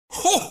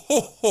Ho,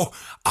 ho, ho.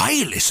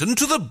 I listen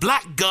to the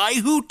Black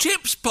Guy Who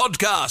Tips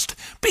podcast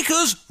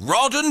because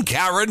Rod and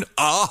Karen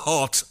are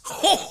hot.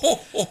 Ho, ho,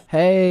 ho.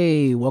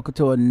 Hey, welcome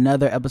to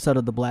another episode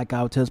of the Black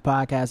Guy Who Tips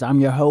podcast. I'm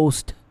your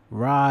host,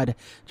 Rod,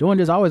 joined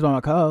as always by my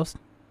co-host,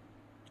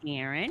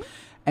 Karen.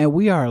 And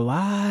we are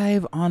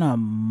live on a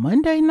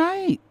Monday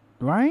night,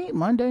 right?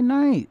 Monday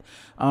night.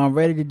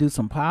 Ready to do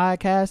some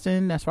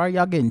podcasting. That's right,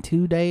 y'all getting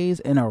 2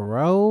 days in a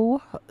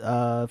row.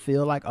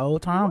 Feel like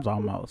old times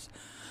almost.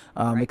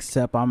 Right.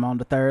 Except I'm on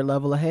the third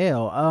level of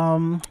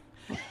hell.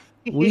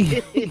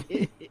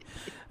 The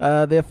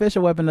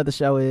official weapon of the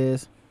show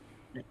is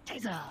the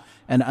taser.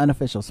 And the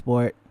unofficial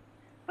sport,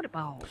 bullet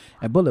ball.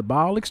 And bullet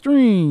ball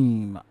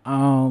extreme. So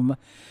I'm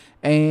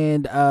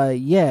in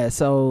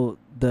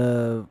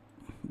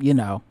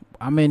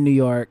New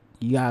York.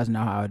 You guys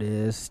know how it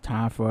is.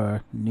 Time for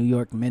a New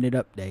York Minute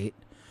update.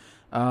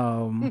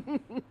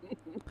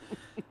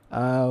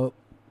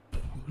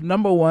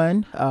 Number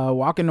one,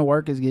 walking to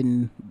work is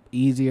getting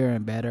easier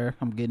and better.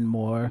 I'm getting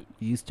more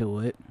used to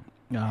it.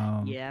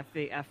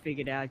 I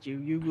figured out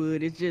you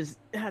would. It's just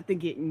have to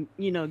getting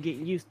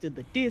used to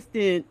the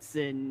distance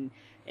and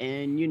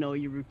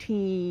your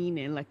routine,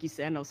 and like you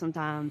said, I know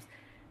sometimes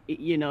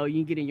you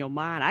can get in your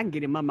mind. I can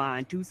get in my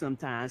mind too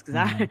sometimes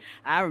because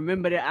I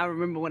remember that. I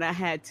remember when I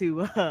had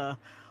to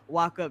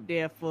walk up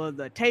there for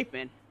the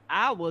taping.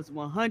 I was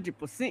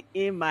 100%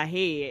 in my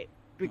head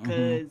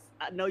because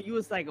I know you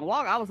was like a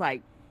walk. I was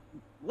like,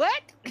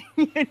 what?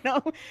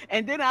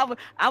 And then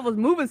I was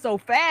moving so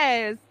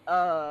fast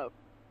that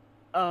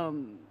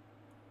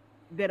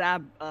I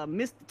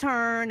missed the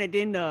turn, and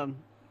then the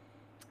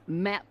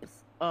maps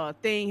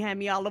thing had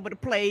me all over the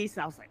place.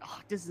 I was like, oh,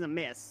 this is a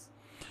mess.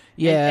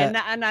 Yeah.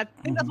 And I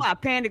think that's why I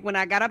panicked when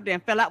I got up there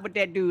and fell out with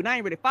that dude. I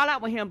ain't really fall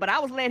out with him, but I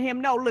was letting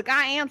him know, look,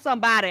 I am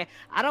somebody.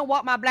 I don't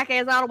walk my black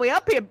ass all the way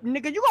up here,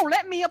 nigga. You gonna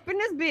let me up in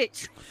this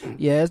bitch?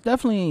 Yeah, it's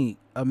definitely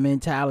a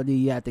mentality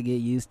you have to get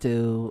used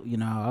to.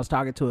 I was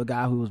talking to a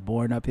guy who was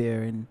born up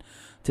here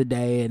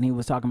today, and he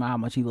was talking about how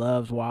much he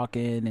loves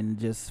walking and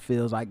just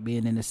feels like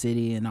being in the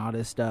city and all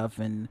this stuff.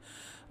 And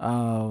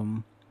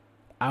of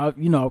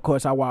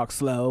course I walk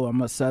slow.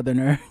 I'm a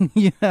southerner.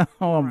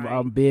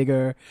 I'm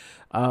bigger,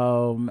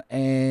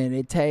 and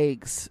it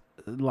takes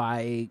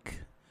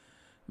like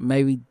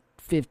maybe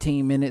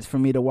 15 minutes for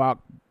me to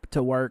walk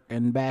to work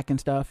and back and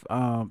stuff.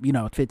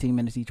 15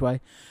 minutes each way.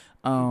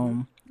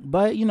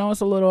 But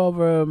it's a little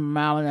over a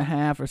mile and a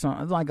half or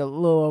something. It's like a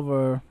little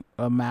over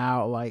a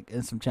mile, like,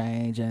 and some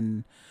change.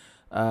 And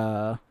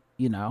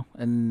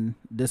and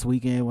this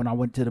weekend when I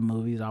went to the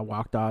movies, I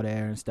walked all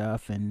there and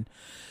stuff. And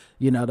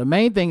the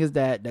main thing is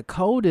that the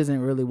cold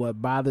isn't really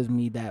what bothers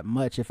me that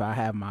much if I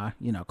have my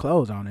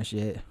clothes on and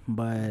shit.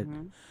 But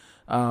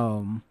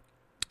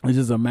it's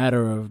just a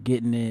matter of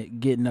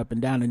getting up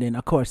and down. And then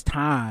of course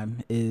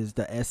time is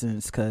the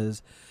essence,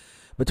 because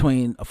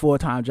between a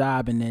full-time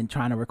job and then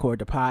trying to record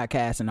the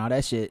podcast and all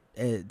that shit,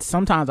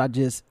 sometimes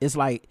it's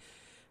like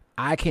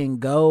I can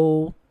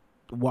go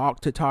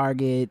walk to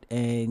Target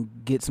and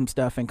get some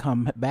stuff and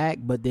come back,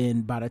 but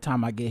then by the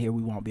time I get here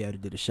we won't be able to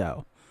do the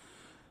show.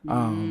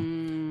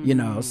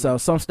 So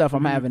some stuff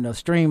I'm having to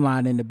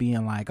streamline into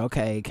being like,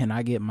 okay, can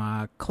I get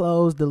my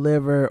clothes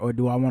delivered, or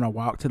do I want to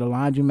walk to the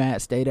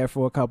laundromat, stay there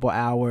for a couple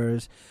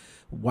hours,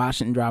 wash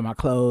and dry my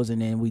clothes,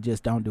 and then we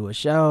just don't do a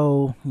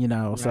show,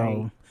 right.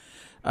 So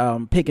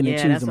picking and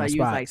choosing that's why my I use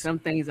spots. like some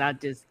things I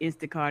just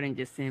Instacart and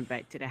just send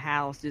back to the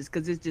house, just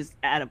because it's just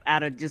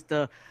out of just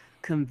the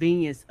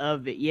convenience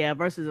of it. Yeah,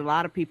 versus a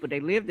lot of people, they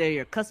live there,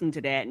 you're accustomed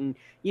to that, and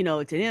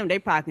to them they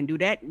probably can do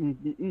that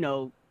in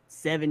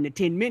 7 to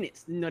 10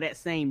 minutes, that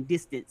same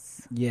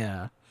distance.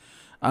 Yeah.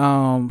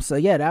 So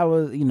yeah, that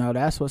was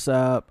that's what's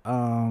up.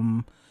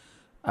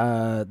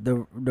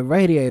 The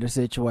radiator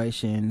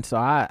situation. So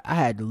I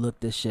had to look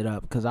this shit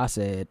up because I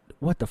said,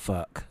 what the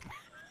fuck?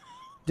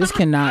 This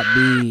cannot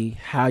be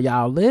how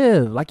y'all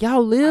live. Like,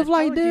 y'all live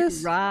like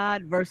this?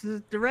 Rod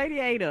versus the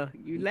radiator.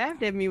 You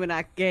laughed at me when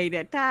I gave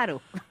that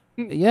title.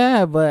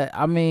 Yeah, but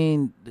I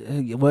mean,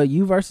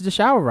 you versus the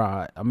shower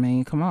rod. I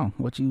mean, come on,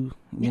 and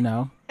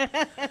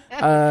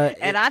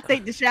I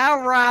think the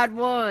shower rod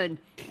won.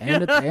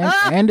 and the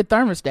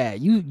thermostat.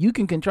 You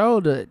can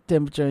control the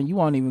temperature, and you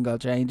won't even go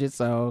change it,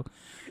 so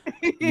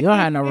you don't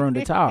have no room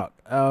to talk.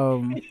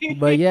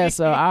 But yeah,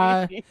 so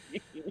I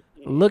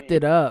looked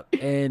it up,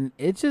 and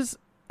it just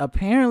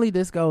apparently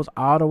this goes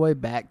all the way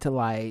back to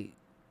like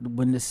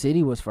when the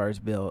city was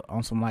first built,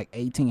 on some like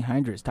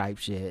 1800s type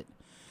shit.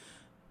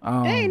 They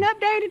ain't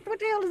updated. What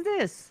the hell is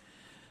this?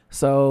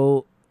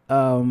 So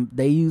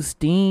they use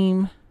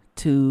steam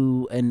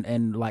to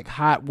and like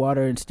hot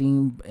water and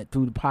steam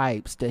through the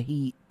pipes to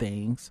heat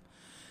things.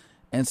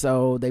 And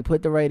so they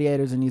put the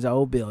radiators in these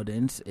old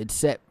buildings. It's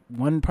set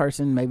one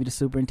person, maybe the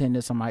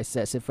superintendent, somebody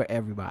sets it for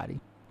everybody.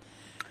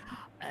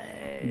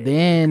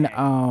 Then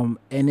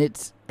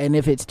and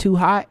if it's too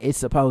hot, it's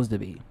supposed to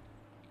be,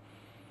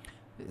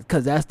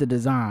 because that's the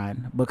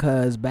design.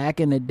 Because back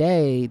in the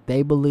day,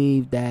 they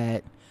believed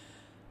that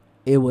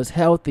it was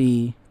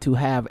healthy to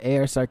have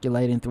air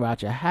circulating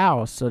throughout your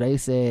house. So they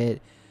said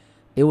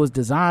it was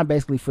designed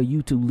basically for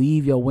you to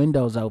leave your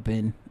windows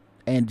open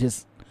and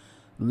just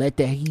let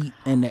the heat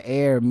and the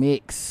air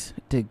mix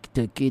to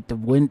get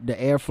the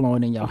air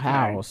flowing in your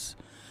house.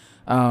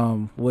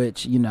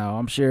 Which, you know,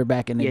 I'm sure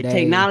back in the day,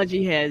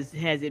 technology has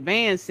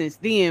advanced since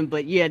then,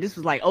 but yeah, this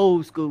was like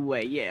old school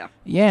way. Yeah,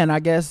 and I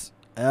guess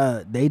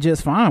they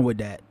just fine with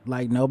that.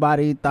 Like,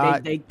 nobody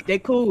thought they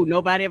cool.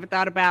 Nobody ever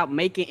thought about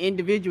making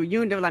individual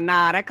units. They were like,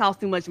 nah, that costs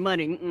too much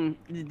money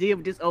to deal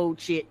with this old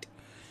shit.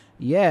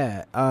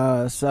 Yeah.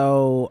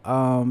 So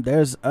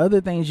there's other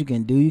things you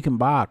can do. You can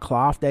buy a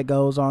cloth that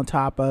goes on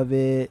top of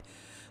it,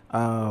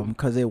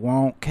 because it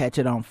won't catch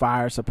it on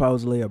fire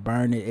supposedly, or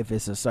burn it if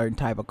it's a certain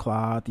type of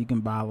cloth. You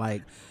can buy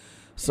like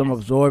some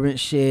absorbent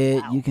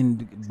shit. Wow. You can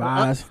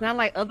buy. It's not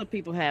like other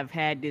people have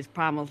had this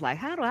problem. It's like,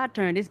 how do I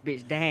turn this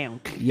bitch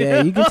down?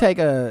 Yeah, you can take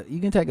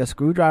a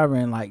screwdriver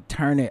and like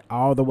turn it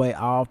all the way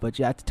off, but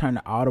you have to turn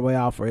it all the way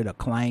off or it'll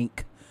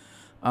clank.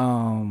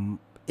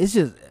 It's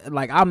just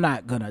like, I'm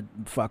not gonna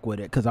fuck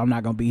with it because I'm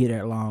not gonna be here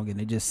that long, and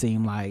it just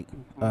seemed like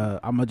I'm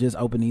gonna just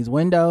open these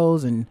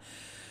windows. And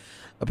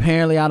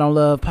apparently I don't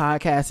love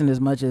podcasting as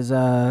much as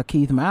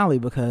Keith Malley,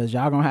 because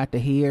y'all gonna have to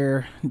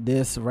hear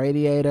this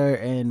radiator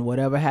and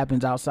whatever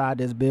happens outside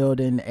this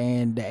building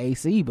and the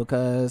AC,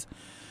 because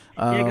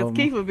because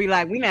Keith would be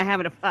like, we're not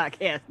having a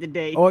podcast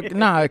today. Or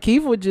nah,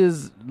 Keith would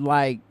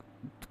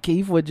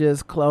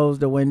just close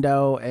the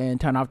window and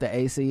turn off the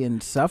AC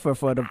and suffer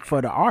for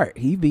the art.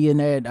 He'd be in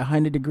there at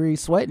 100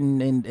 degrees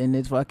sweating in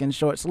his fucking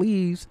short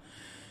sleeves.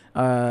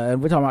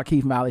 And we're talking about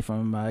Keith Malley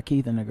from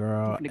Keith and the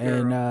Girl.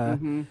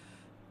 And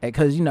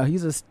because, you know,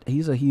 he's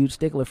a huge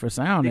stickler for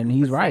sound, and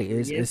he's right.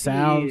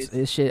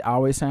 His shit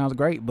always sounds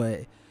great,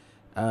 but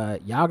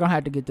y'all gonna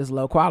have to get this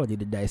low quality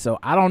today. So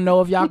I don't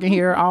know if y'all can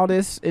hear all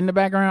this in the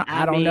background.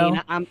 I don't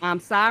know. I'm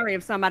sorry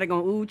if somebody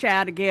gonna ooh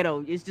child the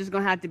ghetto. It's just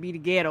gonna have to be the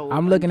ghetto.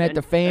 I'm looking at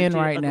the fan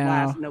right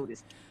now.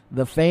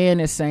 The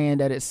fan is saying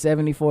that it's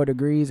 74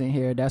 degrees in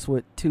here. That's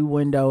with 2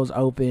 windows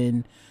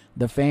open,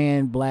 the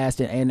fan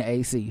blasting, and the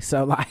AC.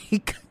 So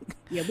like.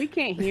 Yeah, we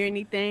can't hear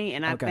anything,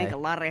 and I think a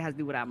lot of that has to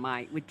do with our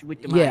mic. With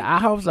the mic. Yeah, I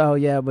hope so.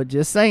 Yeah, but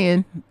just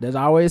saying, there's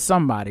always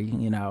somebody.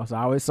 You know, there's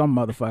always some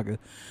motherfucker.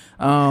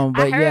 But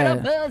I heard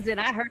a buzzing.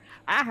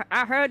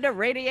 I heard the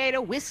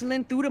radiator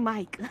whistling through the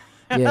mic.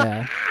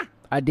 Yeah,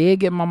 I did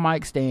get my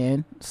mic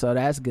stand, so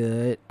that's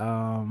good.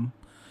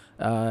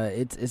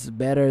 It's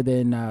better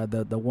than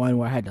the one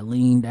where I had to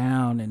lean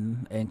down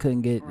and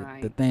couldn't get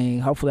the thing.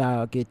 Hopefully,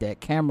 I'll get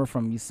that camera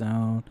from you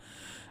soon,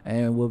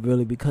 and we'll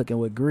really be cooking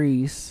with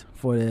grease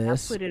for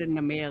this. I put it in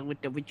the mail with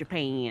your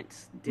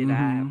pants that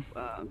I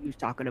was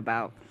talking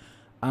about.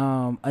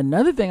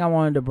 Another thing I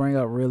wanted to bring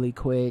up really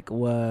quick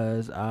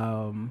was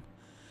I'm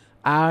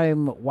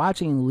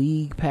watching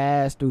League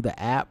Pass through the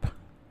app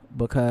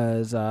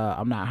because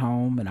I'm not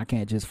home and I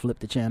can't just flip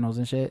the channels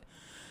and shit.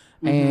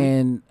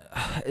 And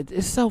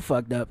it's so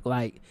fucked up.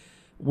 Like,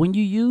 when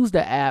you use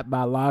the app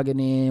by logging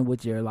in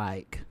with your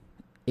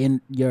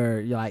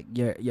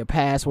your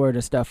password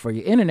and stuff for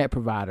your internet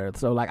provider.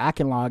 So like, I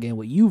can log in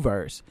with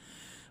Uverse,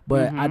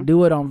 but I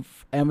do it on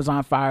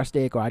Amazon Fire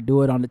Stick, or I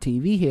do it on the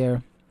TV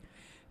here,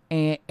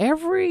 and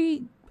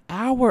every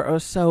hour or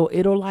so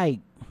it'll like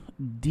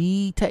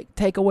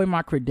take away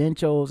my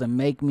credentials and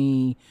make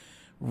me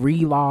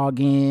re-log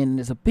in.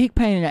 It's a big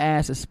pain in the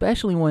ass,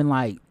 especially when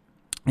like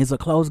it's a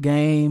close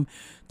game,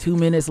 2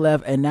 minutes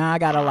left, and now I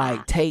gotta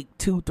like take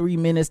 2-3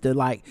 minutes to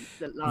like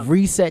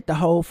reset the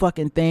whole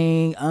fucking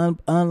thing,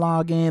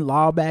 unlog in,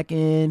 log back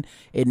in.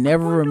 It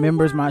never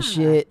remembers my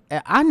shit.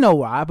 I know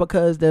why,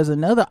 because there's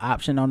another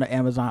option on the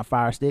Amazon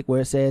Fire Stick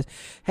where it says,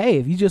 hey,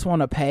 if you just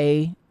want to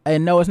pay,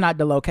 and no, it's not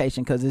the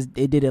location because it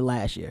did it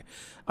last year,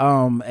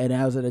 and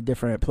that was at a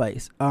different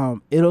place.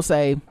 It'll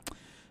say,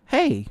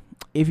 hey,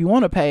 if you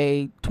want to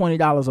pay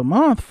 $20 a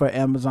month for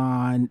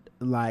Amazon,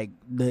 like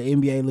the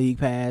NBA League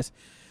Pass,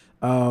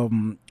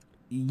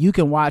 you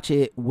can watch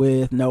it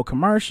with no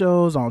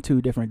commercials on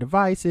 2 different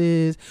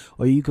devices,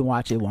 or you can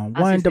watch it on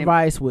one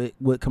device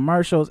with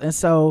commercials. And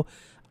so,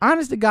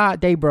 honest to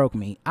God, they broke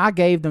me. I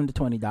gave them the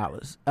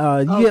 $20.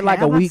 You get like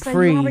a week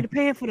free. You're already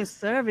paying for the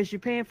service. You're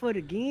paying for it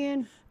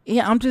again.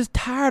 Yeah, I'm just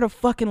tired of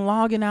fucking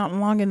logging out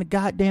and logging the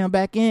goddamn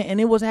back in.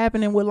 And it was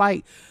happening with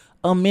like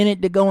a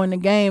minute to go in the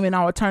game, and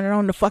I would turn it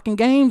on, the fucking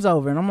game's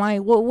over, and I'm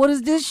like, what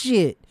is this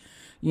shit?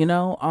 You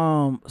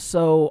know,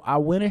 so I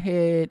went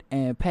ahead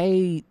and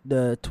paid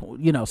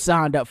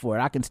signed up for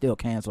it. I can still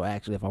cancel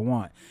actually if I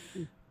want.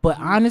 But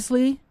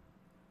honestly,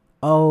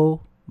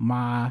 oh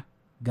my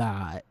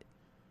God,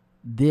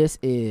 this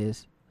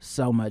is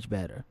so much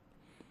better.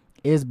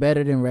 It's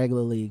better than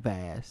regular League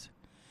Pass,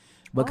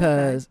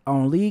 because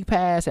on League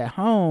Pass at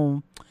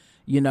home,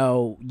 you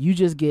know, you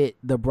just get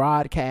the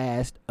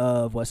broadcast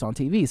of what's on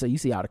TV. So you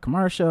see all the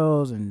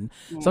commercials, and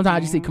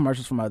sometimes you see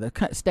commercials from other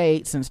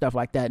states and stuff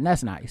like that, and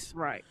that's nice.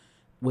 Right.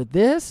 With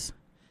this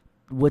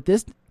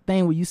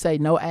thing where you say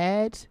no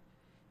ads,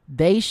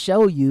 they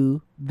show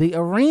you the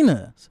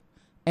arenas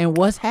and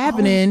what's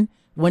happening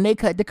when they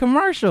cut the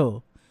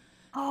commercial.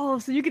 Oh,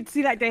 so you can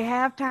see like they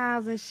half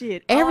times and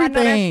shit. Everything. Oh,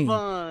 I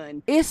know that's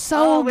fun. It's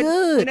so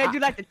good. When they do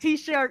like the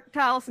t-shirt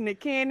toss and the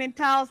cannon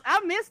toss.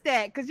 I miss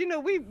that because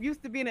we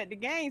used to being at the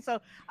game.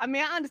 So I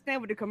mean, I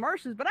understand with the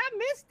commercials, but I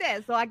miss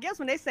that. So I guess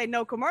when they say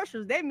no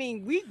commercials, they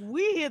mean we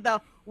hear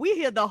the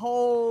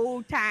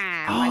whole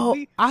time. Oh,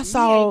 like I we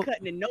saw ain't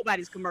cutting in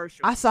nobody's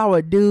commercial. I saw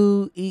a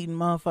dude eating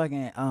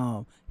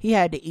motherfucking he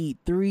had to eat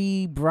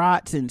 3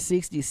 brats in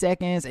 60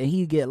 seconds and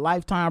he'd get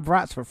lifetime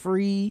brats for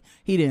free.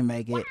 He didn't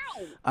make it.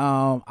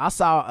 Wow. I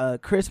saw a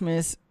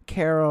Christmas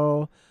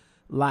Carol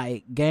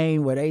like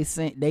game where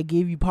they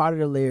give you part of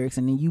the lyrics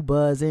and then you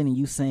buzz in and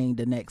you sing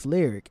the next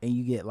lyric and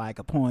you get like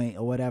a point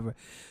or whatever.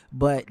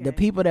 But the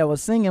people that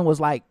was singing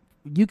was like,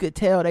 you could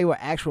tell they were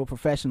actual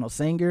professional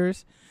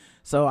singers.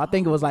 So I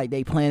think it was like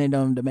they planted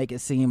them to make it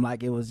seem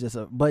like it was just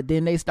but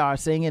then they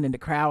started singing and the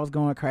crowd was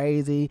going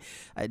crazy.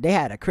 They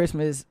had a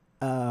Christmas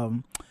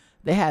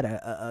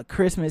a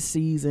Christmas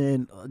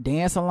season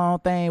dance along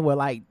thing where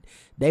like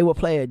they would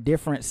play a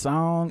different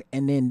song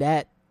and then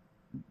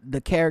the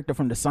character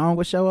from the song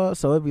would show up.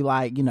 So it'd be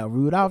like,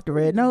 Rudolph the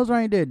Red-Nosed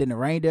Reindeer, then the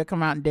reindeer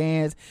come out and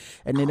dance,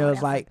 and then it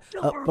was like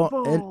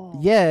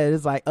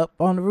it's like up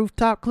on the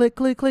rooftop, click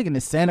click click, and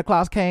then Santa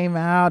Claus came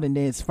out, and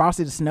then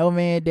Frosty the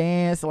Snowman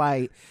dance.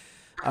 Like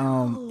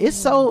it's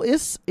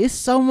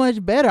so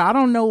much better. I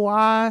don't know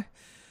why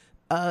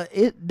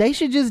they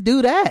should just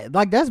do that.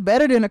 Like that's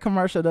better than a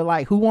commercial to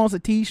like who wants a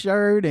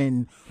t-shirt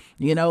and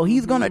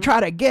he's gonna try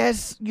to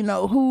guess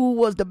who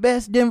was the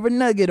best Denver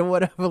Nugget or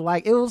whatever.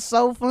 Like it was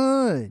so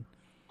fun.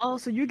 Oh,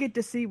 so you get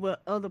to see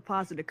what other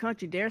parts of the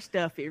country their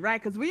stuff is,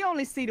 right? Because we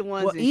only see the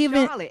ones in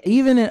Charlotte.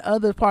 Even in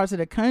other parts of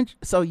the country.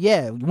 So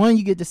yeah, one,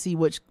 you get to see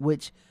which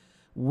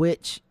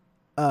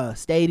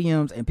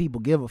stadiums and people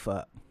give a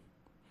fuck.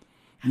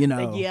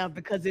 Yeah,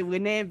 because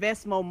when they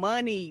invest more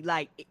money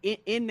like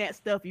in that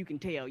stuff, you can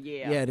tell.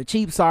 Yeah, the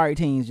cheap sorry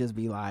teams just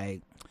be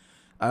like,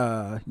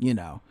 hey,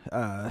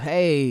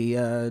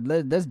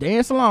 let's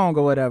dance along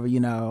or whatever,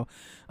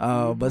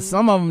 but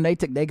some of them they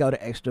go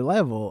to extra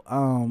level.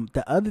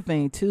 The other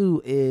thing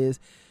too is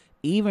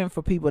even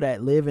for people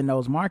that live in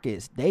those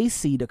markets, they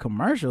see the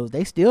commercials,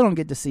 they still don't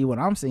get to see what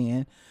I'm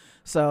seeing.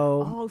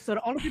 So so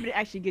the only people that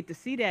actually get to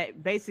see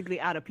that basically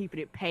out of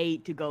people that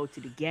paid to go to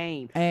the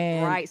game,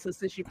 and right? So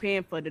since you're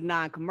paying for the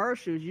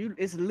non-commercials,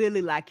 it's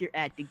literally like you're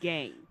at the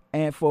game.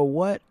 And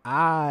for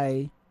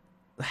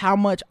how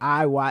much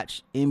I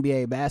watch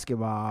NBA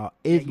basketball,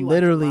 it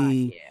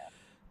literally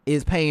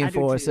is paying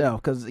for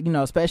itself. Because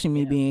especially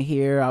me being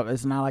here,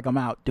 it's not like I'm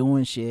out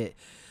doing shit.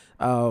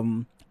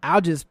 I'll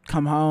just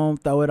come home,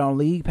 throw it on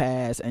League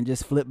Pass, and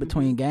just flip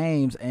between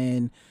games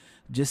and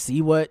just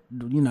see what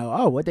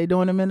what they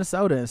doing in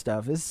Minnesota and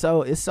stuff. It's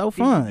so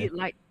fun.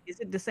 Is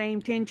it the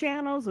same 10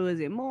 channels or is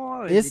it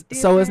more?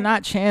 So it's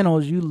not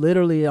channels. You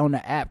literally on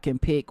the app can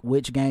pick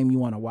which game you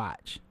want to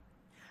watch.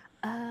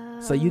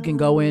 So you can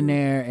go in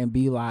there and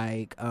be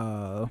like,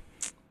 like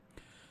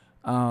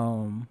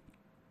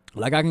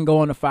I can go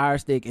on the Fire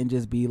Stick and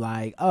just be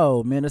like,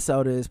 oh,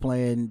 Minnesota is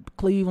playing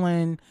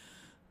Cleveland.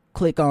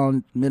 Click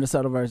on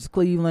Minnesota versus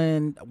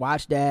Cleveland,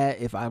 watch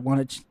that. If I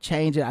want to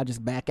change it, I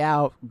just back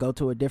out, go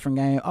to a different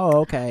game.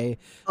 Oh, okay.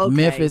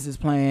 Memphis is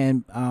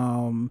playing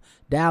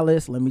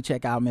Dallas. Let me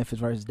check out Memphis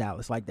versus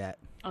Dallas, like that.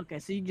 Okay,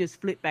 so you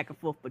just flip back and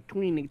forth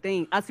between the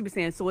things. I see what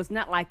you're saying. So it's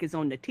not like it's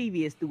on the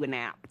TV, it's through an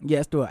app. Yeah,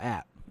 it's through an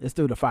app. It's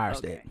through the Fire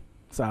Stick.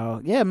 So,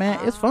 yeah,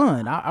 man, it's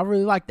fun. I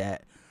really like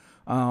that.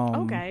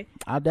 Okay.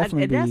 I'll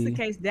definitely if that's the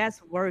case,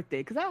 that's worth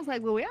it. Because I was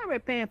like, well, we already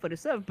paying for the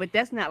service, but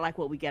that's not like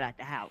what we get at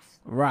the house.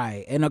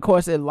 Right. And, of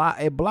course, it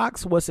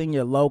blocks what's in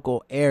your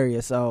local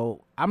area.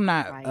 So, I'm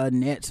not a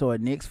Nets or a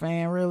Knicks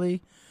fan,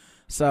 really.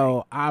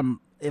 So,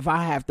 if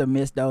I have to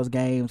miss those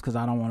games because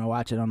I don't want to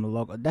watch it on the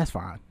local, that's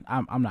fine.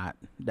 I'm not.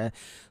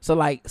 So,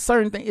 like,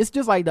 certain things, it's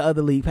just like the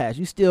other League Pass.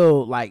 You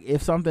still, like,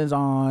 if something's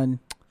on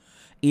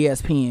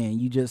ESPN,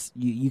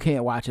 you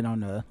can't watch it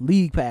on the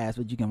League Pass,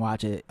 but you can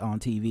watch it on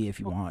TV if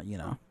you want,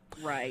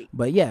 Right.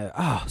 But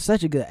yeah,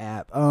 such a good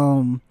app.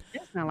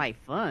 That's not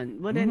like fun.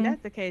 Well, then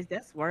that's the case.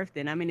 That's worth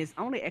it. I mean, it's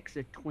only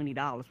extra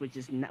 $20, which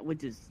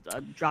is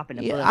dropping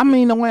the bucket. I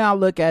mean, the way I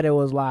look at it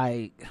was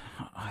like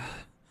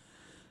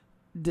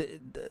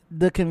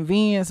the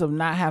convenience of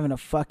not having to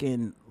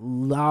fucking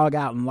log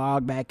out and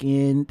log back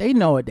in. They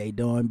know what they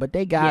doing, but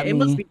they got me. It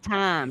must be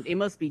timed. It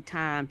must be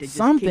timed to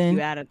just kick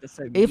you out of the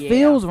service. It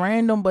feels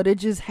random, but it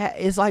just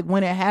it's like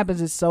when it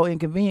happens, it's so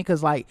inconvenient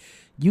because like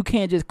you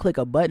can't just click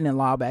a button and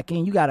log back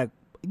in. You gotta,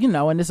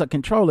 and it's a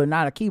controller,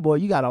 not a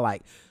keyboard. You gotta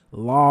like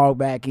log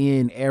back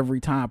in every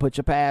time, put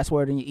your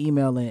password and your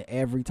email in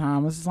every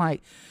time. It's just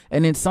like,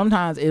 and then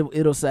sometimes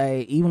it'll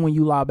say, even when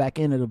you log back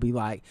in, it'll be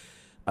like,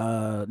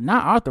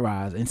 not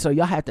authorized, and so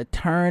y'all have to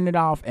turn it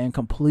off and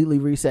completely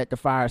reset the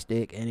Fire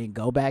Stick and then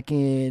go back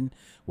in,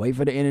 wait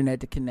for the internet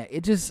to connect.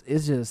 It's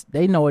just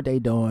they know what they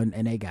doing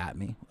and they got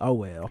me. Oh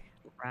well.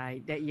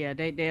 Right. Yeah,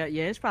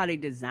 it's probably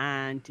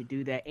designed to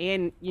do that.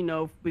 And,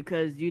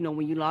 because,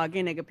 when you log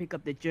in, they can pick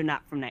up that you're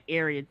not from that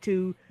area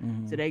too.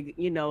 So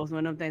it's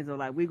one of them things that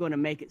like, we're going to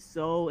make it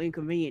so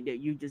inconvenient that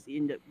you just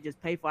end up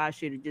just pay for our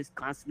shit and just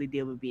constantly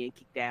deal with being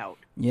kicked out.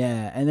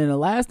 Yeah. And then the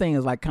last thing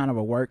is like kind of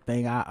a work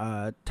thing.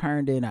 I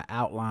turned in an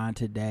outline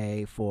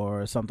today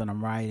for something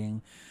I'm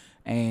writing.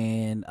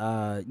 And,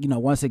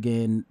 once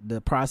again,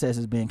 the process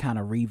has been kind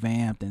of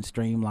revamped and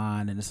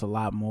streamlined, and it's a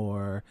lot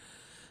more,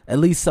 at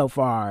least so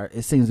far,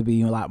 it seems to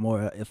be a lot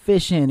more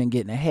efficient and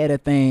getting ahead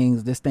of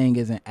things. This thing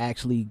isn't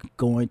actually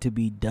going to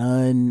be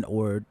done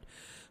or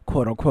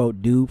quote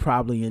unquote due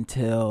probably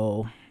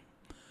until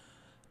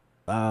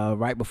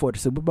right before the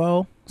Super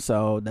Bowl.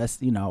 So that's,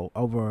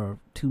 over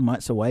 2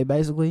 months away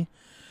basically.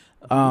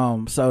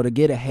 So to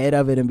get ahead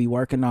of it and be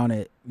working on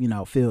it,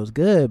 feels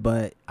good.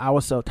 But I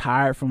was so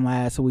tired from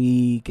last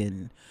week,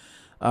 and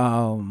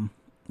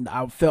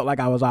I felt like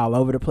I was all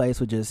over the place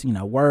with just,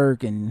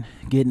 work and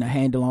getting a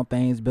handle on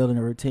things, building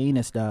a routine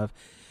and stuff.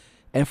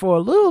 And for a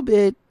little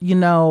bit,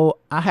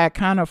 I had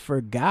kind of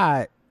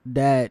forgot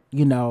that,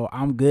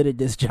 I'm good at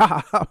this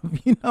job,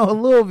 a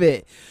little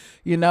bit,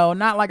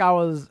 not like I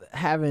was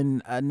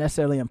having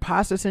necessarily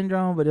imposter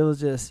syndrome, but it was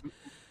just,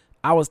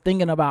 I was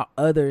thinking about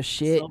other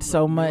shit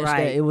so much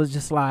right. that it was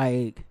just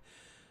like,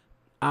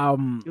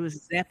 it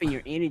was zapping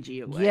your energy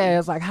away. Yeah,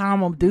 it's like, how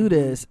I'm gonna do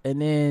this?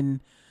 And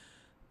then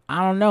I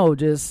don't know,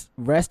 just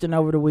resting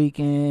over the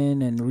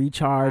weekend and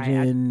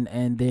recharging.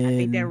 And then I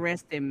think that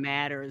resting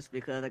matters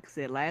because, like I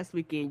said, last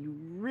weekend you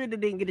really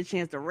didn't get a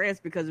chance to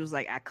rest because it was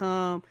like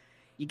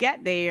you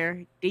got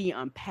there, then you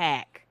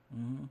unpack,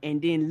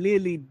 and then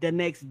literally the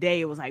next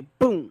day it was like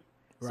boom.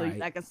 So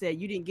like I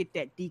said, you didn't get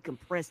that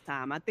decompress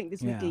time. I think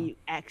this weekend you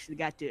actually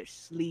got to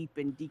sleep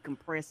and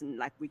decompress and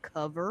like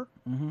recover.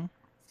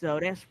 So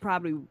that's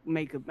probably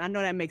I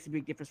know that makes a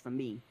big difference for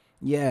me.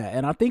 Yeah,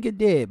 and I think it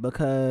did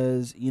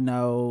because, it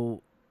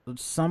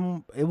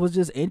was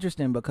just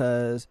interesting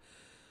because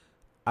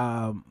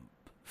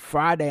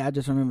Friday I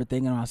just remember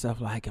thinking to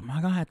myself like, am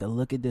I going to have to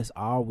look at this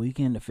all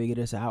weekend to figure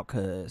this out?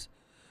 Because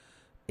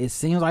it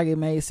seems like it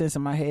made sense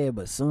in my head,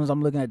 but as soon as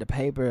I'm looking at the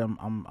paper,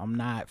 I'm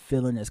not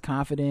feeling as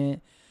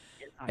confident.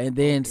 And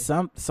then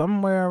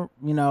somewhere,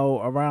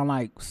 around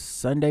like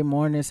Sunday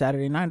morning,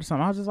 Saturday night or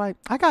something, I was just like,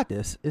 I got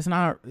this. It's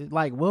not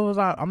like,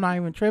 I'm not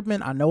even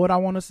tripping. I know what I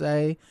want to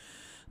say.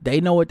 They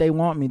know what they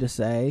want me to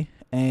say.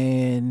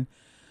 And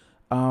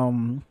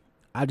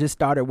I just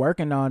started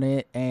working on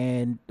it.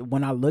 And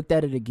when I looked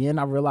at it again,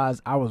 I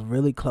realized I was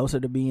really closer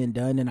to being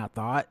done than I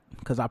thought,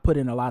 because I put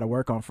in a lot of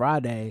work on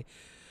Friday,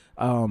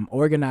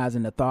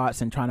 organizing the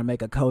thoughts and trying to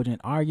make a cogent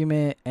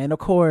argument. And of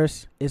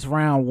course, it's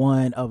round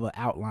one of an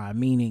outline,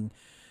 meaning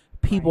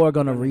people are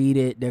going to read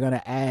it. They're going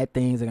to add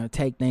things. They're going to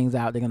take things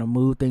out. They're going to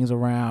move things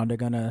around. They're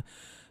going to,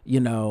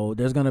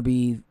 there's going to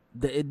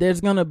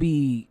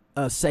be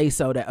a say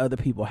so that other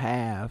people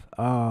have.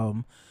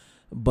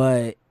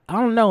 But I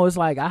don't know. It's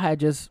like I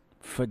had just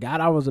forgot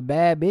I was a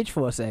bad bitch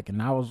for a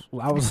second. I was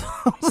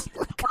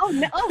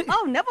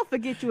never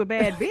forget you a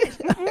bad bitch.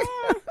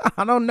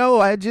 I don't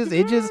know. It just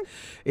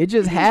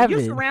happened.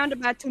 You're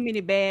surrounded by too many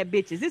bad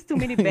bitches. There's too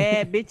many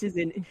bad bitches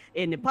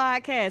in the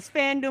podcast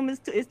fandom.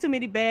 It's too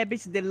many bad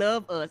bitches that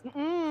love us.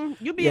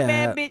 You be a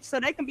bad bitch, so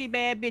they can be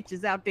bad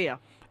bitches out there.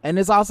 And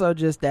it's also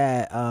just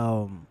that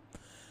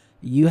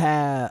you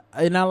have,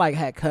 and I like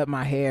had cut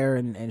my hair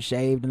and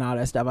shaved and all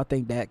that stuff. I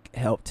think that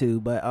helped too.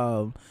 But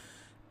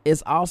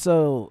it's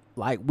also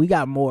like we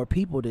got more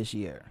people this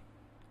year,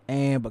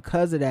 and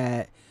because of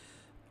that,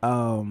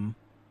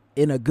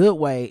 in a good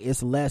way,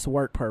 it's less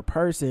work per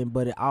person,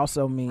 but it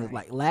also means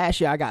like last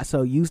year I got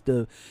so used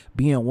to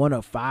being one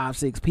of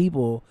 5-6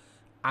 people,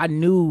 I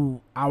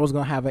knew I was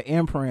gonna have an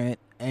imprint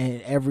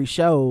in every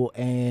show,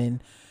 and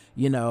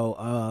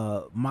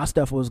my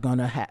stuff was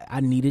gonna I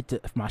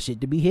needed my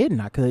shit to be hidden.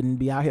 I couldn't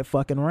be out here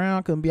fucking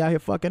around, couldn't be out here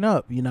fucking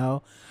up,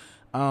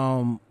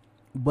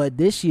 but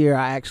this year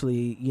I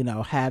actually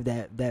have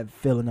that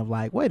feeling of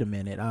like, wait a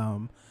minute,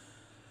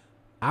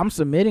 I'm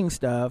submitting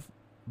stuff,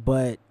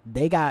 but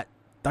they got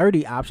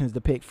 30 options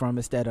to pick from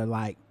instead of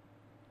like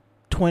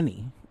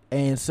 20,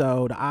 and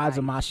so the odds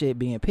of my shit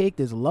being picked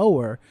is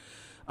lower.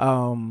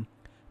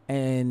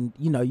 And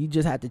you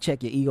just have to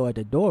check your ego at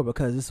the door,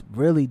 because it's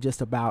really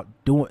just about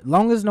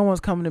long as no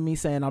one's coming to me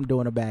saying I'm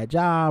doing a bad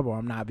job or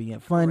I'm not being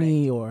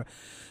funny or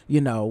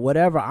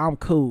whatever, I'm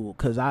cool,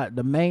 because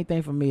the main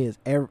thing for me is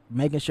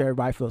making sure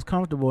everybody feels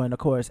comfortable. And of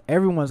course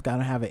everyone's got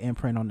to have an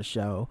imprint on the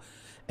show,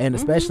 and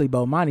especially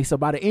Bomani. So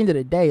by the end of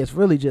the day, it's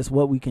really just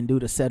what we can do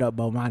to set up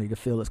Bomani to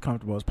feel as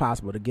comfortable as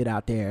possible, to get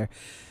out there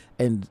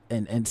and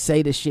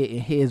say the shit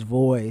in his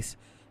voice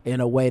in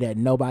a way that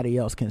nobody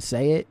else can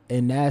say it.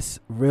 And that's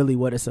really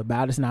what it's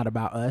about. It's not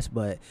about us.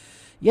 But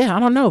yeah, I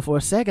don't know, for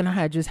a second I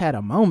had just had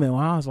a moment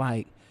where I was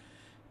like,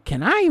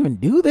 can I even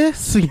do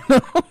this?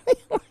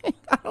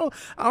 I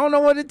don't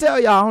know what to tell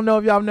y'all. I don't know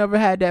if y'all never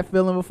had that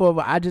feeling before,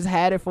 but I just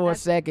had it for a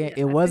second.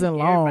 It wasn't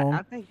long.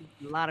 I think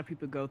a lot of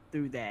people go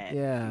through that.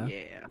 Yeah.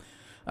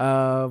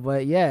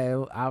 But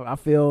yeah, I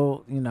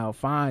feel,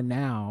 fine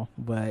now.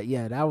 But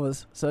yeah,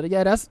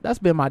 that's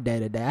been my day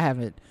to day. I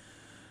haven't,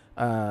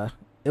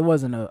 it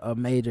wasn't a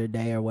major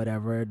day or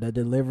whatever. The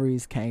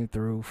deliveries came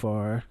through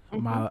for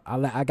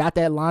I got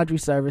that laundry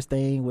service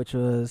thing, which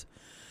was,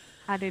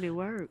 how did it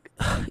work?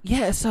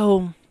 yeah.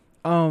 So,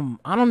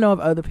 I don't know if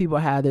other people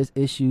have this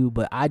issue,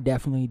 but I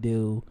definitely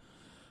do.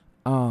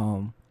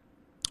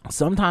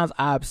 Sometimes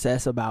I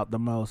obsess about the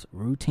most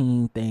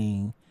routine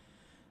thing,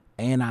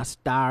 and I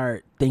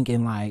start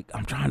thinking like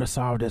I'm trying to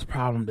solve this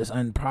problem,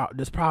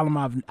 this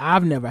problem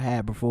I've never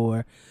had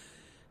before,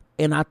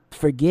 and I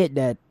forget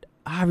that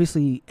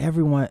obviously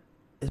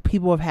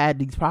people have had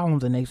these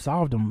problems and they've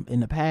solved them in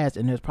the past,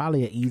 and there's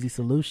probably an easy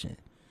solution.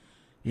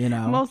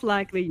 Most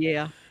likely,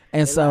 yeah.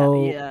 And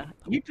so, yeah,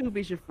 YouTube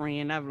is your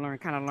friend. I've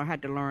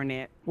had to learn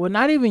that. well,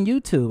 not even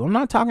YouTube. I'm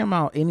not talking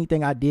about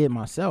anything I did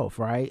myself,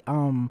 right?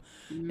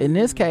 In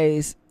this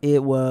case,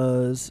 it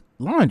was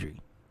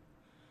laundry.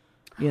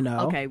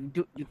 Okay,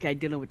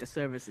 dealing with the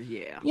services,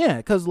 yeah. Yeah,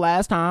 because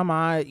last time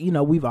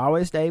we've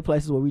always stayed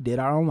places where we did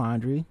our own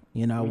laundry.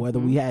 Whether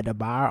we had to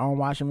buy our own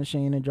washing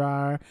machine and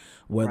dryer,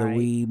 whether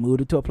we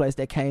moved it to a place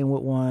that came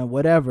with one,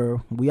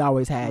 whatever, we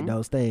always had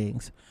those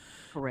things.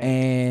 Correct.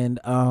 And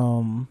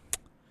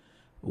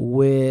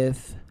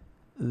with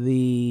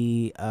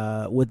the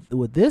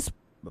with this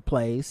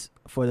place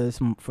for this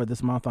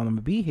month I'm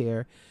gonna be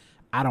here,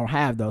 I don't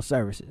have those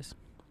services.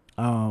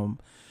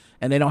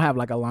 And they don't have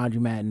like a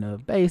laundromat in the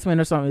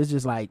basement or something. It's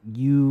just like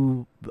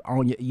you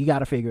got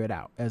to figure it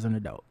out as an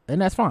adult,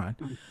 and that's fine.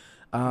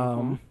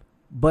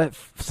 But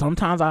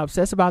sometimes I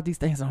obsess about these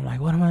things. And I'm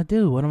like, what am I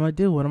do? What am I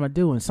do? What am I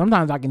do? And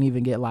sometimes I can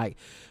even get like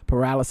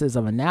paralysis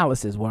of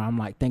analysis, where I'm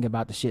like thinking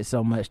about the shit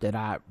so much that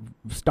I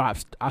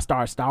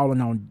start stalling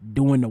on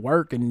doing the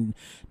work and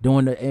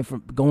going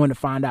to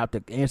find out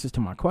the answers to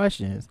my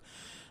questions.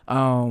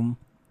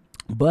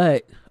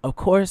 But of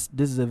course,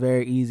 this is a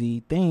very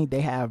easy thing.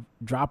 They have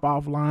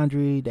drop-off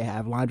laundry. They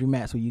have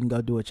laundromats where you can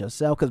go do it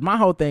yourself. Because my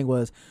whole thing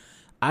was,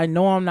 I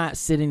know I'm not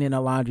sitting in a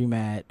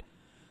laundromat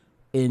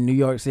in New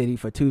York City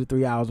for 2 to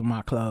 3 hours with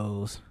my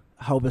clothes,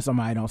 hoping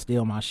somebody don't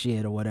steal my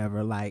shit or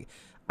whatever. Like,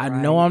 I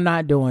know I'm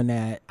not doing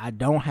that. I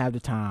don't have the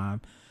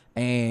time.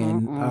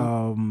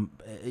 And,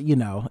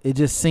 it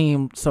just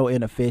seemed so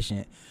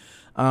inefficient.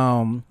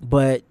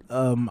 But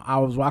I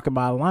was walking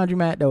by a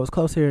laundromat that was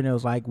close here, and it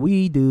was like,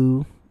 we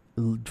do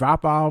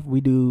drop off,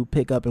 we do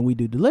pick up, and we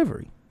do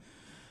delivery.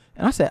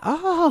 And I said,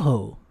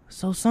 oh,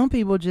 so some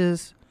people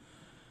just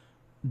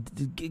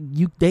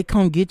they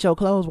come get your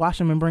clothes, wash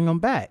them, and bring them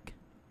back.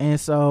 And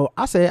so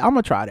I said, I'm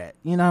gonna try that,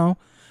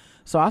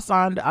 so I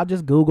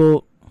just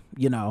Googled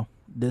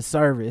this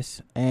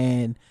service,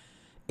 and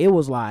it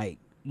was like,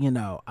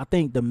 I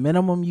think the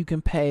minimum you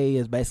can pay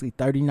is basically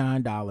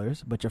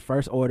 $39, but your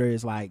first order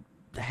is like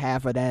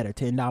half of that or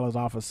 $10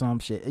 off or some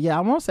shit. Yeah,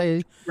 I won't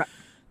say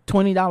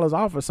 $20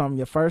 off or something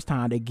your first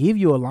time. They give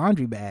you a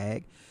laundry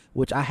bag,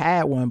 which I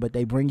had one, but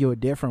they bring you a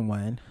different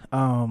one.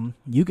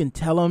 You can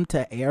tell them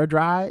to air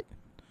dry it.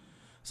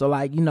 So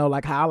like,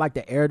 like how I like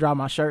to air dry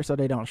my shirt so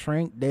they don't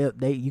shrink.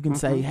 You can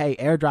say, hey,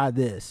 air dry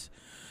this.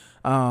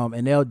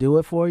 And they'll do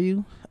it for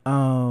you.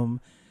 And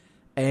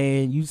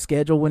you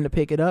schedule when to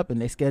pick it up,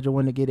 and they schedule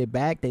when to get it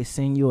back. They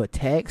send you a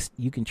text.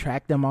 You can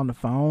track them on the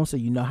phone so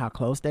you know how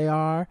close they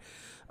are.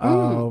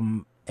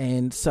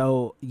 And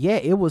so, yeah,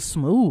 it was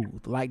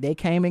smooth. Like, they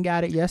came and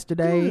got it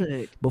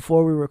yesterday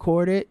before we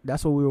recorded.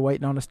 That's what we were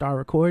waiting on to start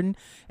recording.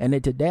 And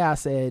then today I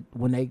said,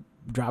 when they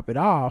drop it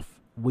off,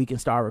 we can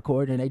start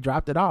recording. And they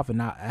dropped it off,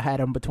 and I had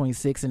them between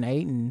 6 and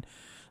 8, and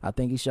I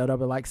think he showed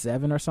up at like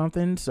 7 or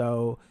something.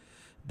 So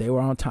they were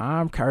on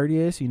time,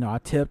 courteous. I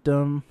tipped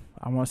them.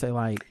 I want to say,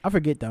 like, I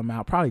forget the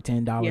amount, probably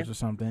 $10 or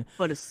something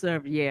for the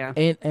service. Yeah.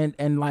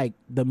 And like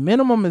the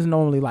minimum is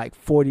normally like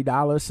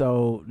 $40.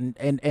 So,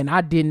 and I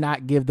did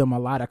not give them a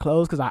lot of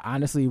clothes, because I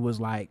honestly was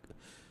like,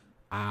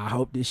 I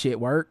hope this shit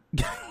work.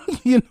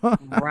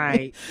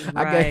 Right.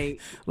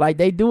 Like,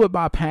 they do it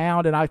by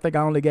pound, and I think I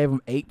only gave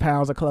them 8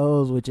 pounds of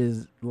clothes, which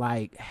is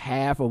like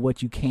half of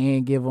what you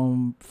can give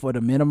them for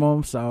the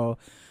minimum. So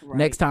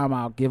next time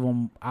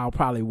I'll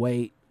probably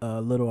wait a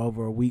little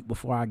over a week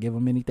before I give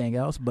them anything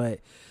else.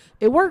 But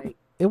it worked.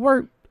 It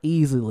worked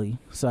easily.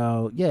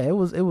 So yeah, it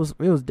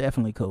was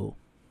definitely cool.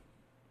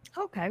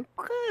 Okay,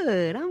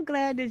 good. I'm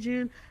glad that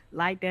you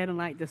like that and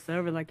like the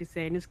service, like you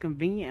said, and it's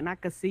convenient. And I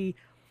could see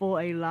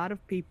for a lot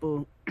of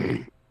people,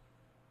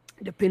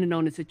 depending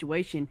on the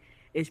situation,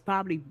 it's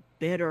probably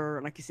better,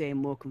 like you said,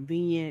 more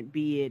convenient,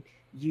 be it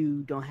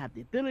you don't have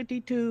the ability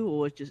to,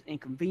 or it's just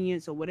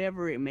inconvenience, or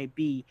whatever it may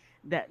be.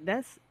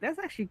 That's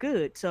actually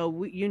good.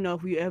 So if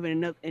you're ever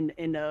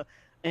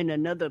in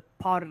another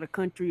part of the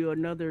country or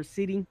another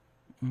city,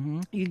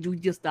 you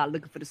just start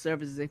looking for the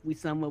services. If we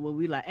somewhere where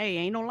we like, hey,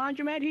 ain't no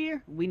laundromat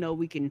here, we know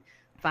we can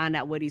find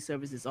out where these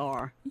services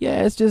are.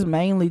 Yeah, it's just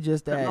mainly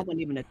just that I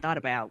wouldn't even have thought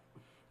about.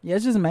 Yeah,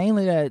 it's just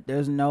mainly that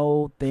there's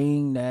no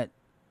thing that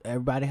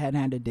everybody hadn't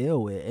had to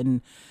deal with.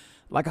 And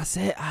like I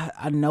said,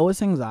 I know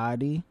it's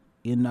anxiety.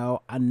 You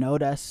know, I know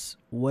that's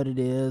what it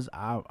is.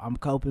 I'm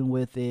coping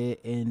with it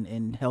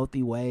in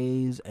healthy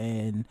ways,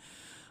 and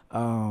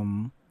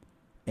all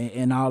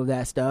of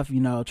that stuff.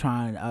 You know,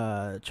 trying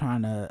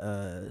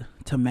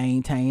to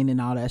maintain and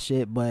all that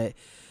shit. But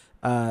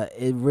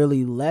it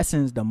really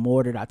lessens the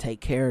more that I take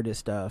care of this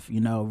stuff.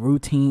 You know,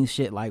 routine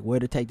shit like where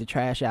to take the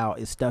trash out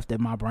is stuff that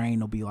my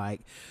brain will be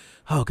like,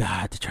 oh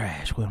God, the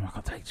trash. Where am I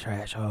gonna take the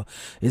trash? Oh,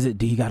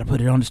 do you gotta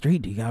put it on the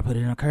street? Do you gotta put it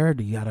in a curb?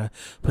 Do you gotta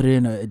put it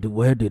in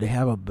where do they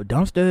have a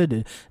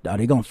dumpster? Are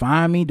they gonna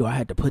find me? Do I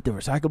have to put the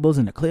recyclables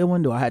in the clear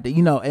one? Do I have to,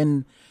 you know,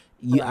 and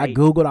I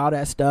Googled all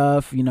that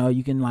stuff. You know,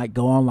 you can like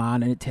go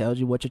online and it tells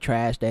you what your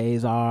trash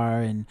days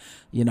are. And,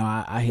 you know,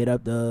 I hit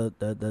up the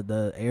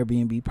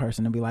Airbnb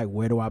person and be like,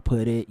 where do I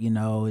put it? You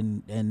know,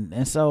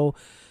 and so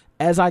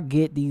as I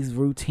get these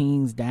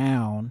routines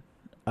down,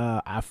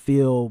 I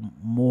feel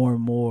more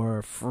and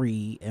more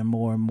free and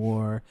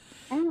more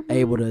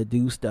able to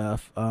do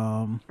stuff.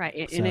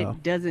 Right, and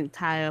it doesn't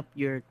tie up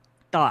your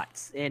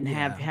thoughts and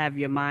have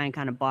your mind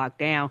kind of bogged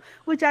down,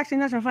 which actually,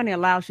 that's funny,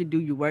 allows you to do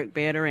your work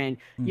better. And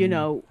you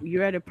know,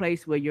 you're at a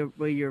place where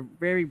you're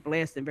very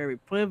blessed and very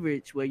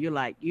privileged, where you're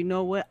like, you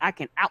know what, I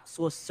can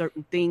outsource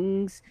certain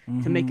things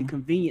to make it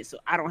convenient, so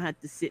I don't have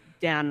to sit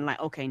down and like,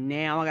 okay,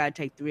 now I gotta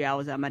take 3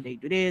 hours out of my day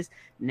to do this,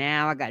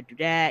 now I gotta do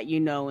that, you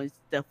know, and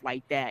stuff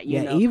like that.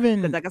 You know,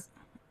 even like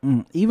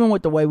even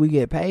with the way we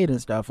get paid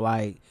and stuff,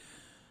 like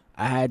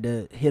I had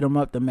to hit them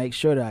up to make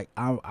sure that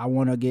I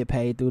want to get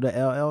paid through the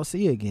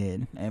LLC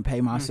again and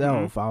pay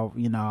myself. I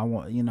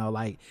want, you know,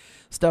 like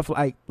stuff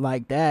like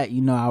that.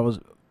 You know,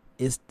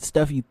 it's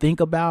stuff you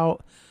think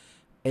about,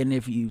 and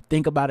if you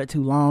think about it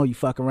too long, you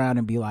fuck around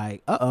and be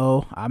like,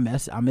 I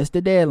missed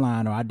the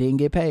deadline, or I didn't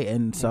get paid.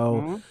 And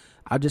so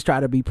I just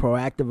try to be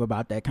proactive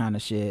about that kind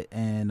of shit,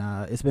 and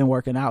it's been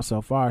working out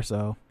so far.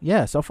 So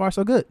yeah, so far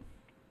so good.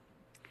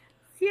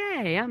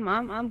 Yeah,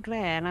 I'm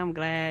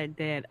glad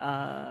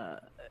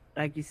that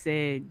like you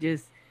said,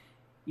 just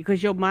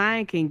because your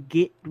mind can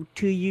get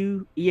to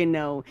you, you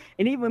know,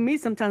 and even me,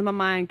 sometimes my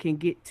mind can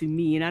get to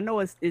me, and I know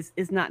it's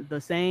not the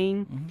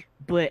same,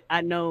 but I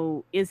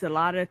know it's a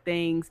lot of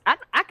things.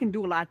 I can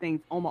do a lot of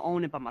things on my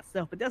own and by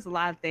myself, but there's a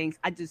lot of things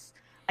I just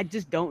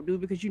don't do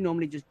because you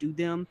normally just do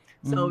them.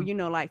 So, you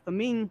know, like for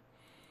me,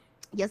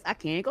 yes, I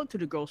can go to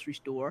the grocery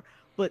store,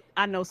 but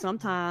I know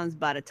sometimes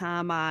by the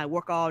time I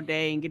work all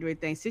day and get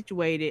everything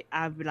situated,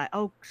 I'll be like,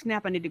 oh,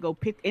 snap, I need to go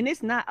pick. And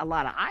it's not a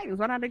lot of items.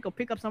 Why not go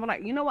pick up something?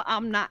 Like, you know what?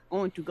 I'm not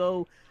going to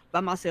go by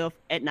myself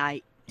at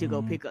night to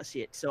go pick up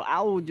shit. So I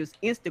will just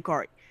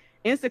Instacart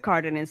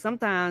it. And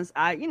sometimes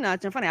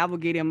it's funny, I will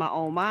get in my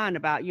own mind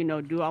about, you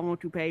know, do I want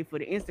to pay for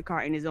the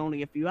Instacart and it's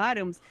only a few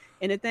items?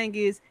 And the thing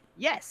is,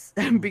 yes,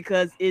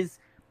 because it's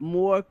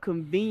more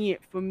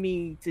convenient for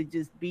me to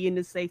just be in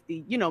the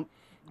safety, you know,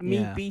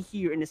 be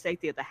here in the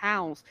safety of the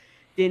house,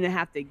 then to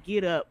have to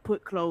get up,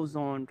 put clothes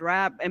on,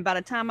 drive, and by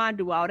the time I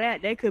do all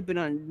that, they could have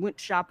been went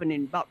shopping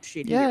and bought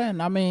shit. Yeah, here.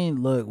 and I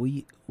mean, look,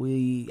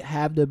 we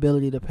have the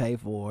ability to pay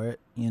for it.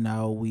 You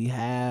know, we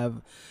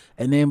have,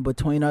 and then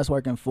between us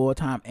working full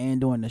time and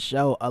doing the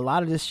show, a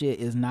lot of this shit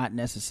is not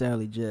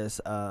necessarily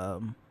just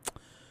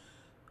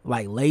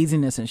like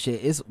laziness and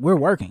shit. We're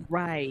working,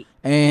 right?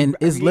 And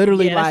it's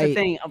literally like,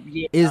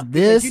 is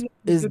this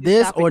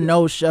or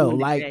no show?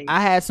 Like I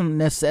had some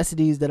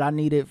necessities that I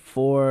needed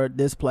for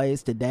this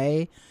place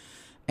today,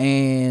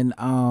 and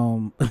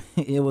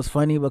it was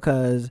funny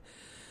because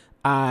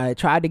I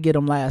tried to get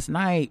them last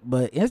night,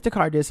 but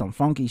Instacart did some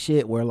funky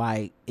shit where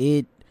like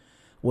it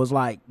was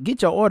like,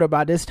 get your order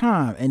by this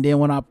time, and then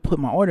when I put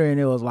my order in,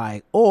 it was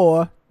like,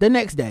 or the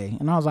next day,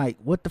 and I was like,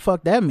 what the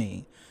fuck that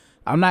mean?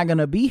 I'm not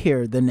gonna be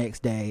here the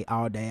next day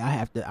all day.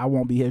 I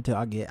won't be here till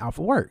I get off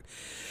of work.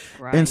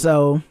 Right. And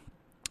so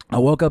I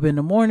woke up in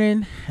the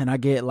morning and I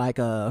get like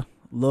a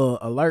little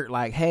alert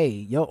like, hey,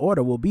 your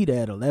order will be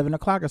there at 11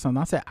 o'clock or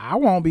something. I said, I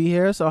won't be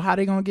here, so how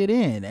they gonna get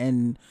in?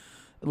 And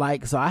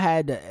like, so I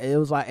had to, it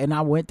was like, and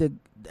I went to,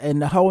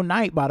 and the whole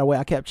night, by the way,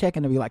 I kept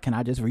checking to be like, can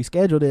I just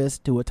reschedule this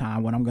to a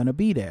time when I'm gonna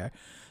be there?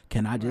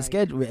 Can I just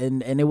schedule it?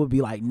 And it would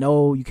be like,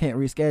 no, you can't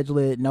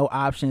reschedule it. No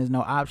options.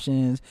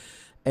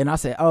 And I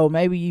said, oh,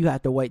 maybe you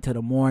have to wait till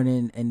the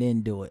morning and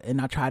then do it. And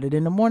I tried it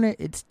in the morning.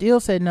 It still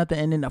said nothing.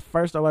 And then the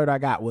first alert I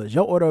got was,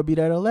 your order will be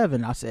there at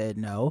 11. I said,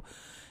 no.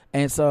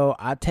 And so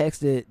I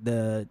texted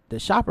the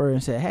shopper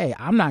and said, hey,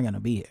 I'm not going to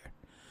be here.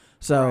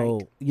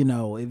 So, you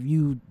know, if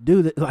you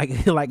do that,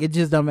 like it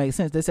just don't make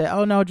sense. They said,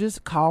 oh, no,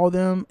 just call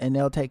them and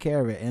they'll take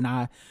care of it. And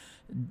I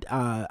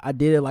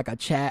did it like a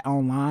chat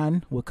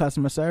online with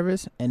customer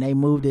service, and they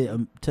moved it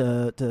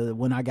to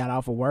when I got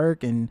off of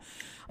work, and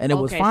it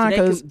was fine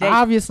because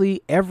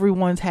obviously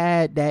everyone's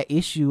had that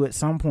issue at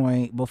some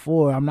point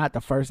before. I'm not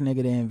the first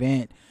nigga to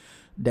invent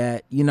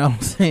that, you know what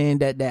I'm saying,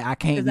 that I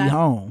can't be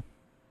home.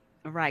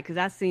 Right, because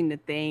I've seen the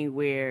thing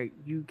where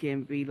you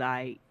can be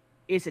like,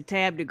 it's a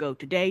tab to go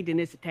today, then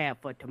it's a tab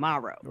for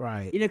tomorrow.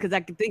 Right. You know, because I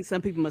can think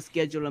some people must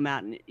schedule them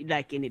out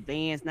in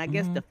advance, and I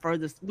guess the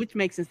furthest, which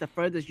makes sense, the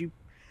furthest you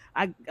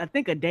I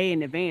think a day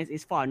in advance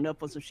is far enough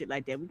for some shit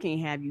like that. We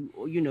can't have you,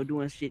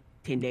 doing shit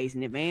 10 days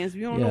in advance.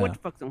 We don't know what the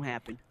fuck's gonna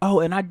happen.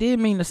 Oh, and I did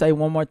mean to say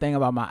one more thing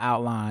about my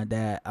outline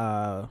that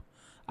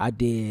I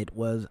did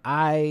was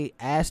I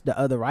asked the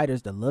other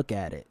writers to look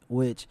at it,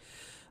 which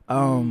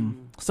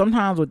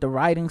sometimes with the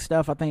writing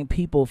stuff, I think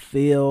people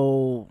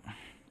feel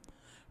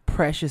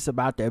precious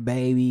about their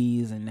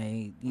babies, and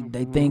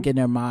they think in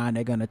their mind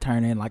they're gonna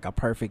turn in like a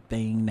perfect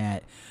thing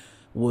that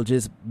will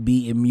just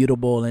be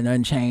immutable and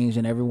unchanged,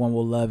 and everyone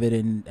will love it,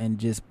 and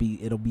just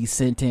it'll be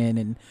sent in.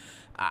 And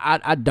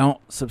I don't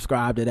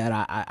subscribe to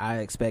that. I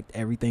expect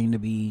everything to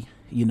be,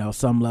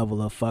 some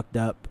level of fucked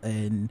up,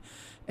 and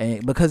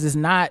because it's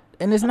not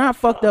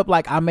fucked up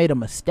like I made a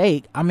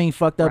mistake. I mean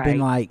fucked up in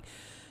like,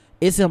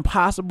 it's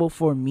impossible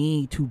for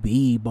me to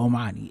be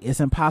Bomani. It's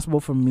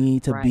impossible for me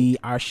to be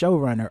our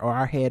showrunner or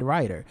our head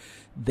writer.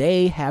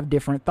 They have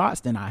different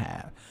thoughts than I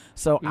have.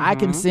 So I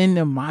can send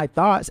them my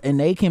thoughts and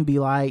they can be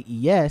like,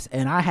 yes,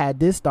 and I had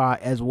this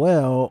thought as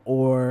well.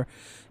 Or,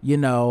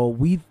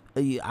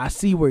 I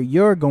see where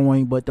you're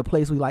going, but the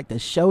place we like the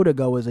show to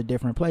go is a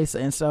different place.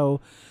 And so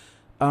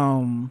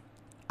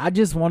I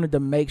just wanted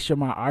to make sure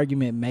my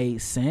argument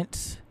made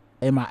sense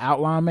and my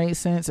outline made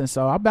sense. And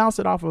so I bounced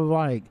it off of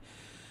like,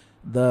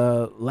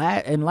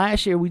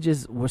 last year we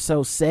just were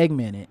so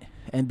segmented,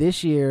 and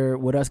this year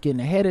with us getting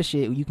ahead of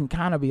shit, you can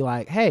kind of be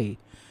like, hey,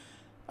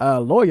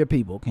 lawyer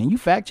people, can you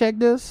fact check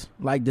this?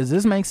 Like, does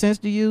this make sense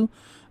to you?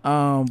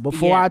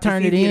 Before I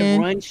turn it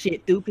in, run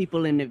shit through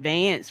people in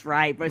advance,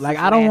 right? Like,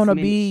 I don't want to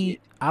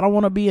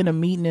be in a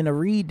meeting and a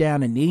read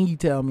down and then you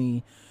tell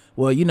me,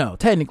 well,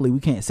 technically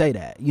we can't say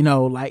that,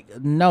 no,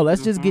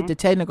 let's just get the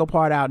technical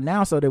part out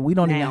now so that we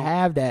don't even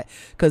have that,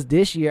 because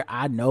this year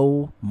I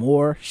know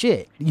more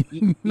shit.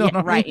 You know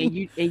what I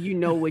mean? and you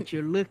know what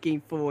you're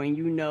looking for, and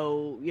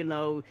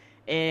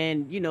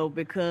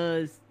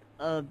because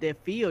of their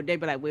field, they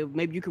be like, well,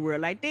 maybe you can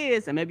word like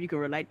this and maybe you can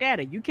word like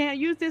that, and you can't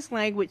use this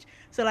language.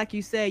 So like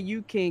you said,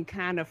 you can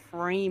kind of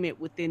frame it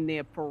within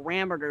their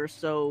parameters.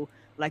 So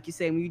like you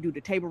say, when you do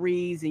the table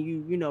reads and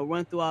you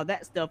run through all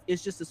that stuff,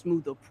 it's just a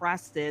smoother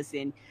process.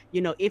 And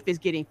if it's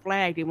getting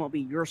flagged, it won't be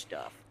your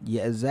stuff.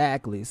 Yeah,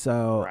 exactly.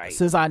 So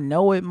since I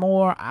know it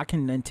more, I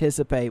can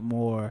anticipate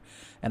more,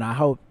 and I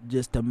hope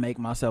just to make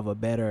myself a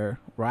better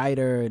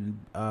writer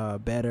and a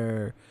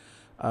better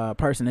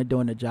person at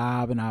doing the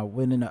job. And I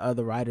went in the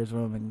other writers'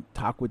 room and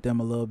talked with them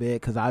a little bit,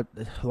 because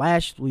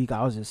last week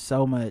I was just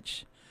so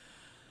much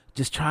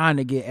just trying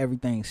to get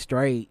everything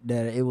straight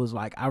that it was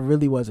like I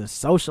really wasn't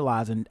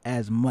socializing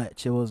as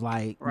much. It was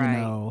like,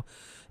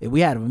 if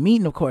we had a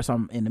meeting, of course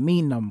I'm in the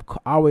meeting, I'm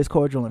always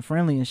cordial and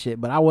friendly and shit,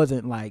 but I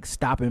wasn't like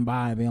stopping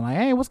by and being like,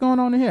 hey, what's going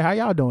on in here, how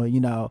y'all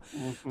doing,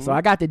 So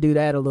I got to do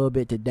that a little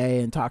bit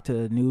today and talk to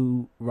the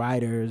new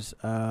writers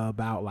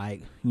about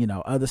like,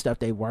 other stuff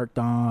they worked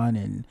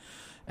on,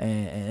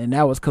 and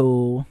that was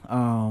cool,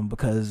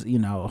 because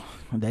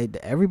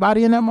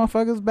everybody in that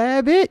motherfucker's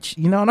bad bitch,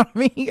 you know what I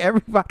mean?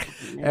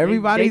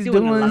 Everybody's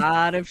doing a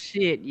lot of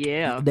shit.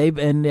 They've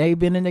been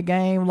in the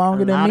game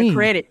longer than me. A lot of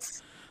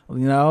credits,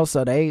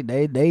 so they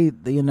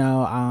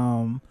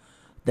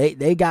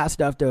got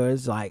stuff there.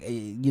 It's like,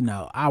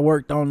 I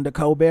worked on the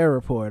Colbert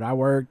Report, I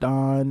worked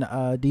on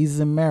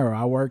Deezus and Mero,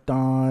 I worked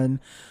on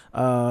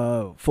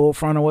Full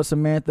Frontal with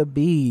Samantha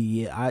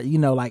Bee.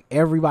 Like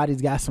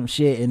everybody's got some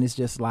shit, and it's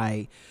just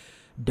like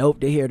dope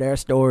to hear their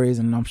stories,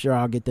 and I'm sure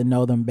I'll get to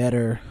know them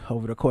better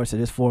over the course of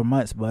this 4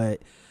 months.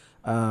 But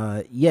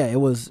it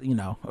was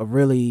a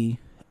really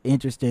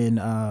interesting,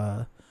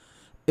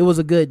 it was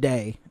a good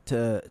day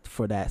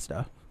for that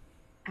stuff.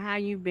 How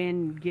you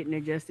been getting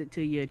adjusted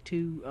to your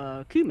two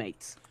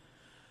crewmates?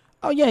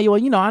 Oh yeah,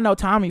 well, I know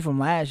Tommy from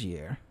last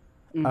year.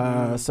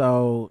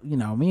 So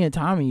me and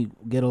Tommy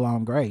get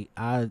along great.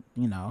 I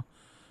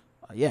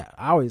like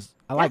Tommy.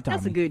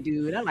 That's a good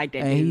dude. I like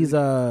that. And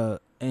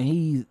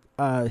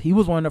he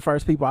was one of the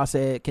first people I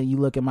said, can you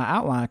look at my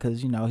outline,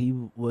 because he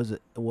was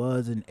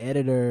an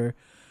editor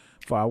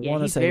for, I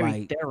want to say, very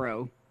like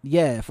thorough.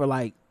 For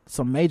like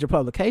some major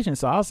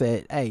publications. So I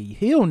said, hey,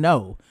 he'll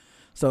know.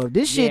 So if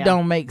this shit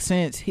don't make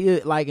sense,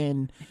 he'll like,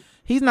 and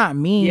he's not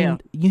mean. Yeah.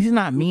 He's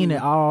not mean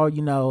at all.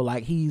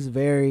 Like he's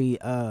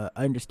very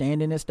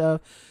understanding and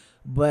stuff.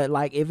 But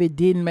like if it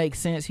didn't make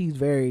sense, he's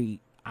very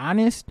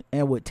honest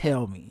and would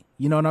tell me.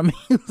 You know what I mean?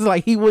 It's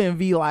like he wouldn't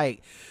be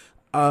like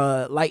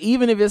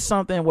even if it's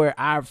something where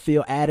I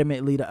feel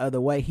adamantly the other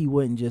way, he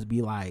wouldn't just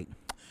be like,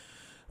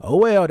 oh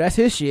well, that's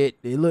his shit.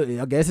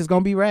 I guess it's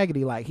gonna be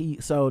raggedy. Like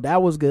so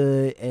that was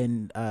good.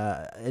 And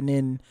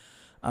then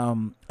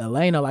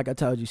Elena, like I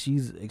told you,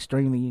 she's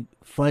extremely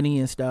funny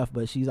and stuff,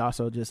 but she's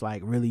also just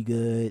like really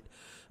good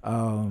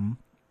at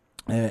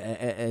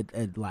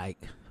like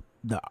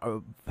the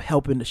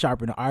helping to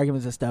sharpen the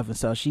arguments and stuff. And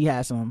so she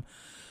has some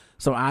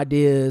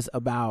ideas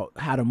about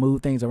how to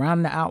move things around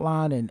in the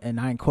outline, and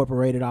I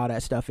incorporated all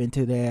that stuff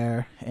into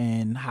there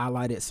and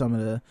highlighted some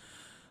of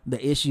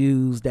the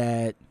issues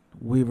that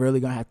we're really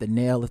gonna have to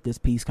nail if this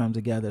piece comes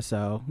together.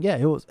 So yeah,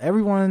 it was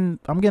everyone.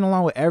 I'm getting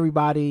along with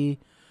everybody.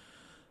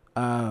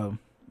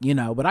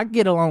 but I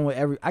got along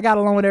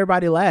with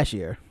everybody last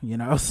year,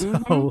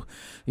 so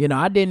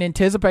I didn't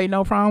anticipate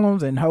no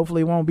problems, and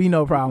hopefully won't be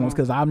no problems,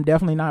 because I'm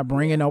definitely not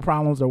bringing no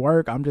problems to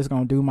work. I'm just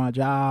gonna do my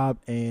job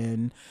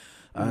and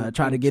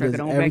try to get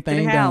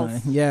everything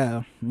done.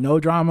 Yeah, no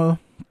drama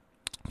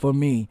for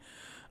me.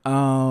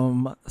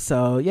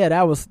 So yeah,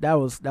 that was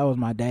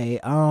my day.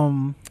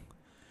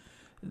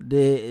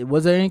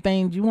 Was there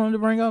anything you wanted to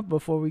bring up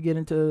before we get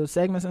into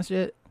segments and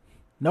shit?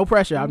 No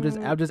pressure. I'm just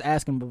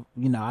asking, but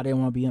I didn't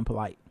want to be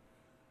impolite.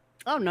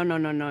 Oh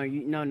no,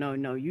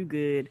 you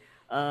good.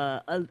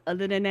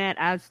 Other than that,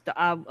 I've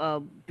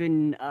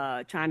been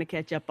trying to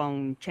catch up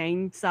on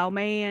Chainsaw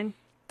Man.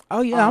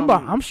 Oh yeah,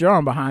 I'm sure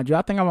I'm behind you.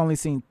 I think I've only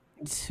seen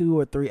 2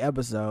 or 3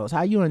 episodes.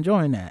 How you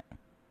enjoying that?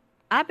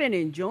 I've been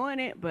enjoying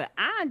it, but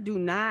I do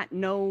not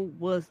know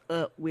what's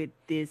up with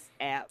this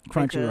app.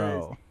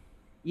 Crunchyroll.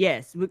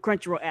 Yes, with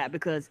Crunchyroll app,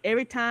 because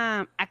every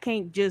time I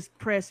can't just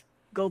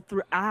go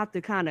through, I have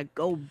to kind of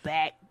go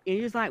back. And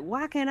it's like,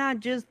 why can't I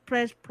just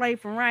press play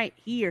from right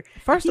here?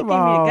 First of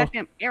all, give me a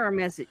goddamn error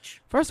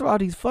message. First of all,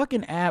 these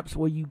fucking apps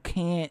where you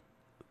can't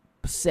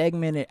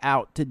segment it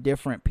out to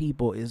different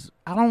people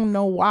I don't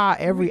know why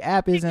every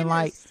app isn't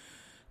like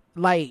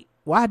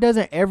why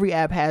doesn't every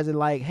app has it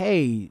like,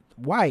 hey,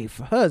 wife,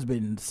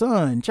 husband,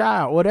 son,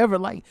 child, whatever,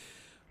 like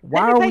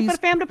why are we for the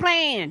family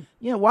plan?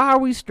 Yeah, why are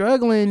we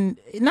struggling?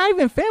 Not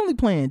even family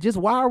plan, just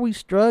why are we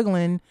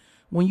struggling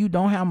when you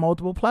don't have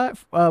multiple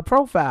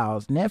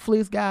profiles?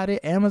 Netflix got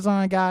it,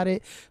 Amazon got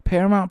it,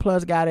 Paramount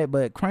Plus got it,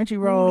 but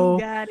Crunchyroll,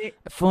 got it,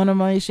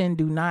 Funimation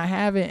do not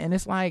have it. And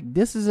it's like,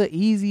 this is an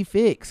easy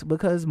fix,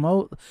 because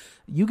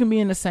you can be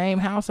in the same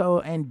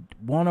household and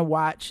want to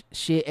watch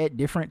shit at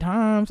different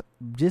times.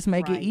 Just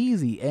make it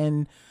easy.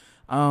 And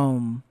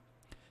the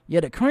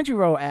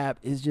Crunchyroll app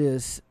is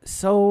just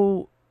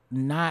so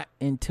not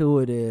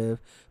intuitive.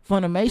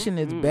 Funimation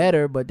is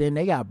better, but then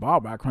they got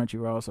bought by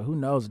Crunchyroll, so who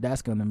knows what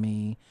that's gonna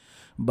mean.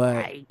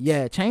 But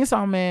yeah,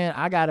 Chainsaw Man,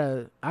 I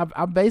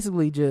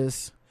basically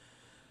just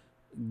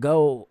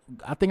go,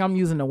 I think I'm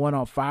using the one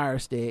on Fire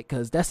Stick,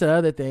 because that's the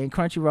other thing.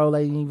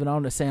 Crunchyroll ain't even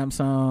on the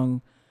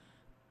Samsung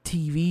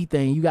TV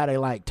thing. You gotta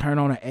like turn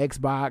on an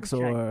Xbox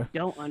or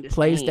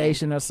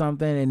PlayStation or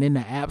something, and then the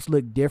apps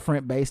look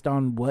different based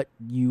on what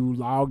you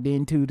logged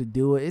into to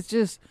do it. It's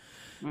just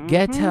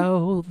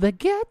ghetto.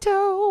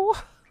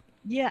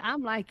 Yeah,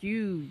 I'm like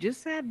you.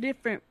 Just have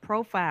different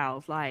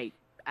profiles. Like,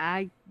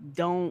 I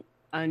don't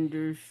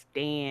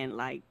understand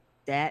like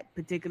that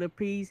particular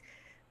piece,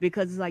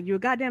 because it's like, you're a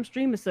goddamn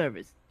streaming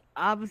service.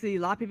 Obviously, a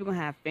lot of people gonna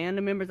have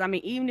family members. I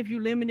mean, even if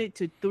you limit it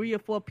to 3 or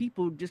 4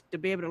 people just to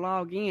be able to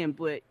log in,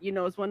 but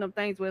it's one of them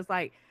things where it's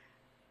like,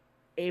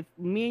 if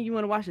me and you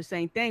want to watch the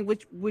same thing,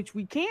 which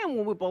we can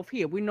when we're both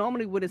here, we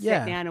normally would have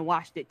sat down and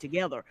watched it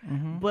together.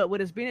 But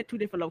with us being at 2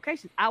 different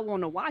locations, I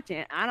want to watch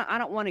it. I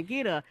don't want to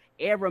get a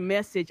error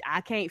message. I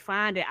can't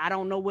find it. I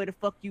don't know where the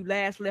fuck you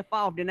last left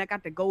off. Then I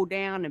got to go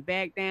down and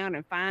back down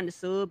and find the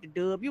sub, the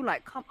dub. You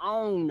like, come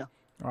on.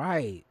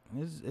 Right.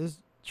 It's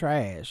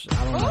trash.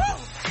 I don't know.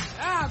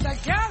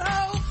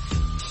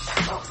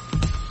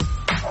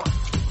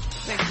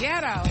 The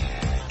ghetto.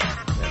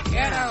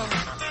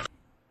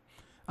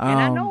 And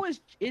I know it's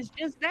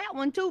just that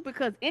one too,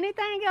 because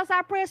anything else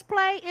I press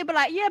play, it'd be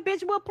like, yeah,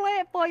 bitch, we'll play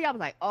it for you. I was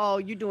like, oh,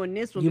 you doing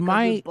this one? You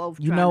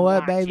know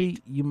what, baby?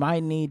 You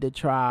might need to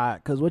try,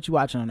 because what you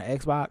watching on the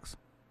Xbox?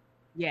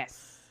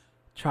 Yes.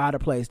 Try the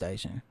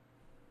PlayStation.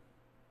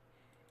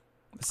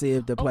 See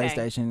if the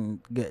PlayStation,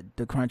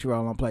 the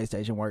Crunchyroll on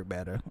PlayStation work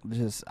better.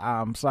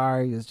 I'm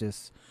sorry, it's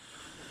just,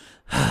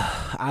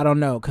 I don't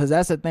know, because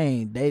that's the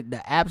thing.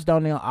 The apps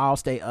don't all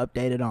stay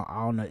updated on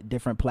all the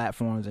different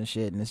platforms and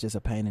shit, and it's just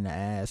a pain in the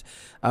ass.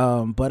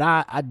 But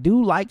I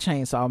do like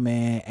Chainsaw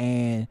Man,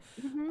 and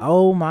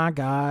oh my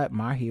god,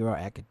 My Hero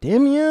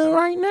Academia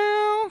right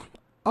now.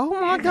 Oh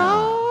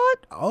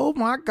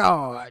my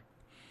god.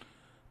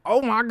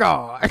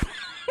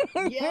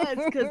 Yes,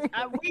 because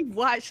we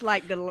watched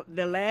like the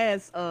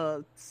last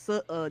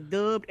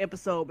dubbed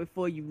episode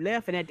before you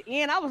left, and at the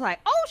end I was like,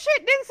 oh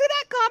shit, didn't see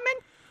that coming.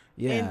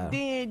 Yeah. And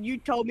then you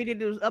told me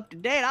that it was up to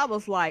date. I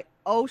was like,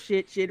 oh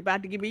shit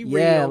about to get me real.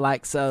 Yeah,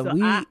 like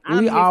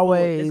we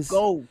always let's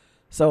go.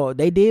 So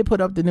they did put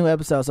up the new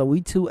episode, so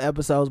we 2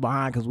 episodes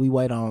behind because we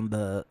wait on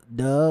the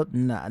dub,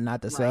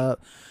 not the sub.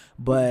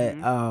 But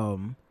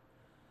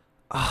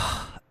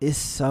it's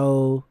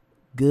so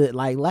good.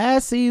 Like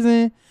last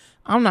season,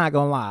 I'm not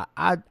gonna lie,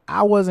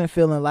 I wasn't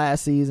feeling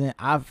last season.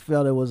 I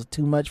felt it was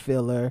too much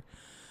filler.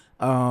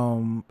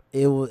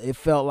 It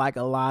felt like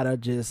a lot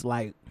of just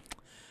like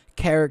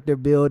character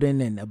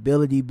building and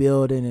ability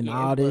building and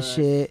all this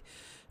shit.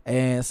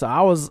 And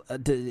so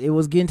it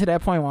was getting to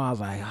that point where I was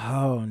like,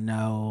 oh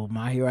no,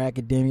 My Hero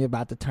Academia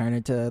about to turn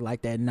into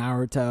like that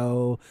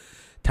Naruto,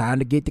 time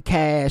to get the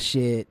cash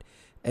shit.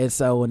 And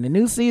so when the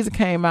new season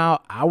came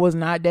out, I was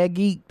not that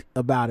geeked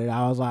about it.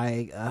 I was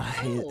like,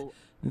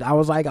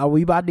 are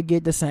we about to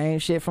get the same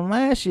shit from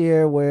last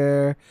year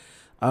where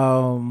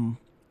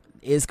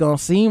it's gonna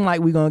seem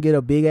like we're gonna get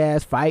a big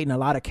ass fight and a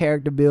lot of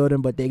character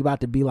building, but they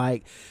about to be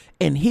like,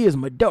 and here's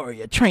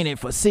Midoriya training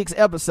for 6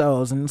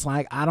 episodes, and it's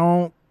like,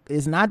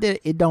 it's not that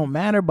it don't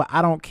matter, but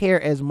I don't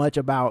care as much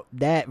about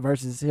that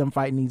versus him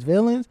fighting these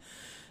villains.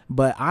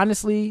 But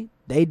honestly,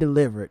 they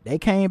delivered. They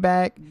came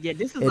back. Yeah,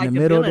 this is in like the the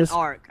middle of villain this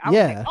arc. I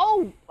was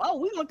like,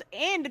 we going to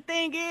end. The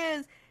thing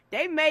is,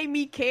 they made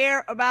me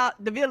care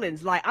about the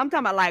villains. Like, I'm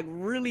talking about like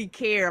really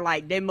care,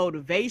 like their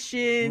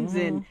motivations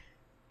and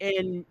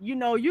you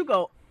know, you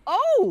go,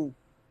 oh,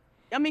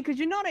 I mean, because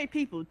you know they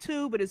people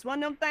too, but it's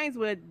one of them things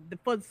where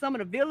for some of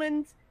the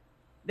villains,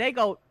 they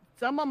go,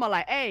 some of them are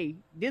like, hey,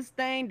 this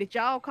thing that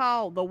y'all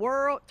call the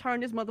world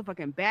turned this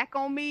motherfucking back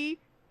on me,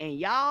 and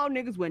y'all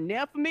niggas were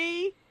there for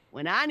me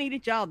when I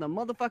needed y'all the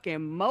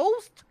motherfucking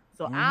most.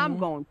 So I'm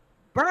going to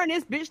burn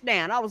this bitch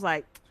down. I was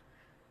like,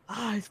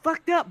 oh, it's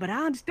fucked up, but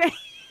I understand.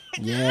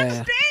 Yeah. I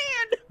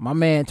understand. My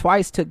man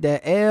Twice took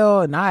that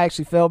L, and I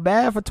actually felt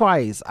bad for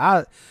Twice.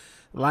 I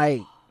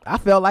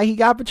felt like he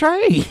got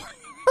betrayed.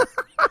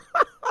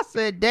 I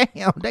said,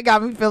 damn, that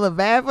got me feeling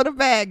bad for the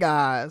bad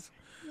guys.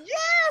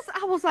 Yes,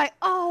 I was like,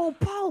 oh,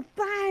 poor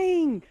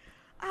thing.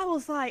 I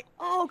was like,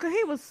 oh, because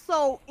he was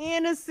so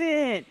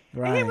innocent.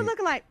 Right. And he was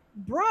looking like,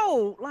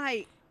 bro,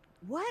 like,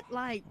 what?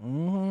 Like,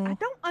 I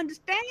don't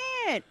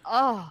understand.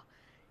 Oh,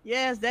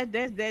 yes,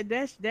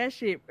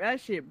 that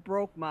shit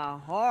broke my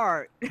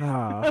heart.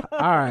 All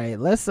right,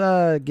 let's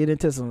get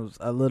into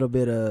a little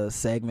bit of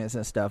segments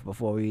and stuff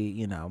before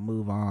we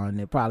move on.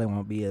 It probably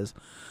won't be as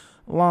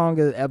long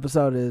an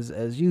episode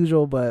as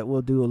usual, but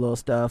we'll do a little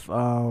stuff.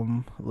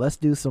 Let's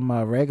do some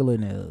regular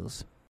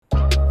news.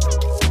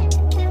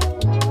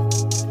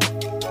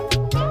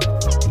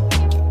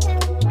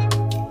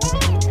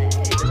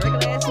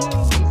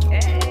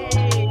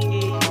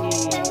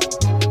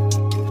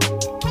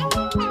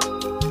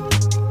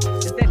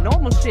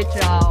 Shit,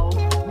 y'all.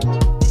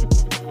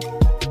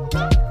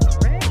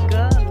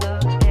 Regular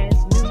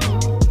ass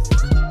news.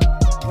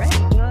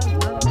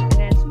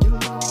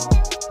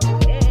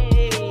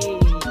 Hey,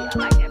 I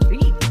like that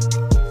beat.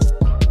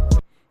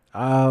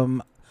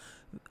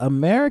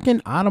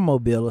 American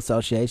Automobile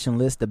Association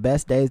lists the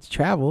best days to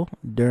travel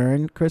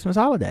during Christmas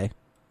holiday.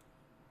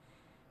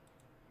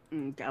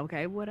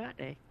 Okay, what are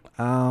they?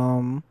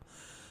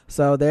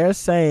 So they're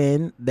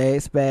saying they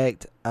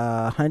expect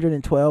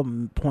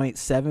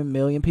 112.7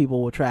 million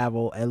people will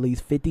travel at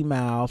least 50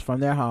 miles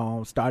from their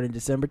homes starting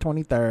December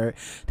 23rd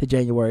to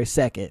January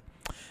 2nd.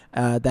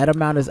 That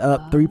amount is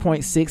up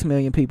 3.6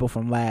 million people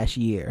from last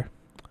year.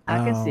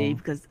 I can see,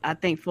 because I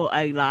think for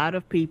a lot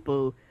of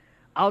people,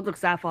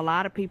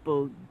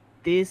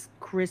 this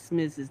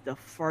Christmas is the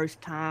first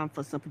time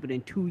for some people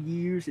in 2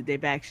 years that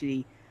they've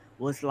actually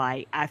was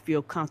like, I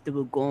feel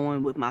comfortable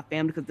going with my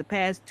family, because the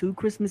past 2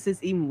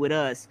 Christmases, even with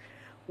us,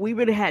 we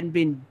really hadn't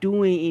been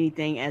doing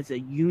anything as a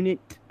unit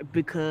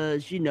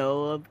because,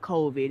 of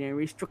COVID and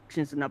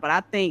restrictions and all. But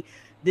I think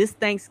this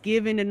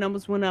Thanksgiving, the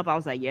numbers went up. I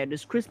was like, yeah,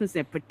 this Christmas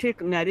in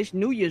particular, now this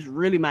New Year's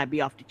really might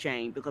be off the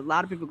chain, because a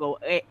lot of people go,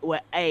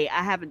 I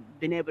haven't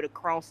been able to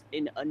cross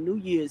in a New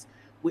Year's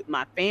with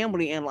my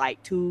family in like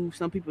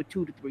some people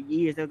 2 to 3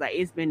 years. They was like,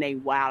 it's been a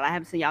while. I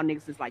haven't seen y'all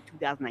niggas since like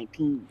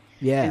 2019.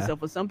 Yeah. And so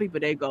for some people,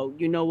 they go,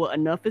 you know what,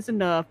 enough is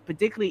enough.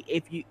 Particularly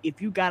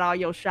if you got all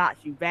your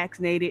shots, you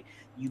vaccinated,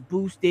 you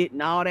boosted,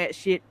 and all that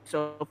shit.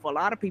 So for a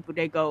lot of people,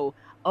 they go,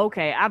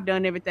 okay, I've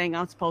done everything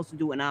I'm supposed to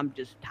do, and I'm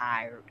just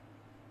tired.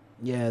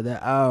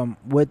 Yeah,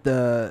 with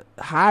the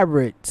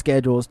hybrid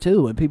schedules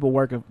too, and people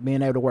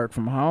being able to work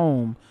from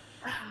home,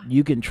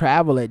 you can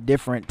travel at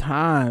different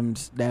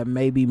times that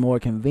may be more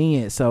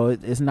convenient. So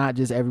it's not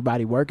just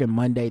everybody working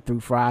Monday through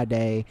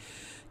Friday,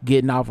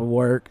 getting off of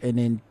work and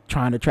then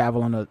trying to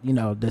travel on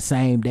the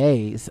same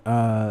days.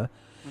 But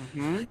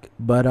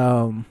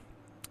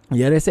yeah,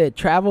 they said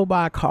travel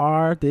by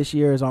car this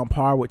year is on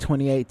par with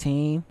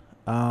 2018.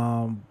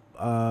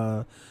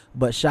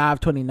 But shy of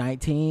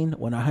 2019,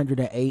 when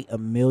 108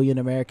 million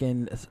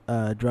Americans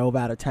drove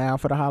out of town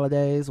for the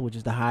holidays, which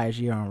is the highest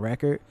year on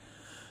record.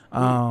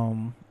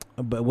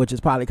 But which is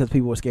probably because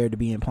people were scared to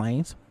be in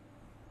planes.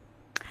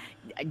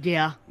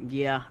 Yeah,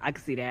 I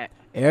can see that.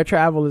 Air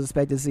travel is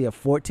expected to see a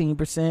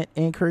 14%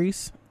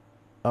 increase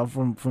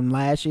from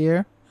last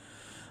year.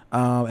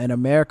 And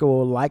America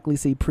will likely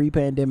see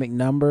pre-pandemic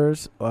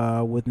numbers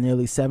with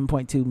nearly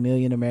 7.2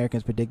 million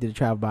Americans predicted to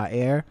travel by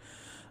air.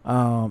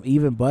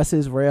 Even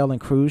buses, rail, and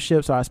cruise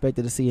ships are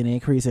expected to see an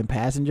increase in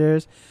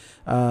passengers.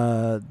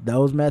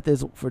 Those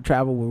methods for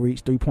travel will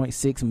reach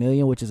 3.6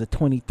 million, which is a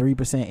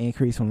 23%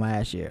 increase from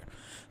last year.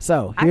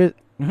 So here,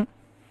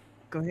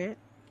 go ahead.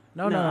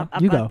 No,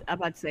 you go. I'm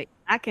about to say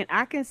I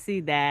can see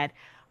that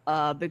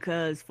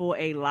because for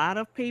a lot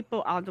of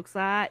people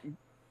outside,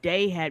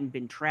 they hadn't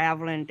been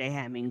traveling, they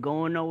hadn't been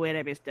going nowhere,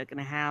 they've been stuck in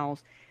the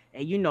house.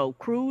 And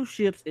cruise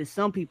ships is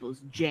some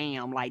people's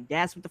jam. Like,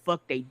 that's what the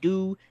fuck they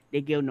do.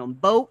 They get on them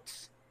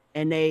boats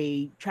and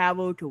they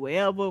travel to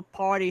wherever,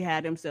 party,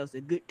 have themselves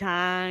a good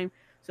time.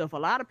 So for a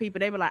lot of people,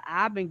 they were like,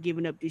 I've been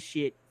giving up this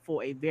shit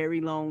for a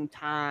very long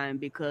time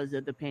because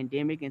of the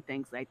pandemic and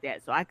things like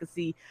that. So I could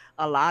see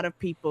a lot of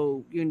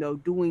people,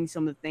 doing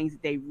some of the things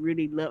that they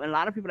really love. And a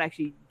lot of people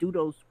actually do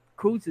those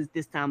cruises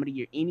this time of the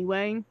year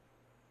anyway.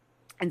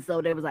 And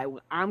so they was like,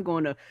 well, I'm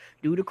going to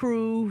do the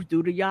cruise,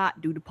 do the yacht,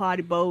 do the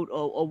party boat,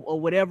 or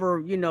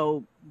whatever,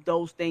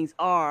 those things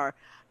are,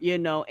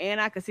 and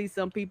I could see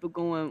some people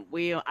going,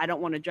 well, I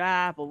don't want to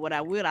drive, but what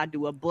I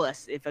do a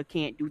bus if I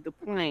can't do the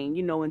plane,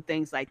 and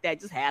things like that.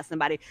 Just have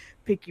somebody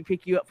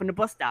pick you up from the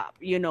bus stop,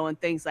 and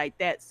things like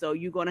that. So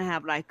you're going to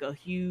have like a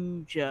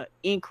huge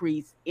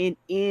increase in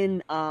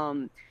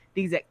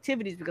these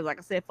activities, because like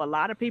I said, for a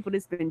lot of people,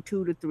 it's been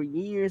 2 to 3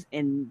 years,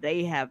 and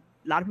a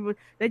lot of people,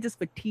 they're just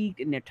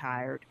fatigued and they're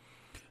tired.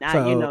 Now,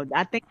 So-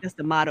 I think that's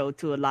the motto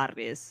to a lot of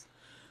this.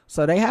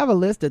 So they have a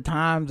list of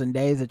times and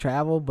days of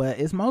travel, but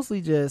it's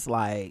mostly just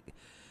like,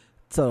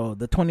 so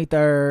the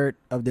 23rd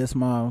of this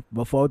month,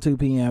 before 2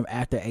 p.m.,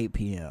 after 8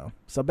 p.m.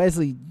 So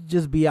basically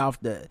just be off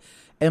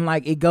and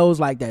like it goes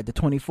like that, the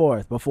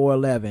 24th, before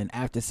 11,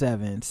 after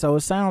 7. So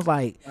it sounds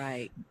like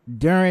Right.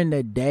 during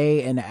the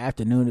day and the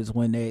afternoon is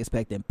when they're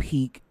expecting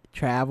peak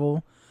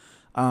travel.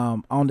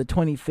 On the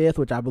 25th,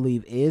 which I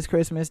believe is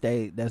Christmas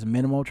Day, there's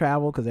minimal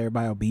travel because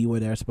everybody will be where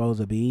they're supposed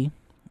to be.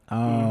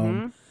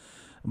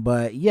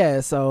 But yeah,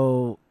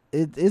 so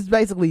it's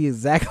basically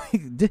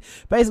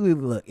basically,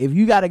 look, if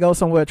you got to go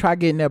somewhere, try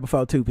getting there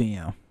before 2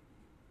 p.m.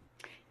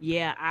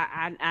 Yeah,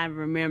 I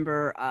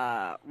remember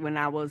when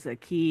I was a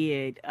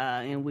kid,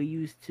 and we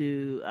used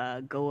to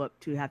have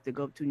to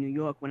go up to New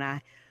York when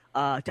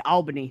to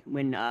Albany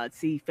when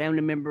see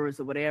family members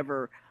or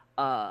whatever.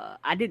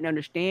 I didn't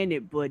understand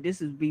it, but this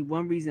would be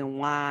one reason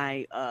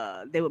why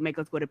they would make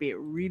us go to bed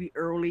really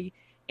early,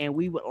 and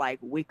we would like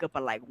wake up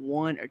at like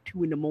 1 or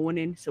 2 in the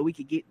morning so we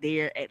could get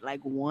there at like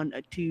 1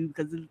 or 2,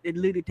 because it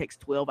literally takes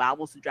 12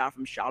 hours to drive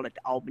from Charlotte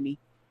to Albany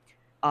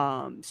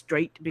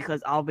straight,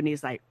 because Albany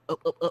is like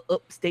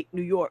upstate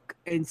New York,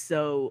 and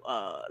so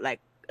like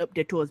up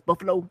there towards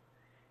Buffalo,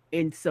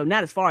 and so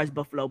not as far as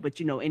Buffalo, but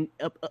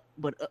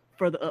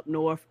further up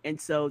north. And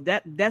so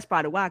that's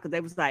probably why, because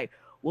they was like,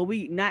 what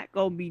we not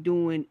gonna be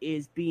doing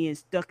is being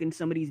stuck in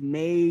some of these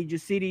major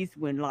cities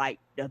when like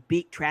the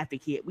big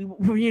traffic hit. We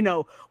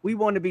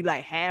want to be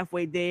like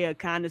halfway there,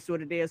 kind of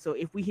sort of there. So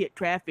if we hit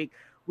traffic,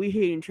 we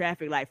hitting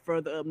traffic like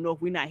further up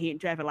north. We're not hitting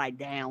traffic like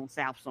down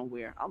south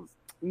somewhere.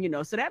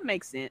 So that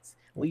makes sense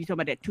when you talk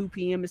about that 2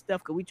 p.m. and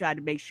stuff, because we tried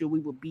to make sure we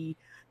would be,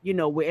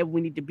 wherever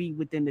we need to be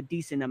within a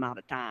decent amount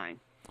of time.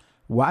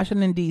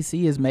 Washington,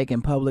 D.C. is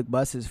making public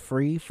buses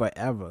free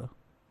forever.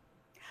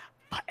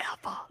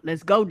 Forever.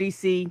 Let's go,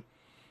 D.C.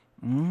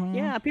 Mm-hmm.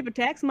 Yeah, people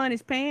tax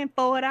money's paying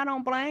for it. I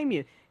don't blame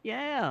you.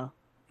 Yeah.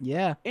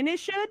 Yeah. And it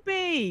should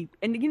be.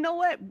 And you know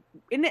what?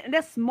 And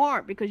that's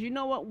smart, because you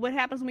know what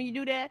happens when you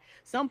do that?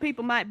 Some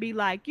people might be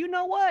like, you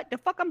know what? The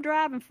fuck I'm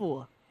driving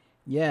for?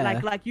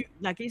 Yeah.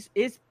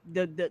 It's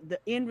the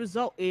end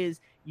result is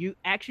you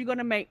actually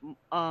gonna make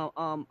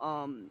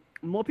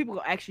more people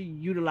will actually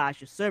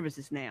utilize your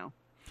services now.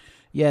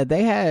 Yeah,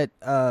 they had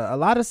a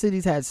lot of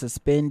cities had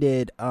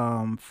suspended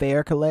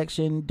fare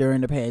collection during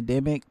the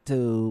pandemic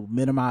to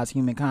minimize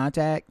human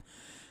contact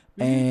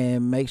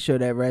and make sure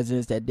that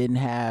residents that didn't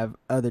have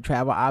other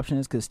travel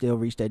options could still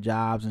reach their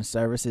jobs and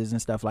services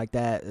and stuff like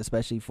that,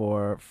 especially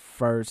for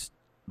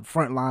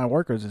frontline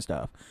workers and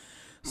stuff.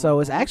 So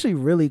it's actually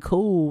really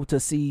cool to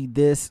see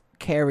this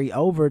carry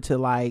over to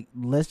like,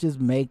 let's just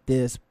make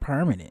this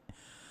permanent.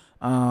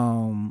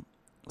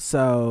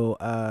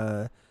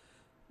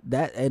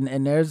 That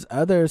and there's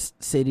other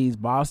cities,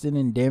 Boston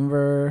and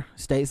Denver,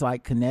 states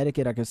like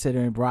Connecticut are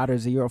considering broader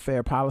zero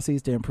fare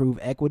policies to improve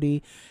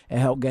equity and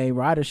help gain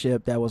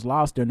ridership that was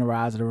lost during the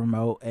rise of the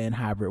remote and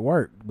hybrid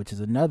work, which is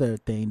another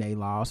thing they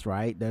lost,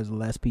 right? There's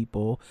less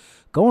people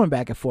going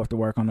back and forth to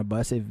work on the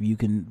bus if you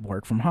can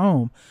work from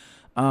home.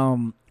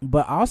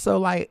 But also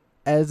like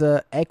as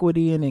a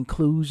equity and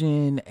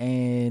inclusion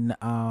and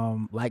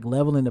like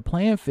leveling the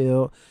playing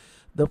field,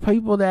 the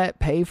people that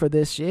pay for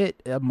this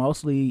shit are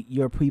mostly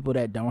your people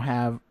that don't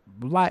have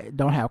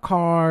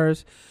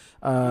cars,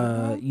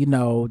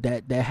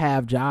 that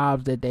have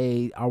jobs that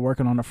they are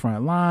working on the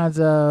front lines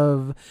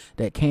of,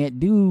 that can't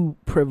do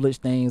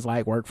privileged things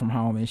like work from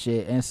home and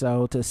shit. And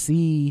so to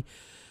see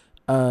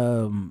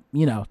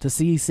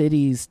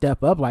cities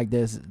step up like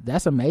this,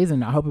 that's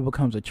amazing. I hope it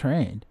becomes a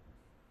trend.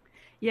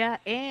 Yeah,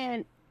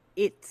 and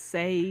it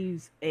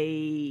saves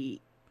a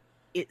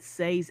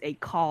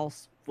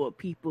cost for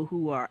people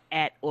who are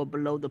at or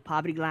below the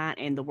poverty line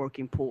and the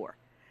working poor.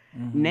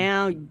 Mm-hmm.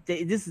 Now,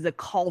 this is a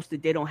cost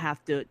that they don't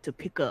have to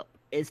pick up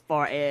as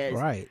far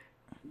as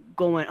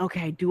going,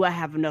 okay, do I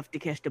have enough to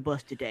catch the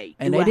bus today?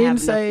 And they didn't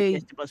say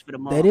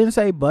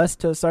bus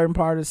to a certain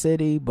part of the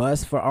city,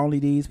 bus for only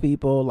these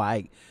people.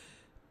 Like,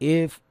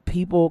 if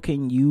people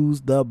can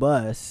use the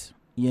bus,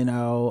 you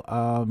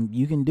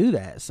can do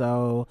that.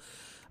 So,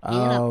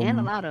 and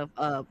a lot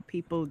of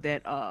people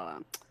that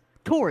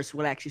tourists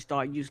will actually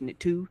start using it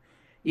too.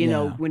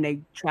 When they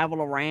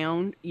travel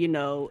around, and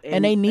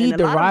they need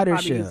the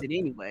ridership. Use it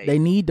anyway. They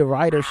need the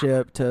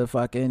ridership to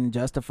fucking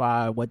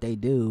justify what they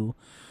do.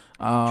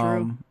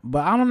 True.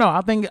 But I don't know.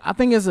 I think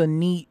it's a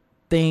neat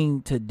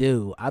thing to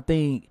do. I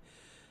think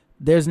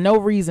there's no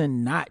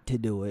reason not to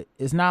do it.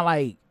 It's not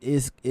like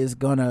it's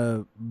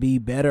gonna be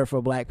better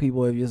for black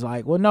people if you're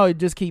like, well, no,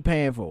 just keep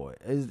paying for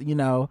it.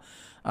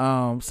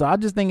 So I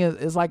just think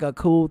it's like a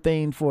cool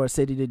thing for a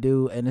city to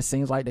do, and it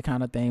seems like the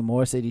kind of thing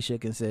more cities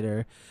should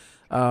consider.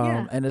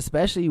 And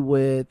especially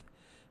with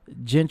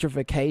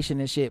gentrification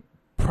and shit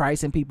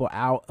pricing people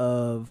out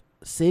of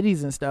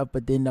cities and stuff,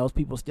 but then those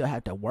people still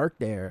have to work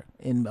there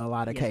in a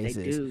lot of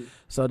cases.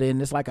 So then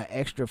it's like an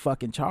extra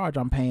fucking charge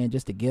I'm paying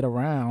just to get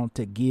around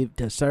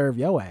to serve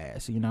your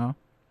ass,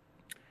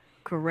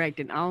 Correct.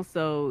 And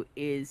also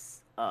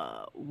is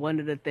one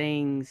of the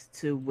things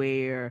to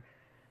where,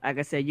 like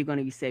I said, you're going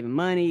to be saving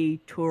money,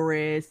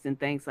 tourists and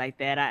things like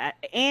that.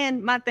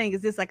 And my thing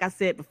is this, like I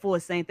said before,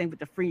 same thing with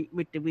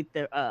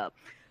the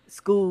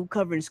school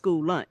covering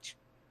school lunch.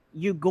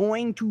 You're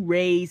going to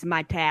raise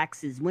my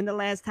taxes. When the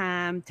last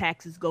time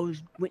taxes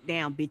went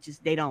down,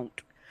 bitches? They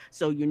don't.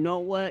 So you know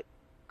what?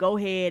 Go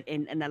ahead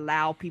and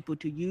allow people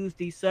to use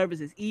these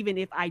services, even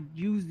if I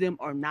use them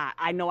or not.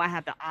 I know I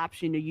have the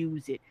option to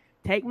use it.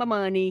 Take my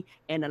money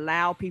and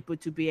allow people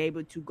to be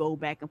able to go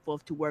back and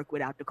forth to work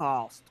without the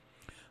cost.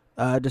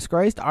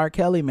 Disgraced R.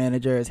 Kelly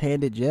manager is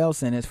handed jail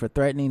sentence for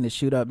threatening to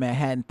shoot up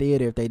Manhattan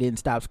Theater if they didn't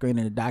stop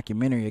screening the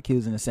documentary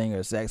accusing the singer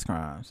of sex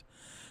crimes.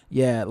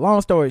 Yeah,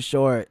 long story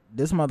short,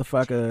 this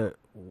motherfucker,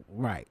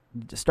 right,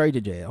 straight to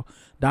jail.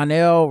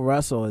 Donnell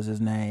Russell is his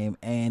name,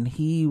 and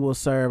he will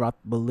serve, I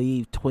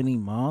believe, 20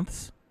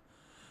 months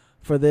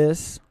for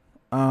this.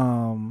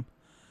 And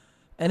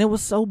it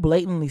was so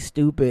blatantly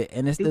stupid,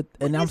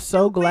 and I'm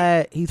so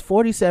glad he's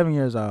 47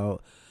 years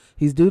old.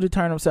 He's due to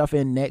turn himself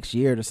in next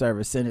year to serve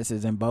his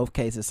sentences in both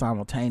cases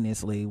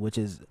simultaneously, which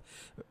is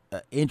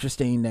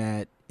interesting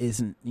that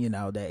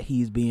that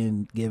he's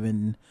being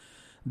given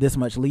this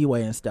much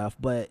leeway and stuff.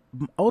 But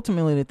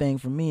ultimately the thing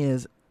for me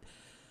is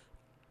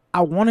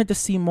I wanted to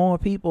see more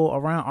people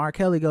around R.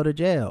 Kelly go to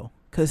jail,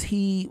 because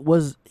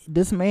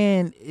this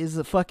man is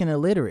a fucking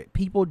illiterate.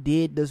 People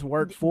did this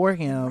work for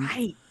him.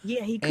 Right.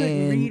 Yeah, he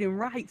couldn't read and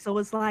write. So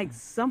it's like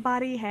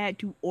somebody had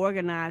to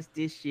organize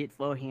this shit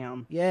for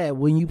him. Yeah,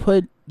 when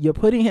you're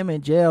putting him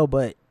in jail,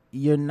 but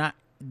you're not,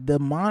 the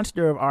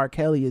monster of R.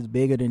 Kelly is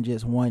bigger than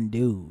just one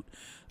dude.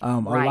 A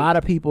lot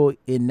of people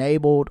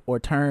enabled or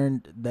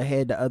turned the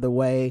head the other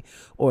way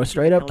or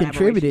straight up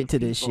contributed to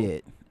this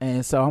shit.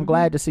 And so I'm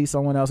glad to see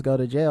someone else go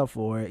to jail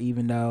for it,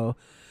 even though,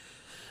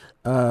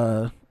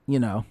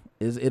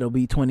 it'll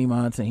be 20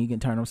 months and he can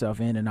turn himself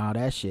in and all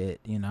that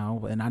shit, And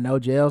I know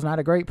jail's not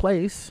a great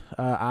place,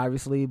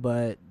 obviously,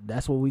 but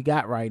that's what we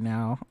got right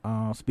now.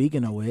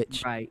 Speaking of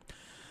which, right.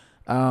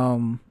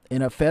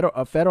 In a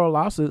federal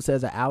lawsuit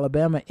says an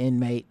Alabama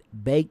inmate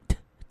baked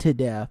to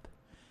death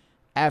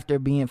after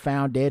being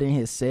found dead in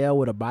his cell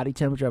with a body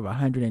temperature of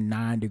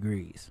 109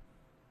 degrees.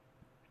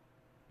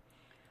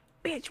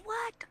 Bitch,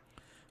 what?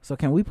 So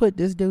can we put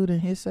this dude in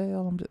his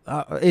cell?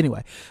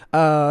 Anyway,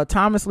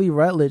 Thomas Lee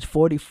Rutledge,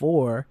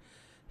 44,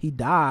 he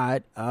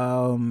died,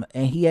 and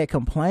he had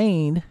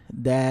complained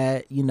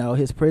that,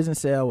 his prison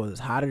cell was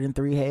hotter than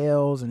three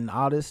hells and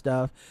all this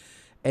stuff.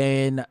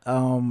 And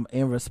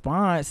in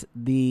response,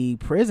 the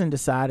prison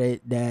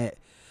decided that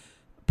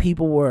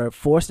people were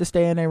forced to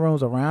stay in their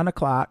rooms around the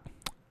clock,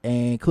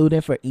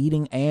 including for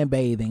eating and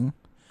bathing.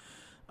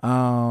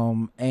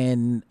 And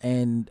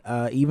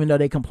even though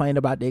they complained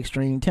about the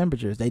extreme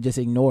temperatures, they just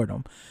ignored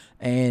them.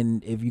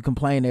 And if you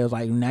complain, they was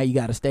like, now you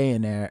got to stay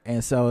in there.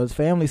 And so his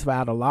families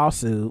filed a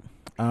lawsuit.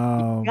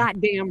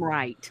 Goddamn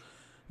right.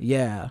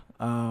 Yeah.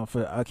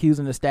 For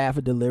accusing the staff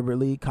of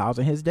deliberately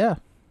causing his death.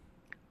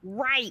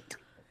 Right.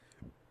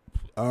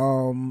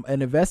 An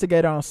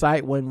investigator on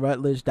site when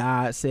Rutledge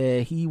died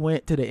said he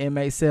went to the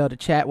inmate cell to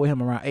chat with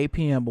him around 8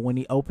 p.m. But when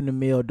he opened the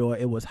meal door,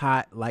 it was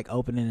hot like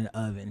opening an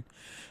oven.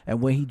 And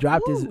when he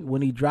dropped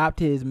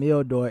his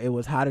meal door, it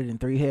was hotter than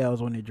three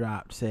hells when it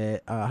dropped,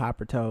 said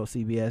Hopper told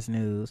CBS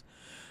News.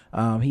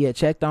 He had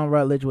checked on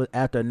Rutledge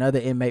after another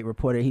inmate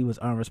reported he was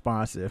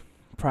unresponsive.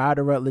 Prior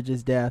to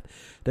Rutledge's death,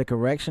 the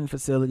correction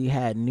facility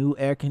had new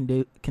air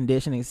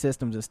conditioning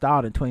systems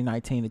installed in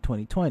 2019 to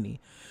 2020.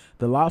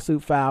 The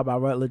lawsuit filed by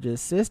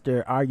Rutledge's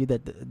sister argued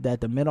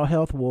that the mental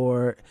health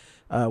ward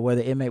where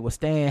the inmate was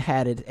staying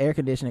had its air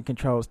conditioning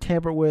controls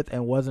tampered with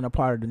and wasn't a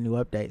part of the new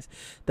updates.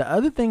 The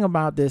other thing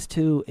about this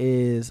too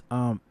is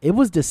it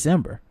was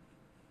December.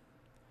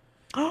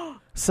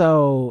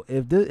 So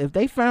if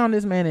they found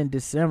this man in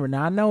December,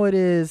 now I know it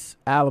is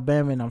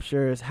Alabama and I'm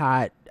sure it's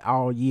hot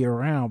all year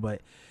round,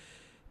 but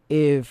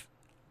if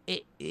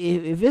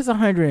it's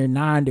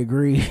 109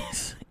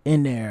 degrees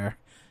in there,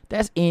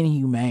 that's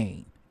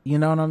inhumane. You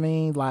know what I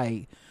mean?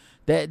 Like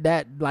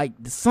that like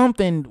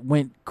something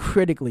went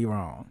critically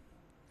wrong.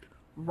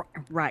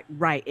 Right.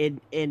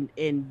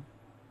 And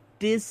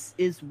this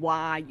is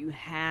why you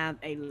have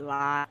a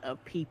lot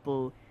of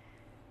people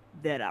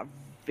that are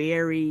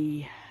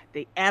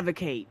they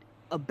advocate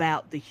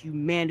about the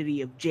humanity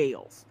of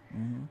jails.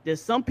 Mm-hmm.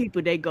 There's some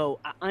people, they go,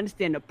 I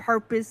understand the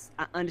purpose.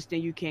 I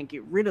understand you can't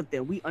get rid of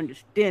them. We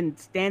understand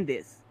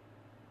this.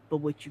 But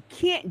what you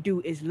can't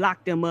do is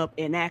lock them up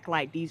and act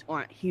like these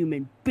aren't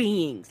human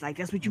beings. Like,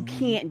 that's what you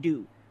can't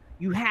do.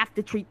 You have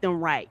to treat them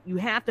right. You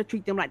have to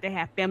treat them like they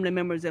have family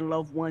members and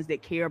loved ones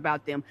that care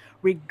about them,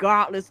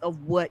 regardless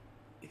of what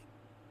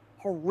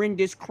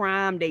horrendous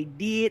crime they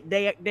did.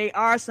 They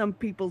are some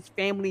people's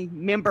family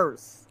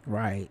members.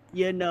 Right.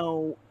 You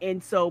know,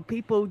 and so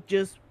people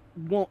just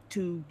want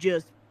to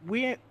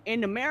we're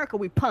in America,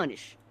 we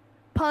punish,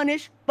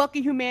 fuck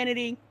your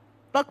humanity,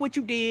 fuck what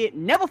you did,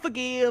 never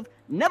forgive,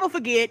 never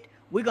forget.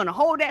 We're gonna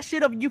hold that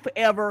shit over you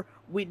forever.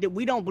 We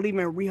don't believe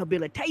in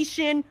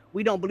rehabilitation.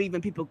 We don't believe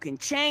in people can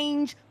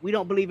change. We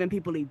don't believe in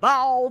people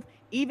evolve.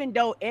 Even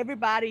though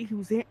everybody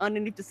who's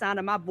underneath the sound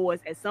of my voice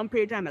at some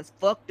period of time has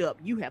fucked up.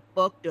 You have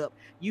fucked up.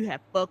 You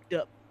have fucked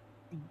up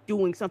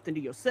doing something to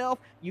yourself.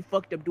 You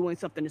fucked up doing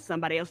something to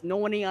somebody else.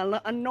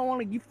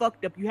 Unknowingly, you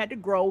fucked up. You had to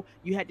grow,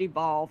 you had to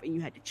evolve, and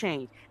you had to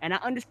change. And I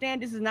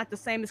understand this is not the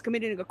same as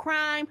committing a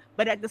crime,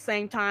 but at the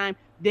same time,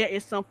 there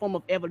is some form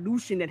of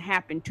evolution that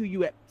happened to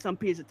you at some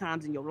periods of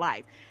times in your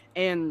life.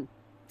 And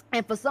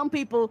for some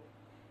people,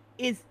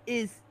 it's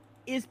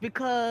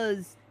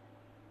because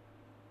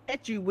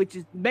at you, which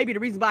is maybe the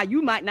reason why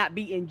you might not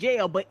be in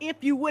jail. But if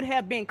you would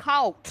have been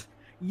caught,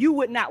 you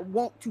would not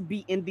want to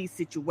be in these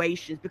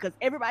situations, because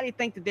everybody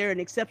thinks that they're an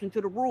exception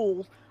to the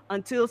rules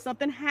until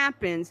something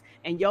happens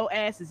and your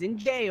ass is in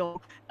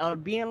jail or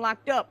being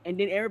locked up, and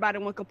then everybody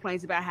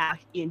complains about how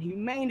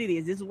inhumane it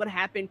is. This is what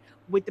happened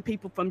with the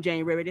people from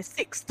January the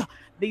 6th.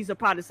 These are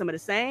probably some of the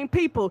same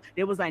people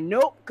that was like,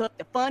 nope, cut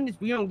the funding,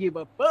 we don't give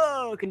a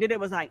fuck. And then it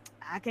was like,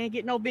 I can't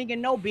get no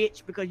vegan, no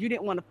bitch, because you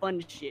didn't want to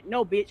fund the shit.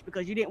 No bitch,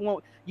 because you didn't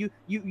want,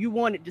 you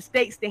wanted the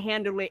states to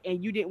handle it,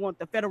 and you didn't want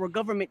the federal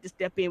government to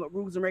step in with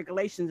rules and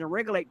regulations and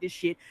regulate this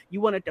shit.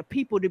 You wanted the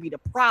people to be the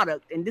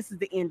product, and this is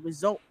the end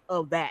result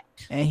of that.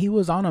 And he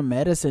was on a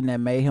medicine that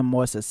made him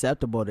more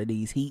susceptible to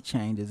these heat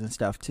changes and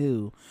stuff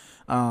too.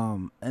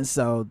 And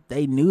so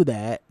they knew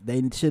that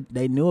they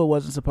knew it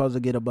wasn't supposed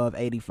to get above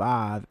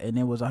 85, and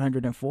it was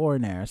 104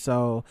 in there.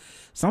 So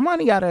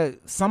somebody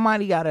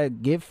gotta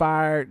get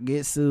fired,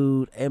 get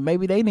sued, and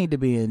maybe they need to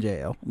be in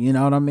jail. You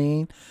know what I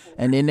mean?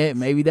 And then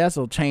maybe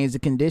that'll change the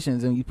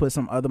conditions, and you put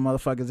some other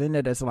motherfuckers in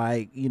there that's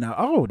like, you know,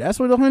 oh, that's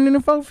what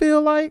 104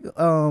 feel like.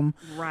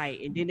 Right.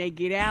 And then they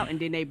get out, and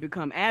then they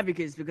become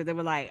advocates, because they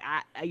were like,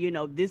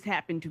 this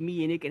happened to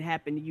me, and it can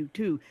happen to you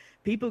too.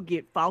 People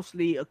get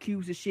falsely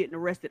accused of shit and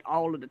arrested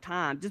all of the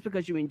time. Just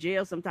because you're in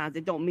jail sometimes,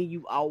 it don't mean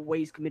you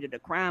always committed a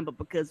crime, but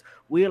because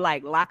we're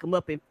like lock them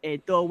up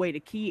and throw away the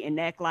key and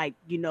act like,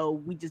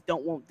 we just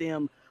don't want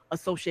them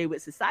associated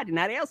with society.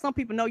 Now, there are some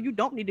people, no, you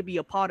don't need to be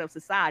a part of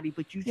society,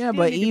 but you still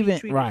but need to be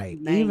treated right,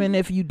 humane. even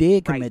if you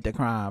did commit the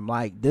crime,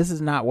 like, this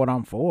is not what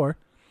I'm for.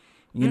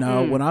 You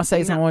know, when I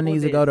say someone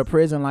needs to go to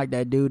prison like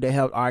that dude that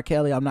helped R.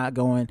 Kelly, I'm not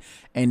going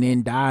and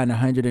then die in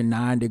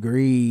 109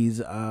 degrees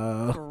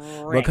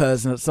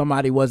because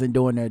somebody wasn't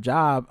doing their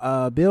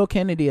job. Bill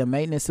Kennedy, a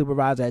maintenance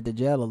supervisor at the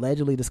jail,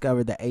 allegedly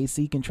discovered the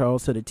AC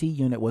controls to the T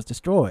unit was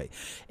destroyed.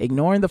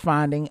 Ignoring the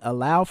finding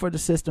allowed for the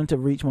system to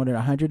reach more than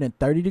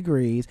 130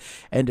 degrees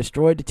and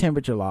destroyed the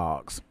temperature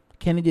logs.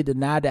 Kennedy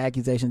denied the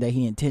accusation that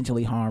he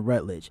intentionally harmed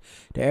Rutledge.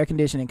 The air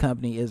conditioning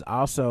company is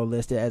also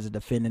listed as a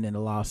defendant in the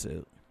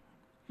lawsuit.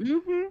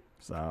 Mm-hmm.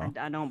 So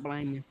I don't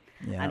blame you.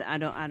 Yeah. I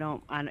don't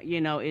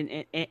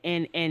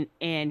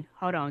and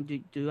hold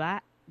on.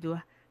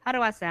 How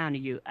do I sound to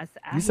you? I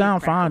you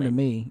sound fine to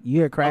me.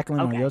 You hear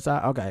crackling on your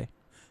side? Okay.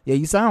 Yeah,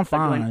 you sound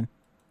fine.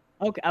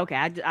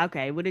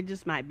 Okay. Well, it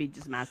just might be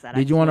just my side.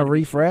 Did you want to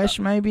refresh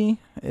maybe?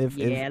 Let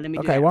me.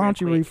 Okay, why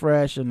don't you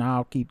refresh and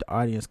I'll keep the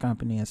audience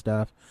company and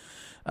stuff.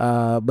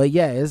 But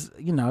yeah, it's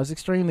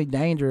extremely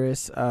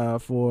dangerous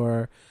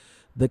for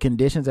the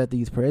conditions at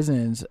these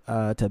prisons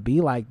to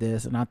be like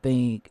this. And I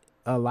think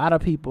a lot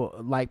of people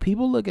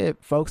look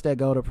at folks that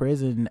go to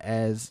prison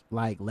as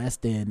like less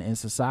than in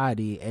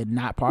society and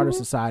not part of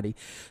society,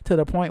 to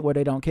the point where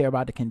they don't care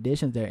about the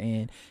conditions they're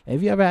in.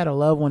 If you ever had a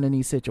loved one in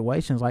these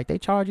situations, like, they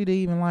charge you to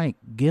even like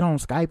get on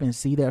Skype and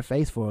see their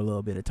face for a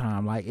little bit of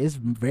time. Like, it's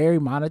very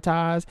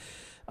monetized.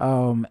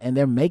 And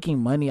they're making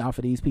money off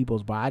of these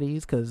people's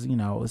bodies because,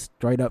 it's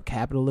straight up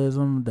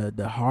capitalism,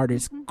 the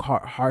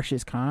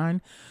harshest kind.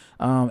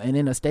 And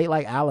in a state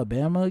like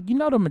Alabama,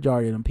 the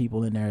majority of them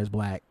people in there is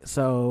black.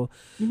 So,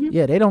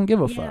 yeah, they don't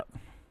give a fuck.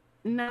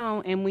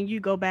 No, and when you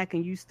go back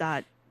and you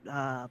start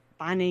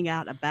finding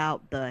out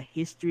about the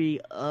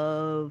history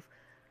of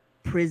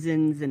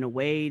prisons and the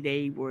way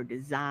they were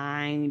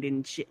designed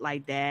and shit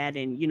like that,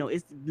 and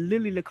it's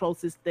literally the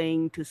closest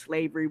thing to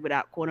slavery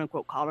without quote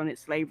unquote calling it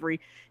slavery.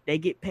 They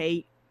get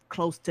paid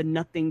close to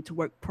nothing to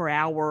work per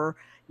hour,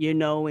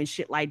 and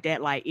shit like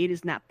that. Like, it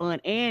is not fun.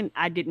 And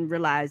I didn't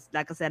realize,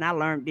 like I said, I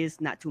learned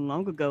this not too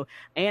long ago,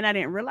 and I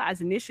didn't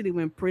realize initially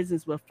when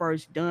prisons were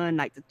first done,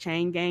 like the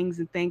chain gangs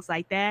and things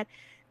like that,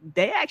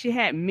 they actually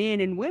had men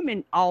and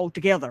women all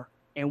together.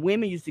 And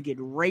women used to get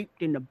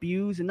raped and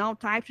abused and all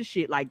types of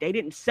shit. Like, they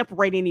didn't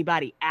separate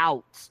anybody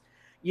out,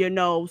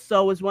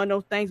 So it's one of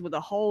those things where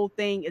the whole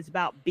thing is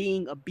about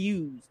being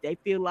abused. They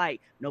feel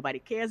like nobody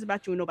cares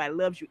about you and nobody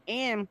loves you.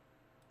 And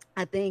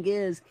I think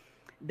is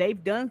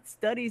they've done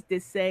studies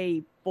that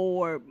say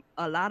for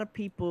a lot of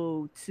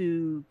people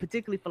to,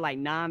 particularly for like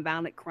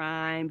nonviolent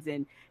crimes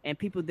and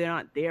people that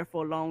aren't there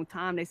for a long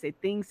time, they say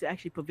things to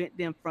actually prevent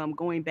them from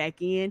going back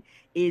in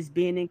is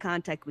being in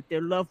contact with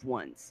their loved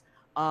ones.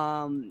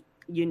 Being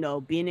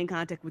in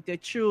contact with their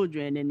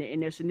children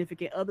and their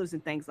significant others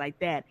and things like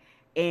that.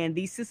 And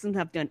these systems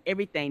have done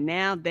everything.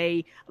 Now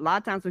a lot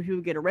of times when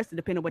people get arrested,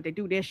 depending on what they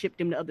do, they'll ship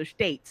them to other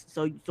states.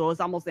 So it's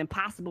almost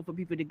impossible for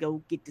people to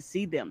go get to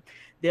see them.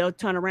 They'll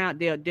turn around.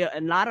 They'll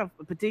a lot of,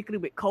 particularly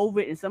with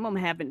COVID, and some of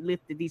them haven't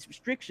lifted these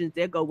restrictions.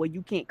 They'll go, well,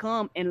 you can't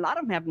come, and a lot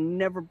of them have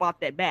never brought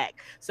that back.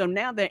 So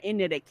now they're in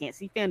there. They can't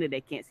see family. They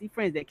can't see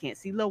friends. They can't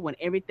see loved ones.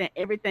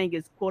 Everything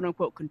is quote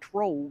unquote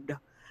controlled.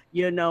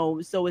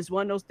 So it's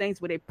one of those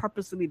things where they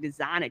purposely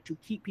design it to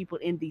keep people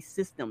in these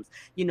systems.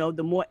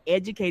 The more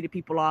educated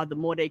people are, the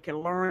more they can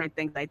learn and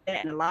things like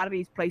that. And a lot of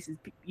these places,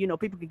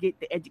 people can get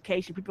the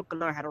education, people can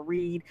learn how to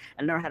read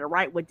and learn how to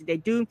write. What did they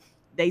do?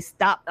 They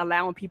stopped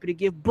allowing people to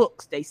give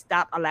books. They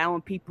stopped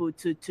allowing people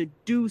to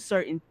do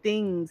certain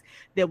things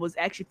that was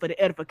actually for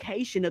the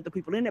edification of the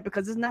people in there,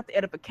 because it's not the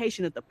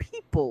edification of the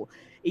people.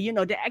 They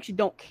actually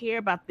don't care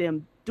about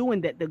them doing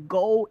that. The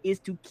goal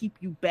is to keep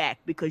you back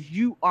because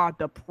you are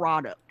the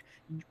product.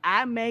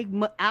 I make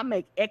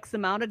X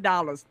amount of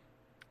dollars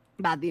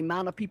by the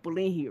amount of people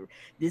in here.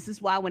 This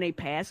is why when they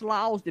pass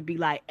laws to be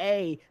like,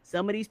 hey,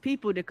 some of these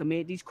people that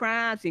commit these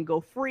crimes and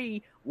go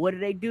free, what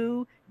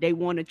do? They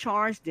want to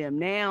charge them.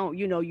 Now,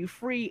 you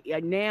free.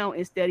 Now,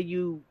 instead of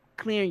you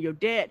clearing your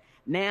debt,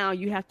 now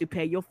you have to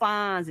pay your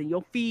fines and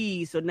your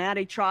fees. So now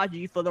they charge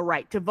you for the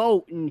right to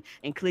vote and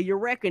clear your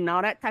record and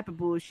all that type of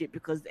bullshit,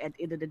 because at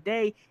the end of the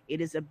day,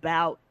 it is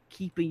about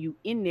keeping you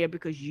in there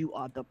because you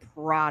are the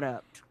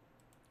product.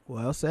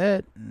 Well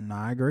said.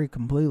 I agree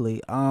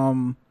completely.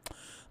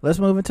 Let's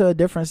move into a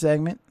different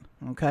segment.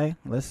 Okay,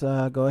 let's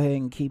go ahead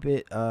and keep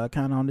it kind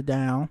of on the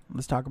down.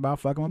 Let's talk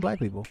about fucking with black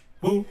people.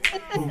 Hey,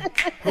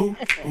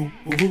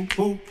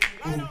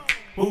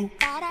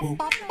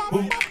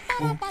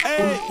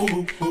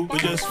 we're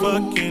just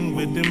fucking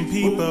with them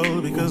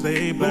people because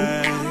they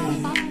black.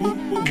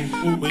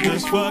 We're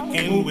just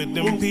fucking with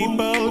them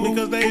people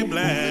because they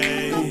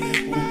black.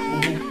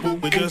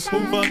 We're just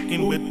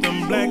fucking with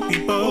them black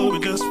people. We're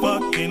just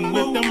fucking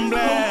with them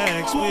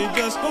blacks. We're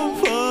just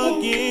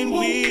fucking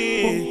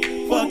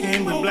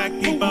with black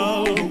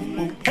people.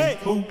 Hey,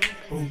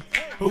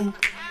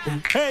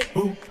 hey,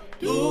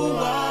 do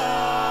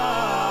I?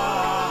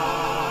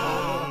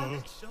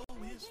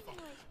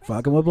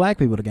 Fucking with black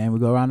people, the game we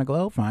go around the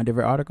globe, find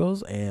different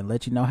articles, and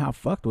let you know how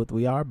fucked with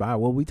we are by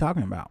what we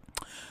talking about.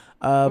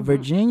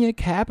 Virginia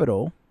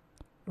Capitol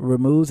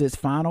removes its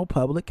final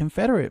public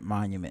Confederate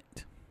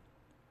monument.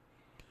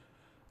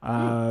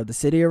 The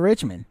city of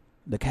Richmond,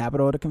 the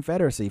capital of the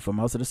Confederacy for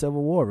most of the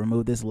Civil War,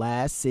 removed this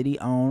last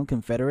city-owned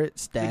Confederate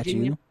statue.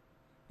 Virginia?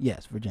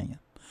 Yes, Virginia.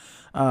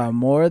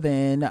 More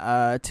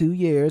than 2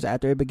 years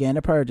after it began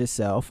to purge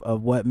itself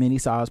of what many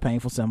saw as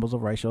painful symbols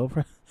of racial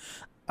oppression.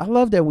 I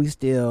love that we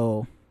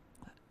still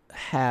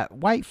have,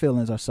 white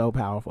feelings are so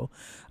powerful.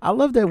 I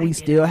love that we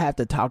still have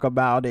to talk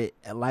about it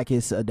like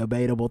it's a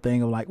debatable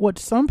thing of like what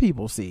some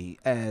people see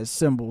as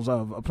symbols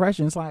of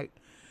oppression. It's like,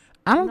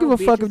 I don't give a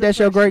fuck if that's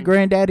your great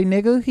granddaddy,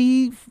 nigga.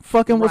 He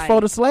fucking was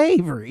for the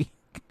slavery.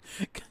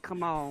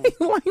 Come on.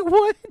 Like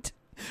what?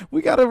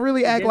 We gotta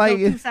really act like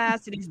no two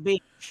sides to this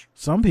bitch.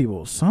 Some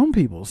people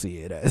see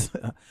it as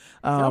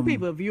some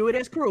people view it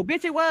as cruel.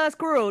 Bitch, it was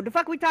cruel. The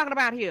fuck we talking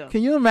about here?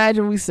 Can you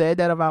imagine we said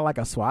that about like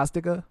a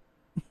swastika?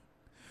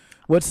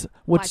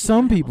 What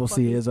some people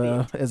see as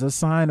a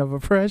sign of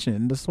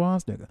oppression, the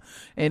swastika.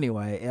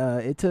 Anyway,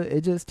 it took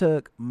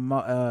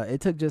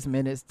just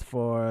minutes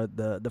for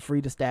the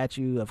free the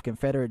statue of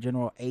Confederate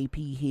General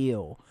A.P.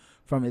 Hill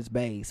from its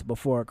base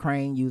before a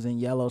crane using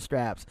yellow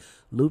straps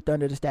looped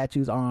under the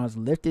statue's arms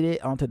lifted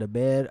it onto the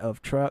bed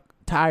of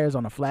tires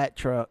on a flatbed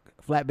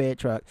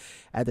truck.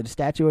 After the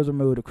statue was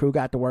removed, the crew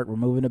got to work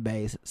removing the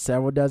base.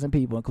 Several dozen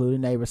people, including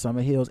neighbors, some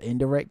of Hill's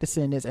indirect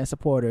descendants and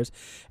supporters,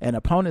 and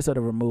opponents of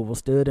the removal,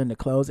 stood in the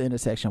closed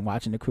intersection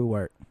watching the crew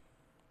work.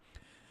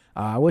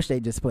 I wish they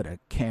just put a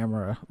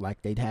camera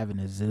like they'd have in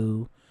a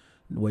zoo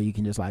where you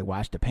can just like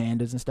watch the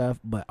pandas and stuff,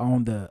 but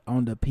on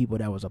the people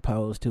that was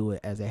opposed to it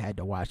as they had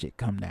to watch it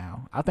come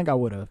down. I think I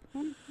would have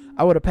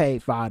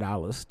paid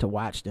 $5 to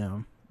watch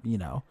them,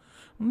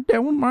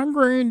 that was my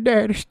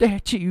granddaddy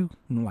statue.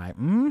 I'm like,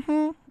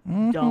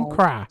 Don't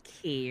cry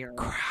Don't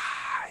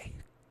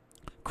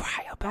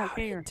about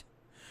care. it.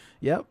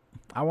 Yep,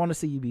 I want to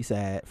see you be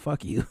sad.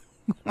 Fuck you.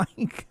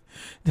 Like,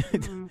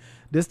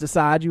 this the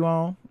side you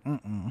on?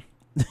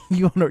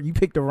 You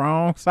picked the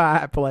wrong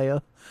side,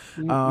 player.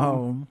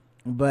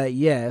 But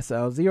yeah,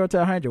 so 0 to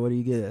 100, what do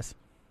you give this?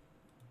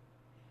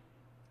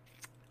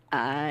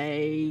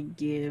 I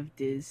give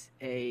this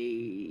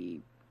a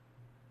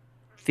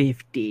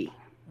 50.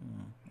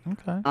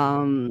 Okay.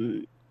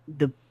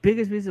 The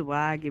biggest reason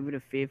why I give it a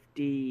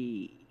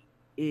 50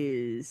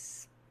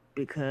 is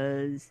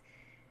because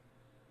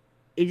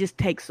it just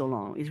takes so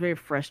long. It's very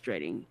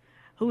frustrating.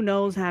 who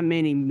knows how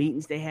many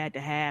meetings they had to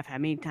have, how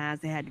many times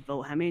they had to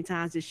vote, how many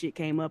times this shit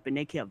came up and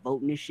they kept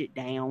voting this shit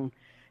down.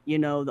 You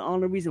know, the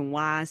only reason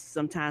why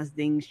sometimes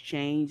things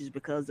change is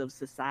because of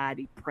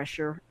society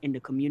pressure in the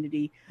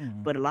community.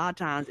 But a lot of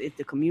times, if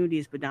the community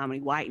is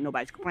predominantly white and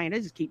nobody's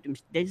complaining,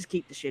 they just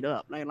keep the shit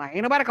up. Like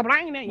ain't nobody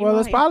complaining. Well,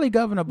 it's probably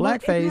Governor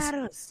Blackface.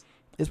 Matters.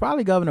 It's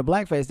probably Governor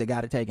Blackface that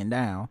got it taken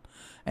down.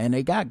 And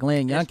they got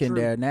Glenn Youngkin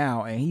there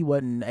now, and he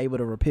wasn't able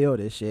to repeal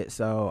this shit.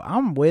 So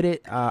I'm with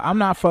it. I'm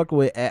not fucked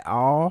with at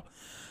all.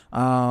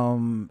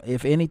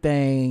 If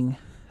anything,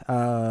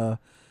 the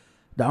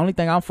only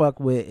thing I'm fucked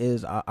with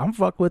is I'm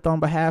fucked with on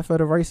behalf of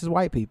the racist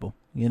white people,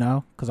 you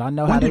know, because I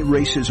know how did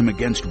racism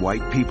against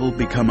white people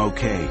become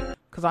okay?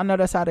 Because I know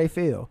that's how they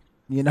feel,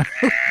 you know.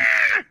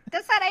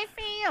 That's how they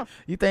feel.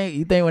 You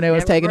think when they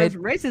was taking it,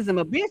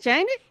 racism a bitch,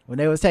 ain't it? When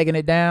they was taking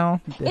it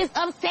down, it's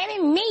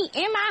upsetting me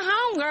and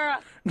my homegirl.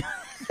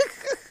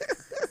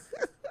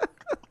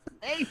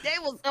 They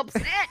was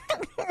upset.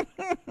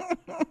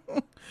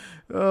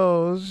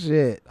 Oh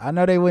shit! I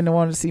know they wouldn't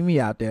want to see me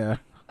out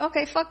there.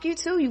 Okay, fuck you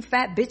too, you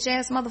fat bitch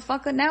ass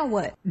motherfucker. Now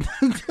what?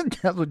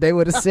 That's what they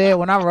would have said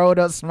when I rolled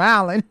up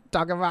smiling,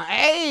 talking about,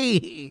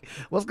 "Hey,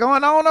 what's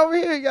going on over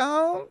here,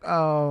 y'all?"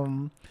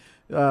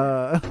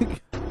 I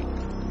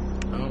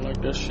don't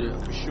like that shit.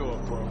 For sure,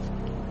 bro.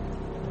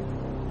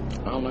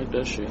 I don't like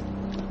that shit.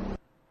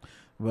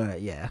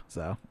 But yeah,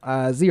 so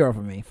 0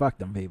 for me. Fuck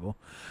them people.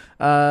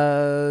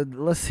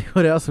 Let's see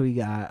what else we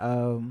got.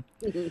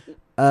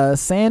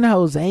 San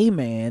Jose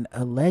man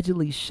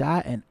allegedly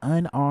shot an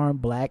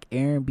unarmed black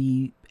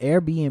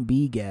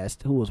Airbnb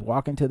guest who was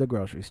walking to the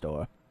grocery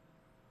store.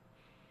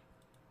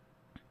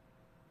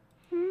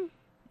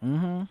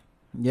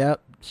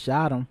 Yep,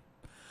 shot him.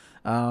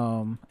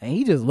 And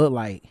he just looked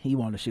like he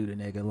wanted to shoot a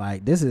nigga.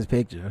 Like, this is his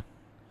picture.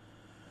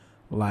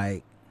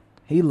 Like,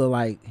 he looked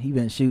like he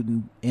been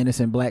shooting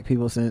innocent black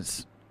people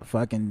since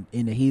fucking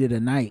In the Heat of the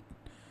Night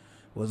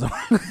was on.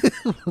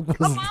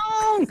 Come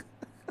on.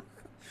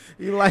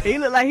 He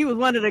looked like he was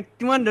one of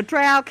the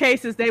trial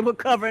cases they were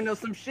covering or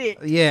some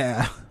shit.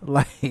 Yeah,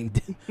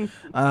 like,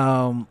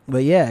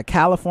 but yeah,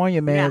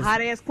 California man. Yeah,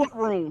 hot ass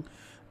courtroom.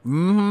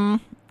 I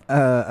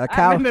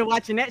remember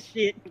watching that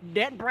shit.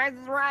 That price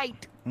is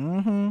right.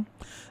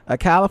 A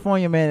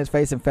California man is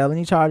facing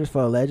felony charges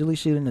for allegedly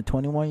shooting a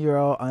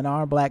 21-year-old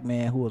unarmed black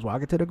man who was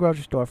walking to the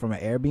grocery store from an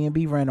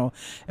Airbnb rental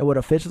in what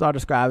officials are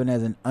describing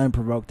as an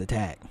unprovoked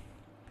attack.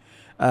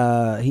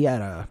 He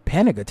had a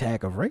panic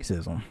attack of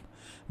racism.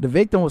 The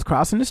victim was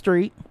crossing the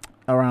street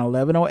around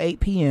 11:08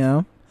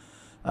 p.m.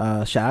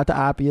 Shout out to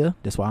Appia.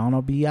 That's why I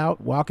don't be out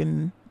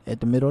walking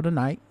at the middle of the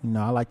night. You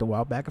know, I like to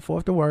walk back and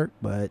forth to work,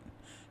 but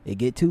it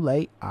get too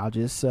late. I'll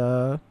just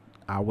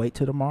I'll wait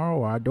till tomorrow,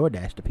 or I'll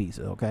DoorDash the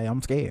pizza. Okay,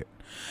 I'm scared.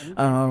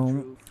 I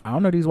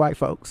don't know these white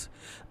folks.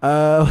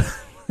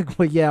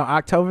 But yeah, on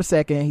October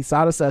 2nd, he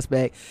saw the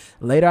suspect,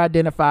 later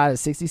identified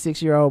as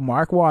 66-year-old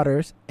Mark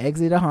Waters,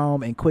 exit the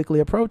home and quickly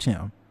approach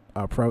him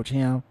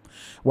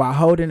while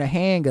holding a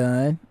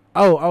handgun.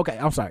 Oh, okay,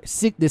 I'm sorry.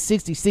 The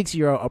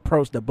 66-year-old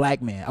approached the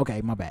black man.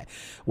 Okay, my bad.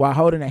 While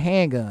holding a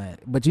handgun.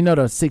 But you know,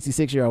 the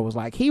 66-year-old was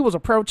like, he was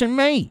approaching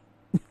me.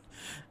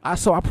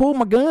 So I pulled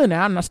my gun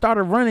out and I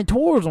started running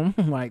towards him.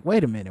 I'm like,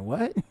 wait a minute,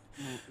 what?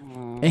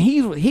 And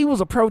he was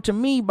approaching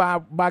me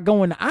by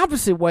going the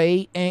opposite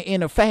way and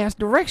in a fast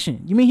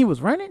direction. You mean he was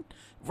running?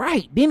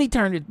 Right. Then he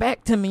turned his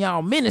back to me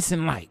all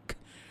menacing like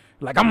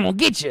I'm gonna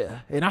get you.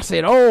 And I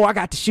said, oh, I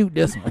got to shoot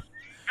this one.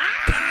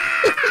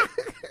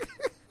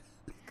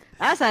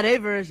 That's how their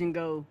version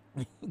go.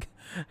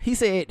 He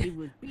said he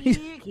was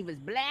big, he was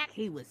black,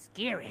 he was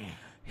scary.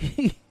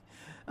 He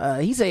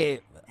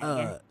said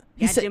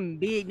them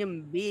big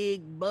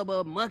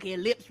bubba monkey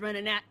lips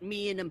running at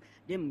me and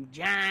them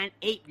giant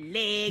 8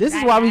 legs. This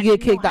is why we get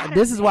kicked out.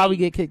 This is why we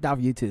get kicked off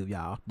YouTube,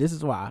 y'all. This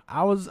is why.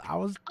 I was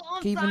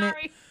keeping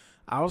sorry. it.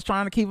 I was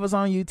trying to keep us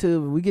on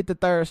YouTube. We get the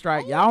third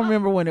strike. Y'all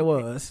remember when it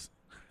was.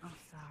 I'm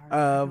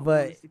sorry.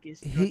 But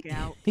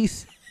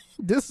he's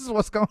this is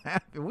what's gonna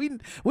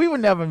happen. We were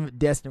never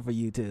destined for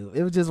YouTube.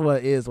 It was just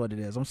what it is.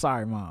 I'm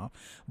sorry, Mom.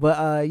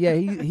 But yeah,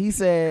 he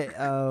said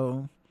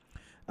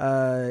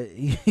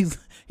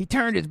he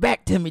turned his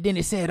back to me, then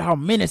he said all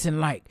menacing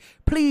like,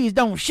 please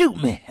don't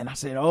shoot me. And I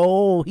said,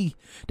 oh,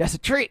 that's a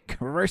trick,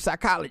 reverse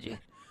psychology.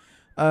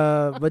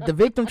 But the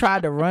victim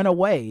tried to run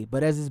away,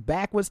 but as his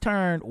back was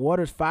turned,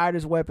 Waters fired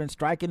his weapon,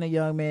 striking the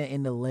young man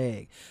in the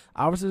leg.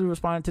 Officers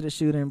responded to the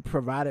shooting,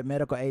 provided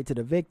medical aid to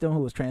the victim, who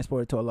was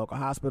transported to a local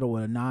hospital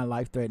with a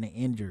non-life-threatening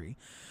injury.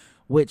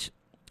 Which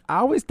I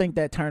always think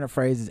that turn of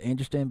phrase is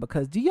interesting,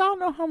 because do y'all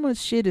know how much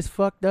shit is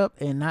fucked up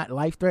and not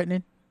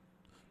life-threatening?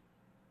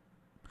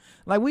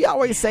 Like, we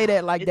always say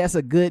that like that's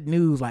a good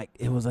news, like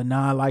it was a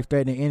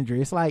non-life-threatening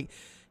injury. It's like,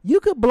 you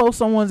could blow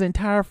someone's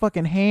entire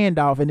fucking hand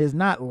off and it's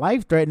not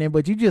life-threatening,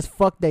 but you just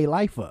fucked their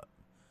life up.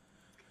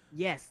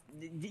 Yes.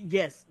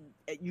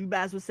 You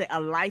guys would say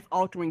a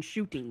life-altering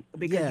shooting,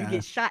 because you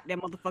get shot, that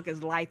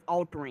motherfucker's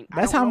life-altering.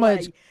 That's how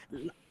much...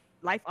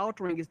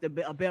 Life-altering is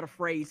a better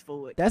phrase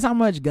for it. That's how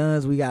much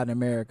guns we got in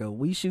America.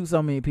 We shoot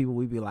so many people,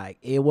 we be like,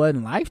 it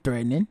wasn't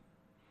life-threatening.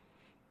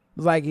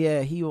 It's like,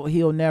 yeah,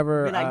 he'll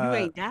never. Be like, you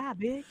ain't die,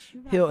 bitch.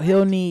 You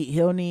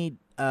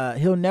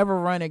He'll never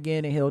run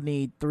again, and he'll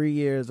need 3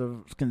 years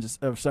of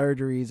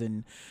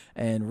surgeries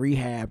and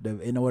rehab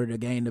in order to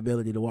gain the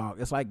ability to walk.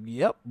 It's like,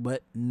 yep,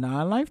 but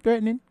non-life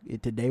threatening.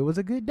 Today was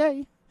a good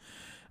day.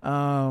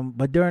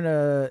 But during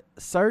a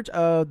search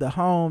of the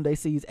home, they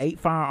seized 8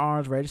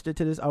 firearms registered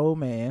to this old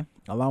man,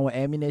 along with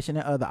ammunition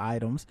and other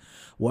items.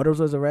 Waters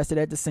was arrested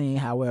at the scene.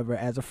 However,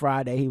 as of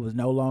Friday, he was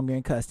no longer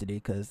in custody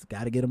because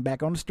got to get him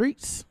back on the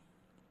streets.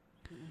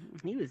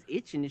 He was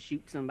itching to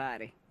shoot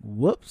somebody.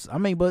 Whoops. I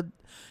mean, but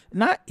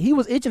he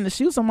was itching to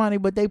shoot somebody,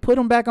 but they put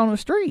him back on the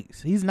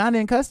streets. He's not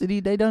in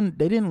custody. They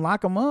didn't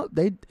lock him up.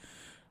 It's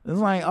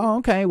like, oh,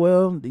 okay,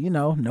 well,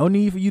 no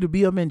need for you to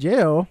be up in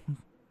jail.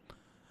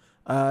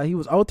 He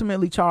was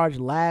ultimately charged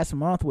last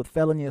month with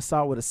felony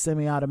assault with a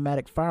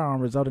semi-automatic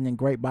firearm, resulting in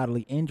great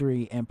bodily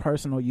injury and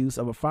personal use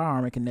of a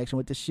firearm in connection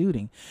with the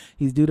shooting.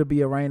 He's due to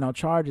be arraigned on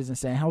charges in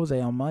San Jose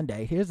on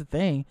Monday. Here's the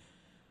thing.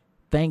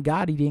 Thank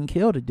God he didn't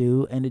kill the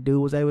dude, and the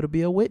dude was able to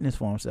be a witness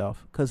for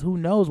himself. Because who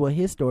knows what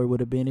his story would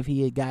have been if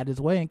he had got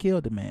his way and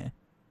killed the man.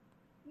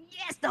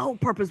 Yes, the whole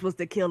purpose was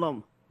to kill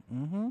him.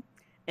 Mm-hmm.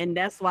 And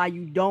that's why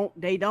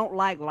they don't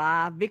like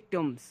live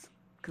victims.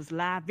 Because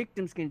live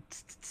victims can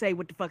say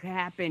what the fuck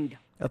happened.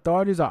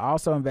 Authorities are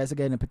also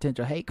investigating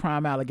potential hate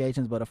crime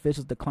allegations, but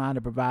officials declined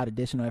to provide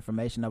additional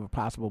information of a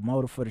possible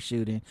motive for the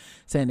shooting,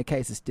 saying the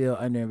case is still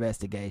under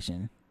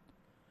investigation.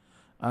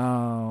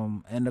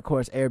 And of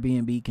course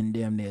Airbnb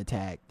condemned the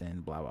attack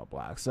and blah blah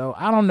blah. So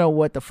I don't know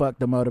what the fuck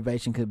the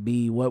motivation could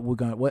be,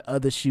 what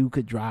other shoe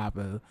could drop,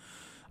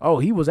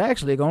 he was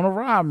actually gonna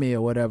rob me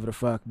or whatever the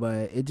fuck.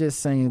 But it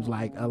just seems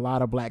like a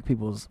lot of black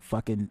people's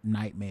fucking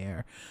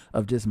nightmare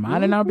of just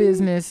minding our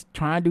business,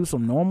 trying to do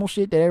some normal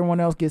shit that everyone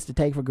else gets to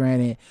take for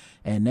granted,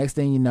 and next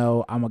thing you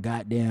know, I'm a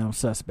goddamn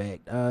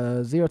suspect.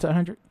 0 to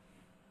 100.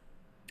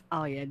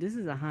 Oh, yeah, this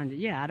is 100.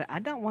 Yeah, I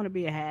don't want to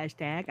be a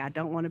hashtag. I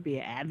don't want to be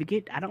an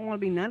advocate. I don't want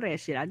to be none of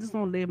that shit. I just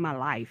want to live my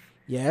life.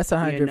 Yeah, it's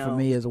 100 for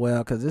me as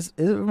well, because it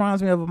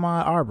reminds me of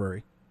Ahmaud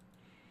Arbery.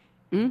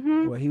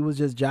 Mm-hmm. Where he was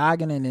just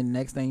jogging, and then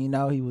next thing you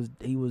know, he was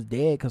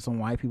dead because some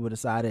white people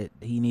decided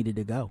he needed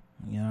to go,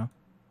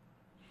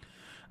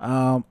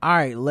 all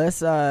right, let's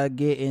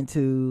get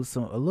into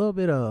a little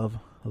bit of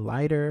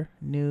lighter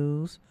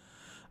news.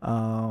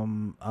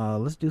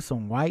 Let's do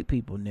some white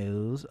people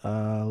news.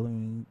 Let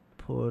me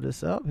pull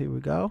this up. Here we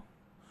go.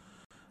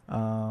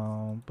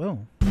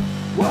 Boom.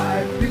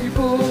 White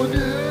people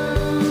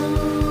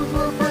news.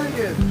 We're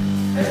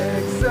bringing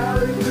egg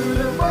salad to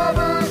the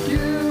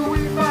barbecue.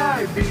 We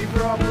might be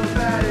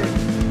problematic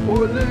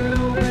or a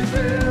little bit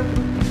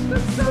dim.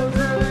 That sounds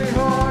really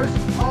harsh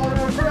on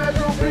our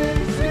fragile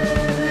pink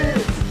skin.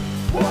 It's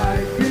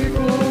white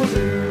people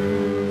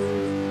news.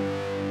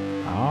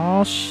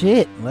 Oh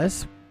shit,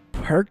 let's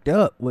perked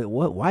up with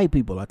what white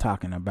people are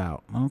talking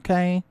about.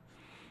 Okay,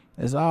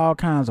 there's all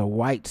kinds of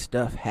white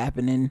stuff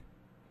happening,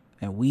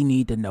 and we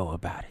need to know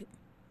about it.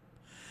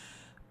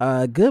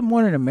 Good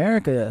Morning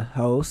America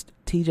host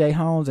TJ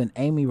Holmes and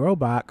Amy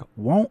Robach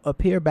won't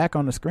appear back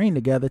on the screen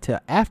together till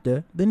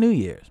after the New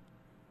Year's.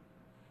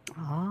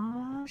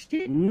 Oh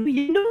shit,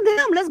 you know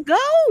them. Let's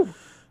go.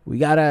 We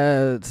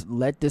gotta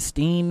let the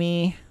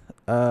steamy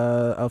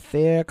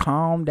affair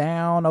calm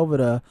down over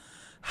the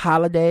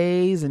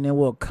holidays, and then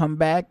we'll come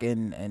back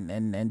and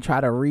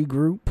try to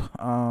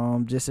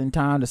regroup just in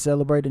time to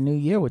celebrate the new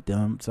year with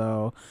them.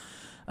 So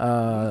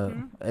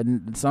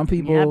and some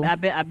people, I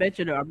bet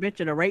you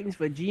the ratings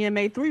for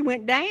GMA3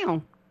 went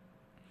down.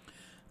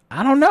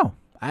 I don't know.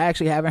 I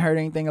actually haven't heard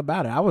anything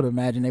about it. I would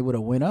imagine they would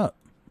have went up,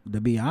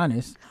 to be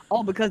honest.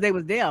 Oh, because they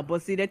was there.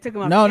 But see, they took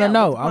them out.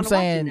 No. I'm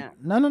saying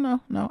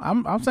no.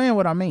 I'm saying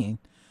what I mean.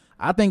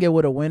 I think it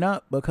would have went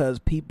up because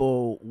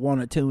people want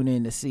to tune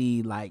in to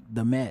see like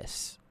the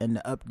mess and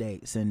the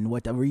updates and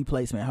what the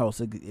replacement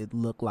host it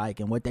looked like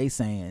and what they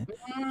saying.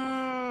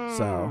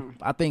 So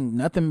I think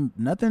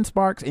nothing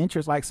sparks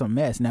interest like some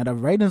mess. Now the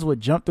ratings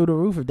would jump through the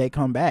roof if they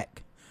come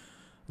back.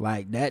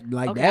 That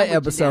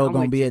episode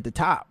gonna be at the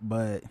top.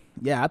 But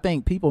yeah, I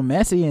think people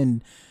messy,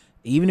 and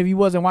even if you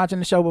wasn't watching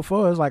the show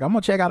before, it's like I'm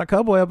gonna check out a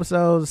couple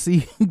episodes,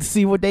 see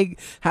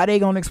how they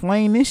gonna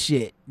explain this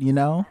shit,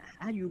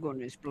 How you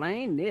gonna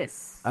explain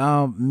this?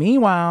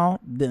 Meanwhile,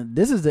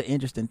 this is the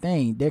interesting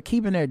thing. They're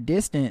keeping their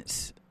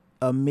distance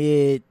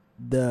amid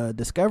the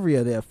discovery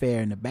of the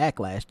affair and the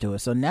backlash to it.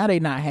 So now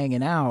they're not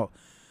hanging out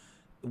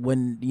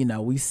when,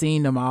 we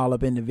seen them all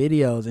up in the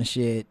videos and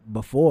shit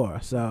before.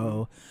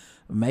 So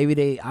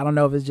maybe I don't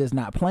know if it's just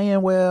not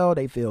playing well.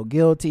 They feel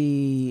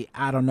guilty.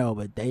 I don't know,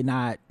 but they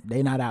not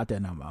out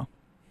there no more.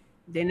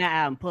 They're not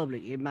out in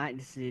public. It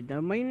might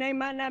don't mean they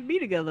might not be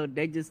together.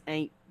 They just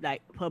ain't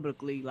like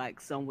publicly,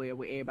 like somewhere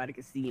where everybody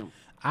can see them.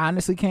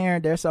 Honestly,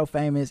 Karen, they're so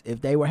famous.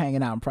 If they were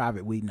hanging out in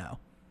private, we know.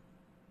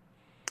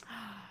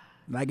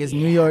 Like it's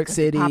New York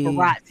City.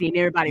 Paparazzi and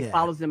everybody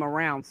follows them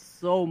around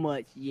so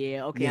much.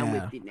 Yeah, okay, I'm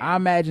with you now. I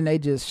imagine they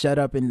just shut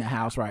up in the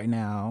house right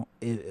now.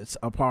 It's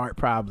apart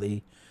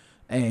probably,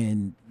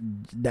 And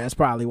that's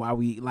probably why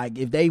we, like,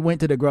 if they went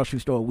to the grocery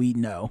store, we'd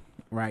know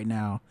right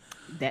now.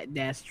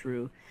 That's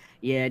true.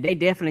 Yeah, they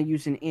definitely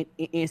using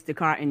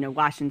Instacart in the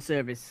washing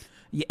service.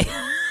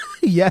 Yeah.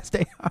 Yes,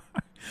 they are.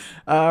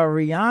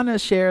 Rihanna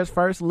shares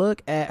first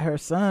look at her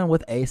son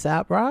with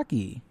A$AP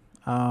Rocky.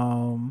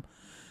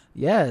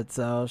 Yeah,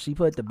 so she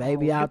put the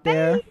baby out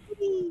there.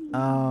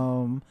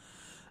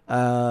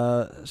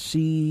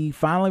 She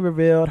finally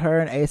revealed her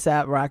and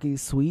A$AP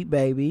Rocky's sweet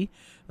baby.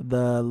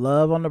 The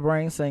Love on the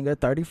Brain singer,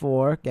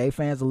 34, gave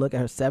fans a look at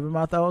her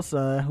 7-month-old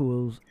son,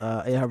 who was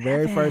in her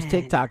very first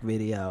TikTok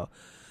video.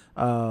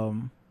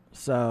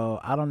 So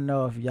I don't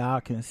know if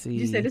y'all can see.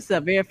 You said this is her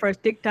very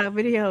first TikTok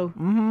video.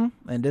 Mm-hmm.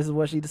 And this is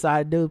what she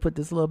decided to do: put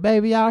this little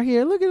baby out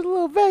here. Look at this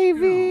little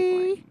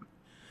baby.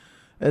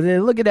 And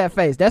then look at that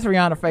face. That's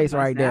Rihanna's face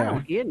right there. I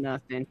don't hear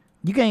nothing.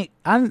 You can't.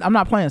 I'm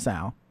not playing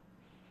sound.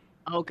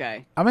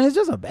 Okay. I mean, it's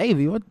just a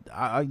baby. What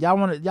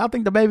y'all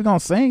think the baby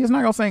gonna sing? It's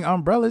not gonna sing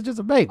Umbrella. It's just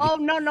a baby. Oh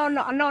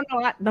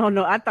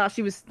no! I thought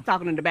she was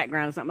talking in the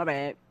background or something. My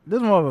bad. This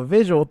is more of a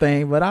visual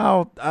thing, but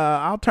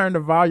I'll turn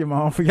the volume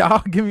on for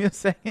y'all. Give me a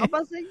second. I'm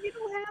about to say, you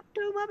don't have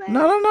to. My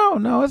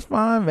bad. No, it's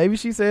fine. Maybe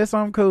she said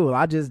something cool.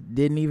 I just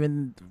didn't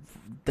even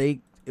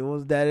think it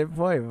was that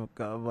important,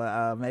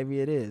 but maybe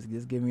it is.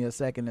 Just give me a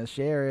second to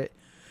share it,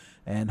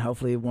 and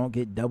hopefully it won't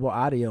get double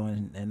audio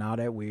and all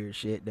that weird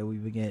shit that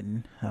we've been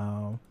getting.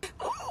 So.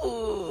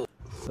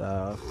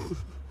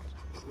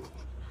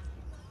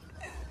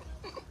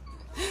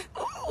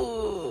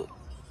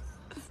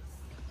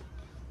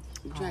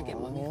 I'm trying to get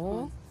mommy.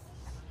 Oh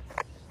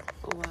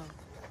wow.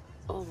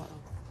 Oh wow.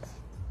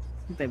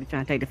 Baby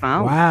trying to take the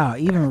phone. Wow,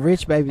 even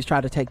rich babies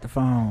try to take the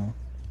phone.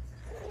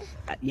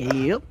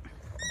 Yep.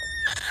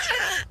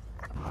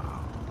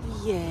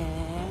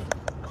 Yeah.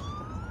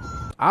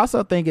 I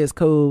also think it's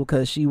cool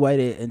because she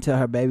waited until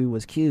her baby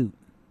was cute.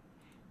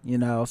 You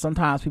know,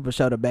 sometimes people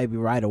show the baby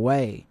right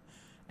away,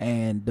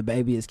 and the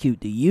baby is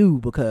cute to you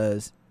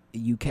because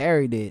you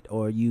carried it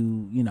or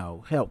you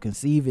know, helped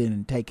conceive it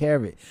and take care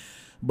of it.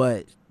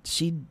 But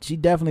she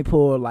definitely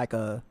pulled like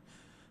a,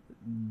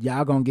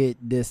 y'all gonna get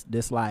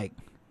this like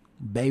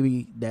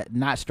baby that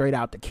not straight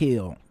out to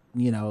kill.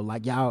 You know,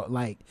 like y'all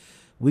like,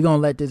 we gonna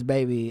let this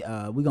baby,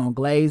 we gonna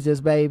glaze this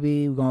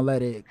baby. We're gonna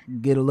let it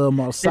get a little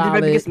more solid. Let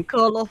the baby get some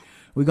color.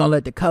 We're gonna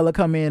let the color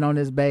come in on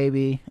this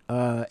baby,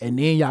 and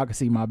then y'all can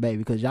see my baby,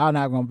 because y'all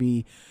not gonna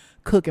be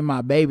cooking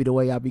my baby the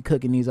way y'all be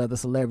cooking these other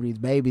celebrities'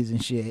 babies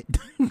and shit.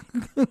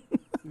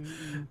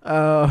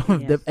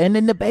 Yes. And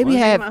then the baby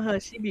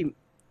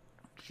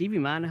she be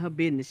minding her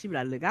business. She be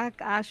like, look,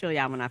 I'll show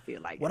y'all when I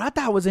feel like it. What I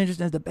thought was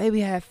interesting is the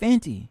baby had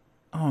Fenty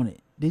on it.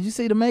 Did you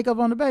see the makeup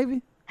on the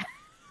baby?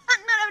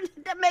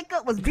 That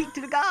makeup was beat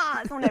to the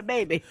gods on that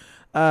baby.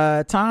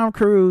 Tom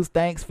Cruise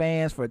thanks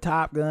fans for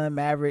Top Gun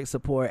Maverick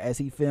support as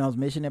he films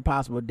Mission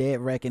Impossible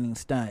Dead Reckoning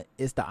stunt.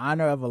 It's the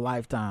honor of a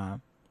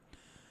lifetime.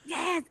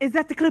 Yes, is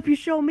that the clip you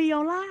showed me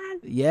online?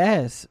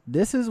 Yes,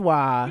 this is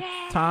why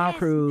Tom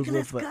Cruise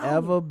will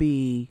forever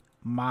be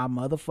my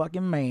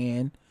motherfucking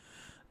man.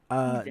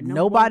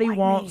 Nobody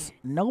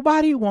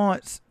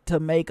wants to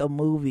make a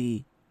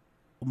movie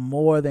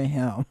more than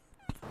him.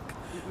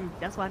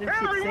 That's why this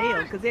shit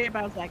sell, because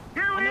everybody's like,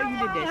 I know you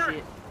did that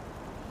shit.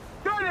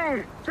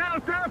 Stunning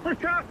South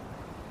Africa,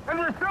 and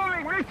we're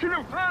filming Mission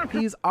Impossible.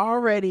 He's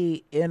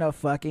already in a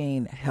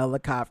fucking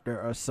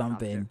helicopter or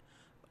something,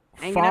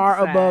 far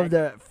above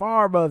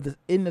the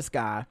in the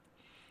sky,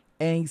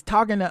 and he's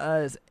talking to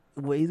us.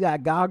 He's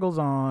got goggles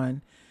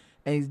on,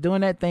 and he's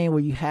doing that thing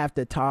where you have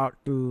to talk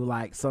through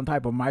like some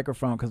type of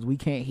microphone because we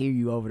can't hear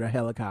you over the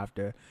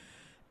helicopter,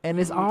 and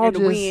it's all and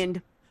just the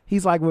wind.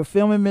 He's like, we're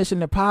filming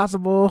Mission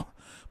Impossible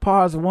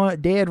Parts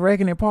 1, Dead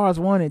Reckoning Parts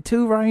 1 and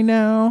 2 right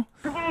now.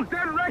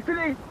 Dead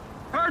Reckoning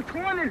Parts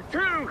 1 and 2.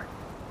 And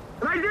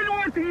I didn't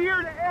want the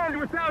year to end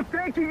without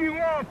thanking you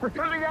all for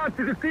coming out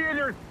to the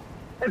theaters.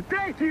 And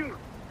thank you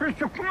for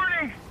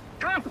supporting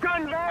Top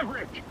Gun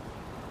Maverick.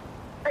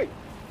 Hey,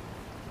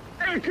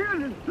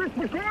 here's Chris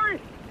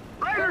McCoy,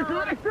 writer,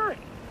 director.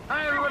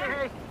 Hi, everybody.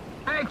 Hey,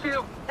 thank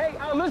you. Hey,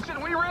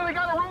 listen, we really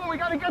got a room. We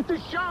got to get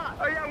this shot.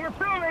 Oh, yeah, we're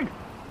filming.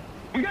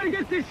 We got to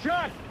get this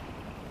shot.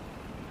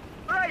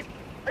 All right.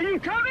 Are you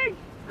coming?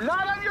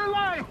 Not on your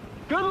life.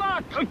 Good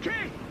luck.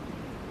 Okay.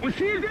 We'll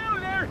see you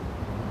down there.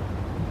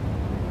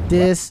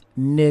 This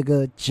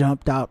nigga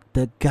jumped out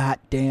the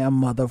goddamn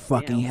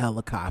motherfucking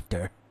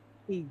helicopter.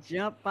 He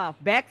jumped off.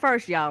 Back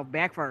first, y'all.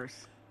 Back first.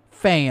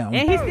 Fam.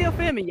 And he's still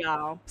filming,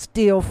 y'all.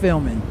 Still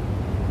filming.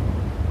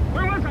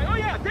 Where was I? Oh,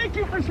 yeah. Thank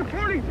you for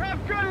supporting Top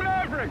Gun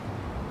Maverick.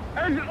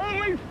 As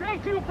always,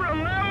 thank you for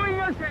allowing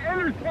us to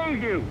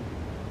entertain you.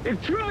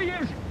 It truly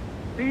is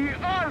the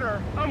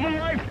honor of a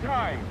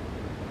lifetime.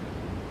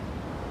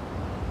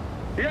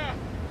 Yeah.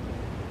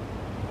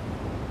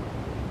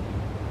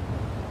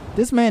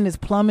 This man is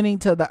plummeting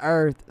to the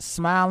earth,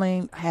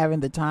 smiling,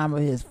 having the time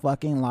of his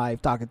fucking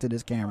life, talking to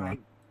this camera.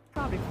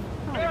 Probably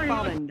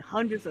falling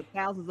hundreds of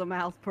thousands of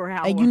miles per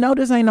hour. And you know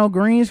this ain't no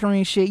green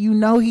screen shit. You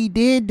know he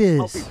did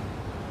this.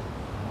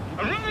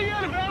 I'm running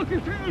out of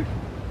altitude,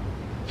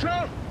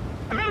 so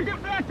I better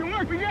get back to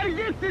work. We gotta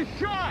get this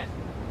shot.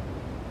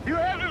 You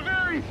have a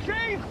very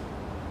safe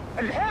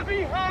and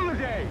happy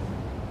holiday.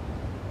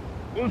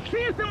 We'll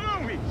see you at the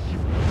movies.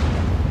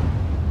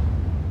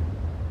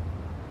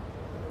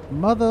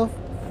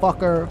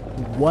 Motherfucker,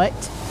 what?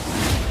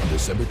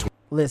 December 20th.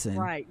 Listen.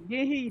 Right.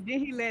 Then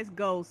he lets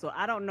go. So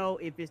I don't know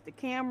if it's the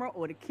camera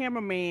or the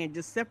cameraman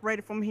just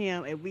separated from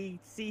him, and we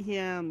see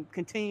him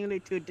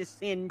continually to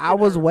descend. I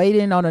was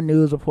waiting on a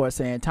news report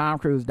saying Tom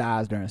Cruise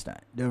dies during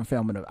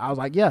filming it. I was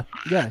like, yeah,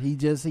 he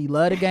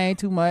loved the game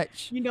too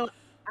much. You know,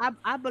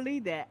 I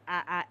believe that.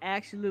 I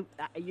actually,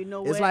 you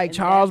know, It's what? like And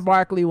Charles that's-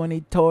 Barkley when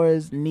he tore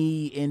his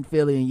knee in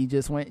Philly, and you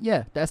just went,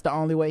 yeah, that's the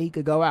only way he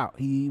could go out.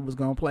 He was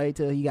gonna play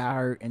till he got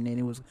hurt, and then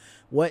it was,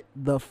 what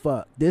the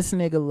fuck? This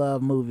nigga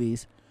love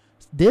movies.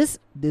 This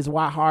is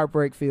why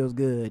heartbreak feels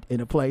good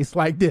in a place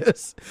like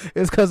this.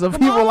 It's because of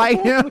people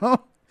like him.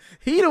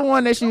 He the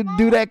one that should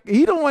do that.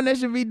 He the one that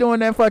should be doing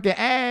that fucking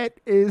ad.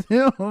 Is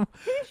him. He sure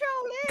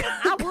is.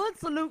 I would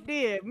salute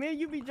them. Man,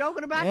 you be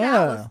joking about that. I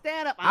Yeah. would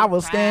stand up. I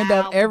will stand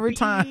up proud every to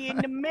time. be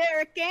an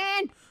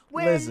American.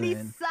 Well, at Listen.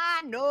 least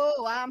I know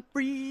I'm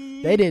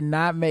free. They did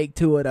not make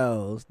two of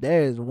those.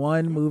 There is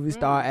one movie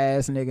star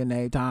ass nigga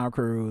named Tom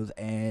Cruise,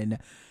 and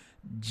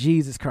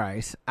Jesus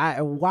Christ,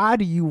 why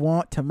do you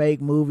want to make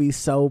movies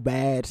so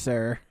bad,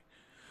 sir?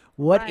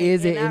 What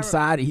is it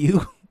inside of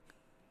you?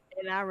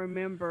 And I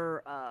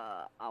remember,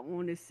 I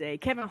want to say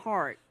Kevin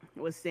Hart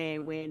was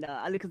saying when,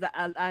 because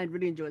I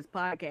really enjoy his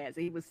podcast,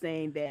 he was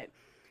saying that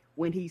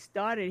when he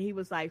started, he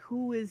was like,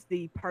 who is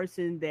the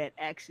person that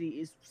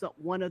actually is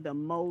one of the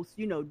most,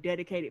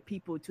 dedicated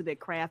people to their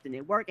craft and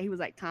their work? And he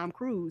was like, Tom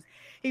Cruise.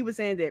 He was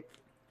saying that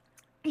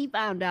he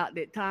found out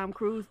that Tom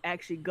Cruise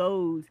actually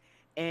goes,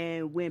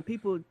 and when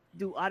people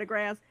do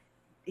autographs,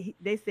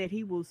 they said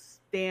he will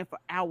stand for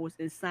hours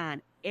and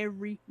sign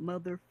every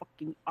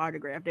motherfucking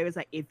autograph. They was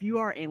like, if you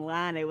are in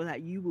line, they was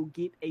like, you will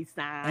get a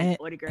signed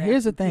autograph.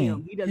 Here's the from thing.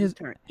 him. He doesn't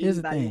turn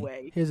anybody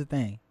away. Here's the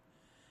thing.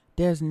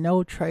 There's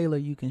no trailer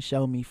you can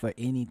show me for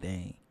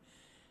anything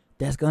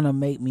that's gonna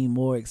make me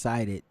more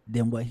excited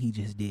than what he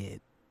just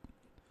did.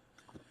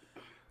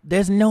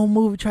 There's no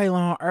movie trailer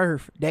on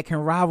earth that can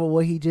rival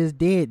what he just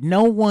did.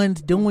 No one's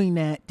doing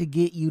that to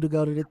get you to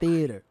go to the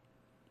theater.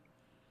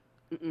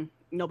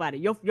 Nobody.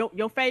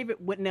 Your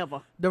favorite would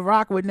never. The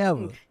Rock would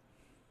never.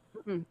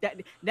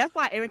 That's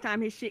why every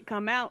time his shit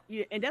come out,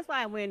 and that's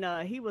why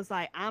when he was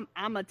like, I'm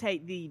gonna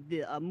take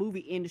the movie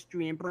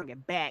industry and bring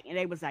it back, and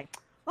they was like,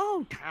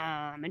 oh,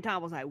 Tom, and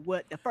Tom was like,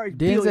 what? The first $1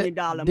 billion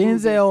movie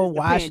since the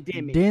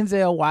pandemic.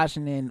 Denzel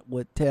Washington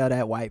would tell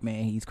that white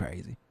man he's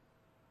crazy.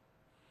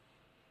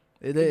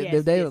 They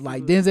was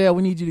like, Denzel,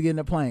 we need you to get in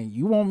the plane.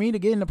 You want me to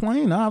get in the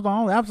plane?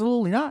 No,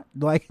 absolutely not.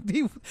 Like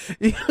he'd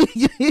be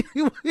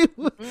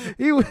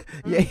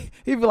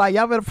like,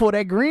 y'all better pull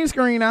that green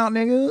screen out,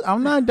 nigga.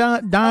 I'm not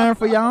dying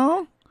for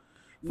y'all.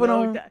 What?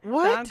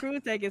 What? Tom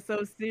Cruise take it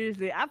so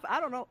seriously. I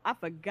don't know. I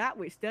forgot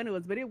which stunt it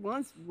was, but it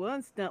was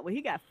one stunt where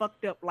he got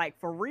fucked up like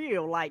for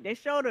real. Like they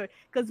showed her,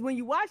 because when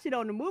you watch it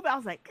on the movie, I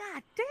was like,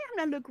 God damn,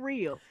 that look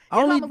real. It's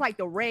almost like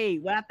the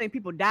raid where I think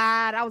people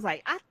died. I was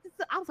like,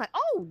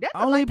 oh, that's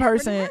only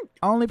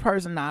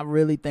person I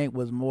really think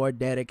was more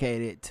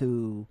dedicated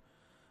to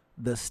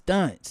the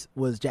stunts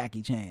was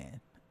Jackie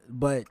Chan.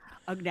 But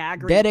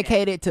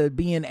dedicated to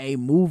being a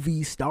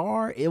movie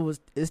star,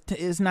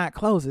 it's not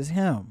close. It's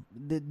him.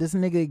 This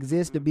nigga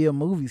exists to be a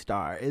movie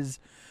star. Is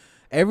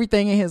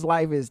everything in his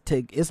life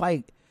it's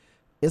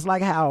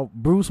like how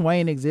Bruce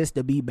Wayne exists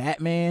to be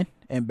Batman,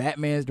 and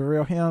Batman's the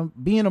real him.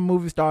 Being a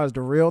movie star is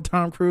the real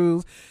Tom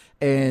Cruise,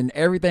 and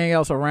everything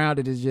else around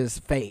it is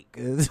just fake.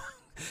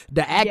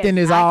 The acting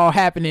is all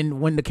happening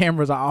when the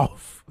cameras are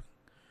off.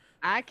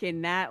 I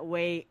cannot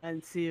wait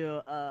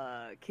until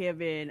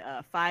Kevin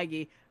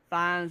Feige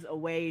finds a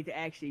way to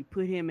actually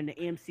put him in the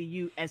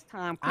MCU as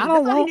Tom Cruise.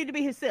 That's all he need to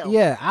be himself.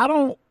 Yeah, I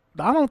don't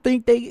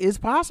think it's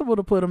possible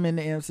to put him in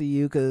the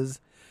MCU, because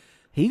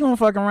he gonna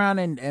fuck around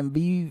and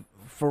be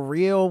for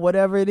real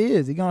whatever it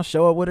is. He gonna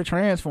show up with a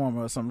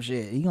transformer or some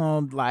shit. He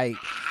gonna like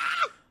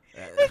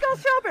he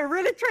gonna show up and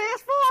really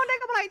transform. They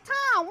gonna be like,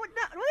 Tom, what's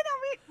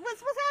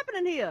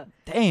happening here?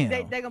 Damn.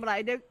 They gonna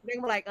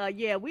be like,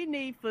 yeah, we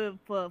need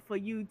for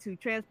you to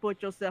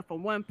transport yourself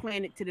from one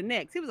planet to the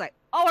next. He was like,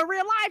 oh, in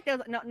real life,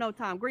 there's no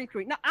Tom, green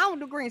screen. No, I don't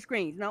do green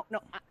screens. No,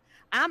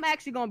 I'm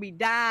actually gonna be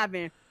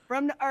diving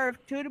from the Earth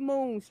to the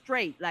moon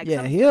straight. Like,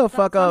 yeah, he'll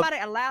fuck up.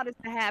 Somebody allowed this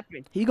to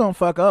happen. He gonna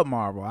fuck up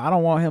Marvel. I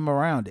don't want him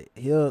around it.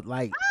 He'll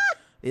like.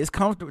 It's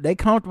comfortable. They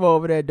comfortable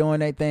over there doing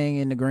their thing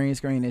in the green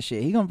screen and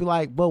shit. He gonna be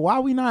like, but why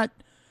we not?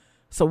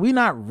 So we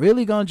not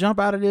really gonna jump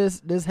out of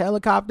this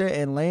helicopter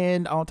and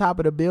land on top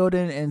of the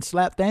building and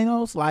slap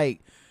Thanos? Like,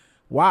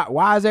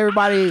 why is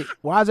everybody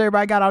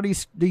got all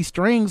these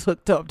strings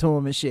hooked up to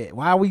him and shit?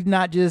 Why are we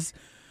not just?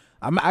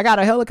 I got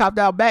a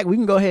helicopter out back. We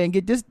can go ahead and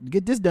get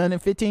this done in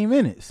 15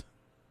 minutes.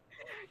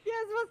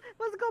 Yes,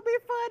 what's gonna be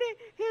funny?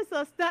 Here's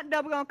a stunt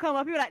double gonna come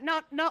up. You're like, no,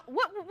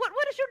 what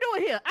is you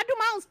doing here? I do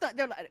my own stunt.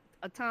 They're like,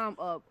 Tom,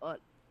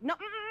 no,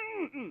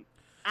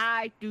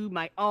 I do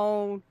my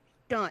own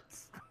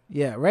stunts.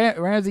 Yeah,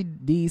 Ramsey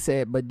D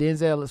said, but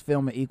Denzel is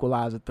filming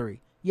Equalizer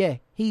 3. Yeah,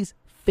 he's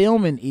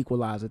filming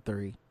Equalizer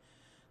 3.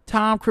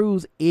 Tom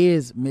Cruise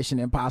is Mission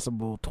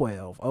Impossible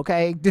 12,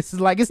 okay? This is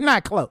like, it's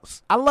not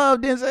close. I love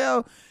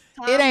Denzel.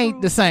 It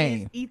ain't the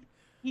same.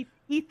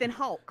 Ethan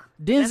Hawke.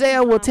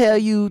 Denzel will tell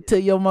you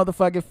to your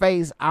motherfucking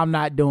face, I'm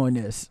not doing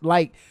this.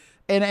 Like,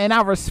 and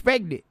I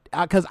respect it.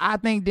 Because I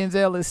think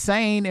Denzel is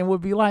sane and would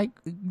be like,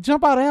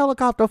 jump out of a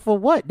helicopter for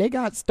what? They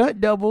got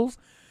stunt doubles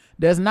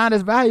that's not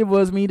as valuable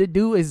as me to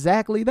do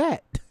exactly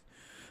that.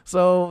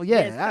 So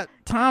yeah,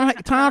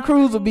 Tom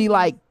Cruise would be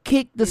like,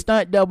 kick the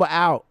stunt double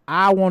out.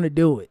 I want to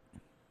do it.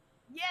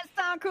 Yes,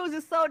 Tom Cruise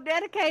is so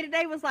dedicated.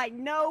 They was like,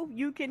 no,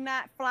 you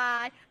cannot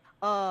fly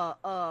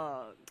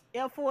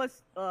Air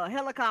Force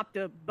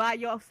helicopter by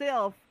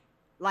yourself.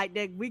 Like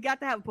that, we got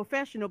to have a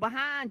professional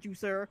behind you,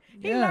 sir.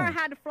 He learned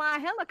how to fly a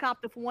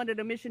helicopter for one of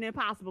the Mission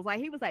Impossibles. Like,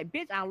 he was like,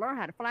 bitch, I learned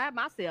how to fly it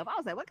myself. I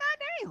was like, well,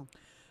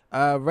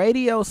 goddamn.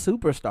 Radio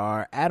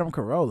superstar Adam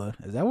Carolla,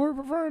 is that what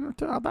we're referring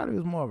to? I thought he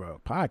was more of a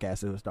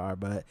podcast superstar,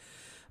 but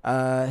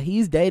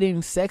he's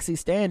dating sexy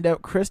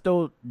stand-up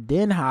Crystal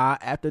Denha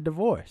after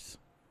divorce.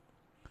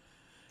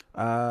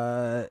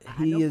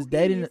 He is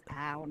dating.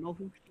 I don't know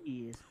who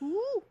she is.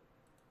 Who?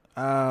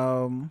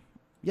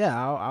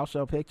 Yeah, I'll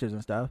show pictures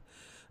and stuff.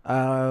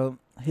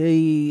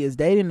 He is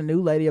dating a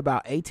new lady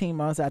about 18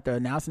 months after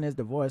announcing his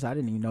divorce. I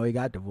didn't even know he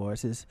got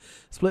divorced. He's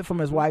split from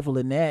his wife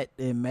Lynette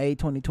in May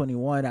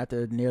 2021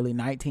 after nearly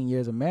 19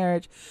 years of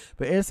marriage.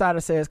 But Insider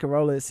says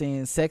Carolla is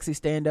seeing sexy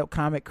stand-up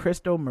comic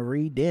Crystal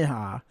Marie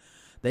Denha.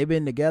 They've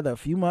been together a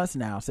few months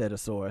now, said a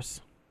source.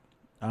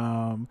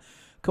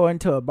 According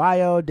to a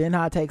bio,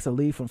 Denha takes a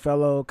lead from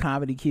fellow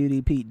comedy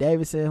cutie Pete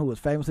Davidson, who was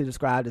famously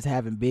described as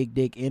having big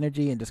dick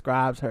energy and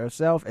describes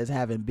herself as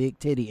having big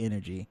titty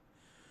energy.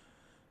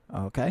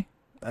 Okay.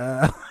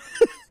 I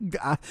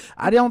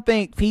don't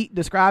think Pete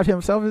described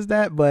himself as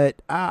that,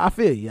 but I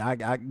feel you.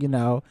 I you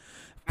know,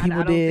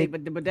 people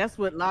but that's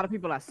what a lot of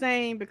people are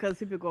saying, because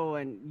people go,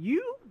 and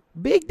you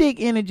big dick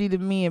energy to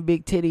me and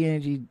big titty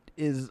energy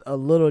is a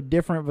little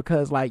different,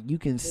 because like you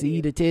can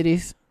see the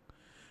titties.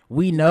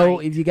 We know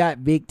if you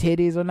got big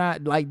titties or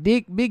not. Like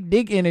big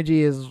dick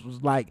energy is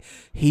like,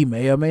 he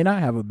may or may not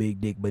have a big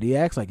dick, but he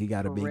acts like he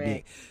got a big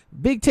dick.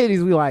 Big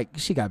titties, we like,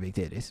 she got big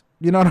titties.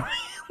 You know what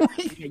I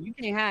mean? Yeah, you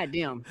can't hide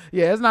them.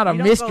 Yeah, it's not a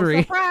mystery.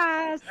 Go,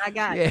 surprise! I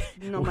got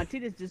my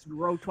titties just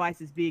grow twice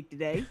as big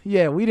today.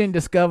 Yeah, we didn't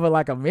discover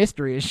like a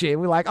mystery and shit.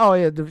 We're like, oh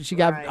yeah, she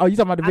got. Right. Oh, you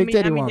talking about the big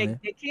titty woman?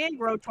 They can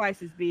grow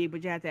twice as big,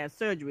 but you have to have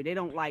surgery. They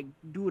don't like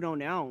do it on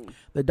their own.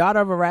 The daughter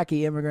of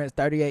Iraqi immigrants,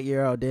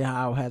 38-year-old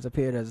Denha, has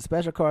appeared as a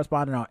special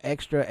correspondent on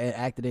Extra and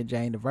acted in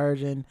Jane the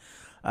Virgin.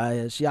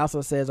 She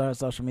also says on her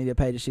social media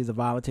pages she's a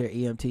volunteer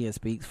EMT and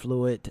speaks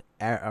fluent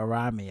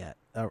Aramaic.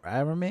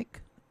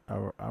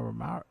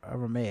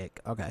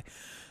 Okay.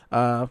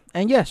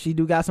 And yeah, she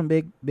do got some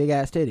big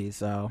ass titties,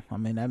 so I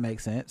mean that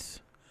makes sense.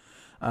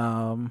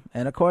 And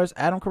of course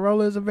Adam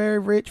Carolla is a very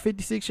rich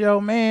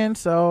 56-year-old man,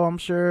 so I'm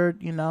sure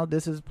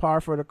this is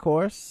par for the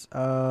course.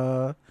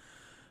 For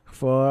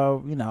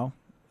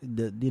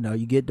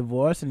you get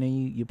divorced and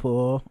then you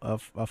pull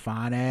a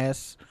fine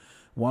ass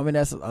woman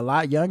that's a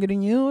lot younger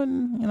than you,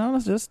 and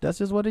that's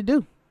just what they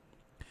do.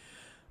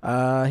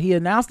 He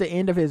announced the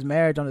end of his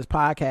marriage on his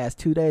podcast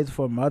 2 days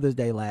before Mother's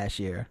Day last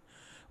year.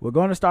 We're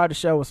going to start the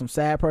show with some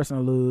sad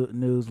personal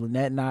news.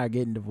 Lynette and I are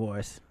getting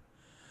divorced.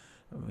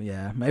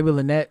 Yeah, maybe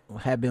Lynette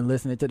had been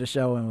listening to the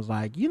show and was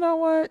like, you know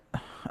what?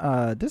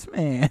 This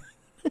man,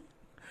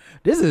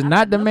 this is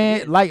not the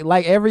man,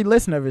 like every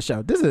listener of his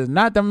show. This is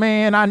not the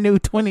man I knew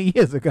 20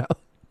 years ago.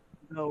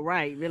 Oh,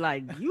 right. We're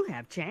like, you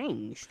have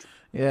changed.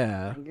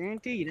 Yeah. I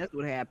guarantee you that's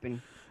what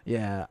happened.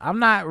 Yeah, I'm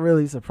not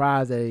really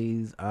surprised that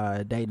he's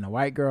dating a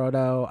white girl,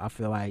 though. I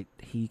feel like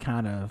he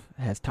kind of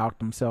has talked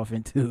himself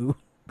into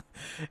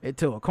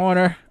a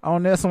corner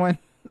on this one.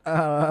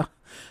 But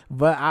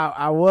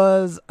I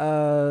was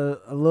a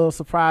little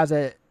surprised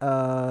at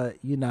the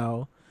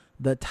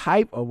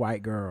type of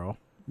white girl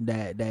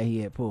that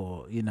he had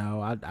pulled.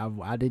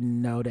 I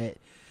didn't know that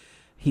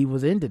he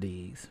was into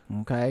these.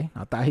 Okay,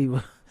 I thought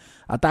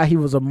he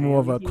was a more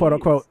of a quote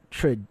unquote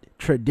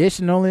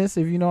traditionalist,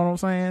 if you know what I'm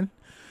saying.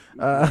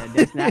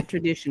 That's not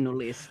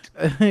traditionalist.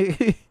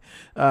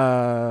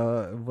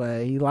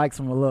 But he likes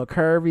them a little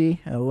curvy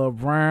and a little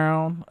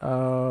brown,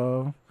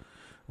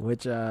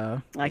 which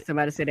like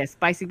somebody said, that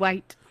spicy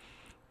white.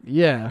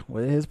 Yeah,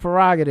 with his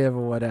prerogative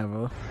or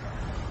whatever.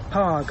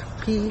 Pog,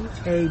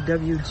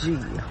 P-A-W-G,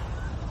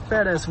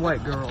 fat ass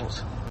white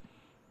girls.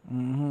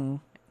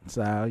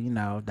 So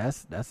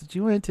that's what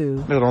you into.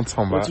 That's what I'm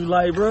talking about. What you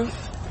like, bro?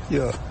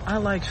 Yeah. I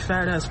like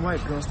fat ass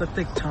white girls, the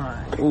thick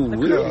time, ooh, the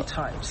curvy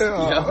types.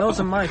 Yeah. Those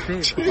are my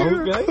favorite.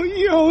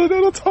 Okay. Yo, that's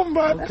what I'm talking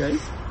about. Okay.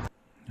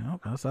 Oh,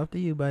 that's up to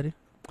you, buddy.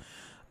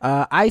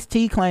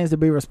 Ice-T claims to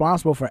be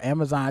responsible for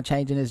Amazon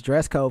changing its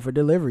dress code for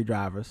delivery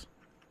drivers.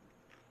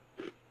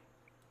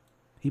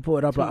 He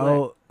pulled up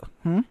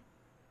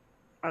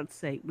I'd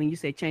say when you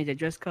say change the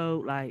dress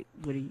code, like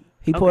what do you?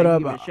 He pulled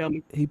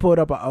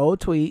up an old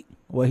tweet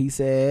where he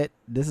said,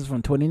 this is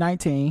from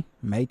 2019,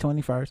 May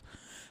 21st.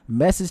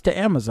 Message to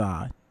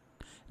Amazon.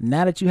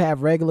 Now that you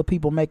have regular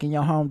people making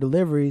your home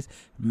deliveries,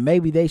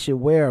 maybe they should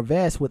wear a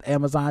vest with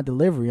Amazon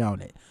delivery on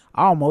it.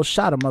 I almost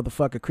shot a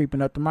motherfucker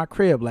creeping up to my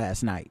crib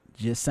last night.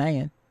 Just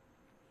saying.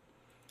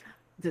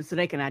 So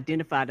they can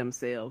identify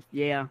themselves.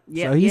 Yeah.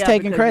 So he's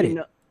taking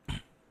credit.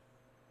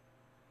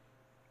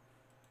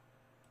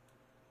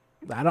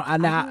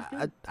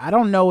 I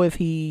don't know if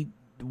he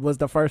was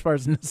the first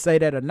person to say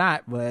that or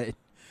not, but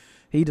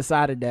he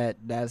decided that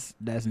that's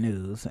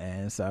news,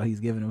 and so he's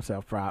giving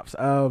himself props.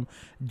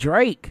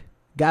 Drake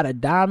got a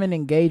diamond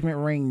engagement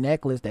ring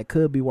necklace that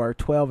could be worth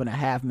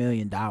 $12.5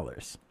 million.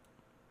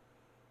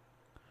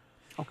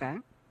 Okay.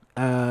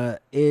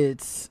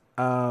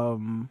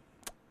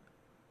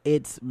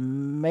 It's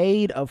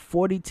made of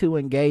 42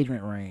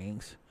 engagement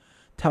rings,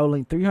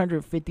 totaling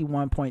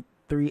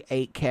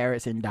 351.38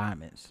 carats in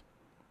diamonds.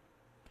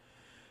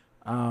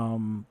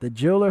 The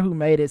jeweler who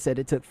made it said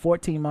it took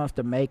 14 months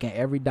to make, and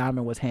every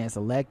diamond was hand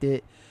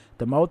selected.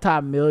 The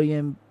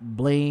multi-million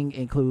bling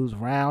includes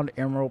round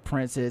emerald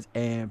princes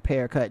and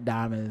pear-cut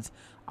diamonds,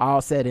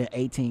 all set in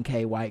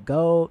 18K white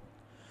gold.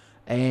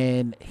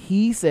 And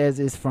he says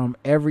it's from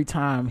every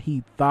time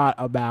he thought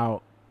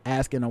about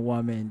asking a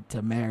woman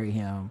to marry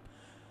him,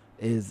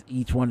 is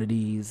each one of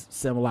these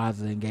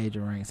symbolizes an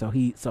engagement ring.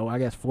 So I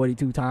guess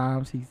 42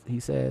 times he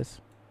says.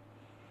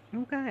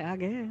 Okay, I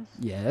guess.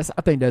 Yeah,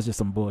 I think that's just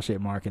some bullshit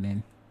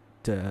marketing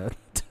to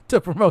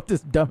promote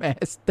this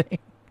dumbass thing.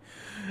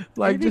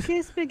 Like, just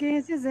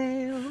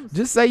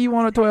say you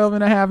want a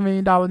 $12.5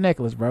 million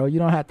necklace, bro. You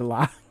don't have to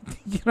lie.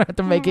 You don't have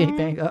to make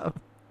anything up.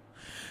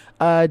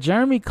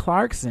 Jeremy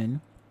Clarkson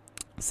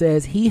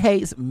says he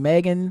hates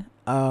Meghan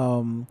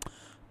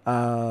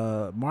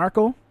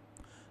Markle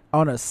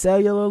on a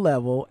cellular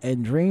level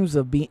and dreams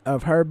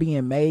of her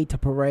being made to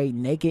parade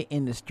naked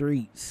in the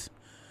streets.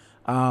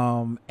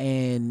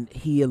 And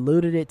he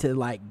alluded it to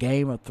like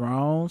Game of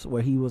Thrones,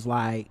 where he was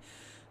like,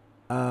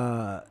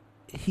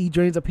 he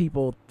dreams of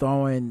people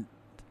throwing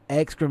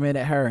excrement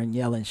at her and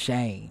yelling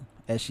shame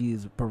as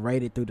she's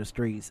paraded through the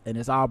streets, and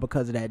it's all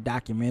because of that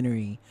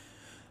documentary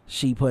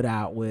she put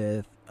out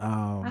with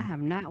I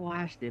have not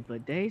watched it,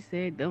 but they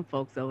said them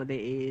folks over there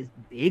is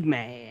big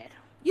mad.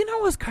 You know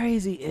what's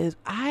crazy is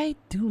I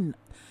think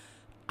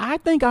I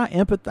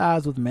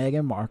empathize with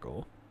Meghan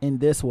Markle in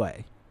this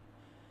way,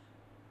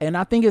 and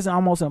I think it's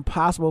almost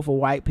impossible for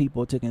white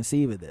people to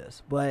conceive of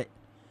this, but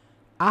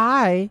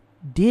I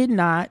did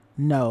not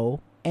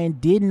know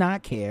and did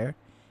not care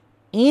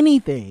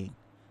anything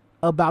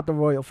about the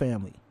royal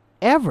family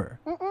ever.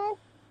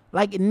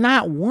 Like,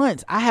 not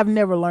once. I have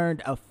never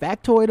learned a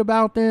factoid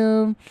about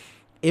them.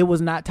 It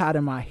was not taught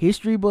in my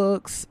history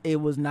books.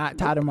 It was not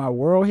taught in my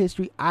world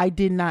history. I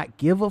did not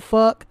give a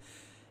fuck.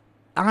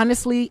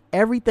 Honestly,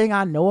 everything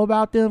I know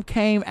about them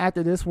came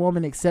after this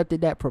woman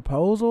accepted that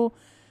proposal,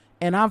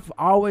 and I've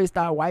always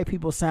thought white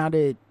people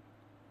sounded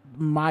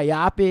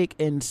myopic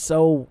and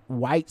so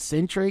white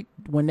centric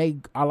when they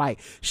are like,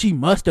 she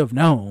must have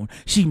known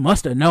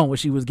what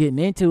she was getting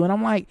into. And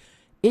I'm like,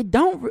 it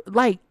don't,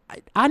 like,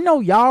 I know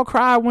y'all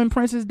cried when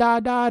Princess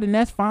died, and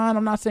that's fine.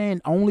 I'm not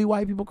saying only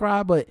white people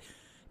cry, but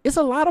it's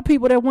a lot of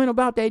people that went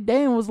about that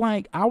day and was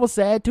like, I was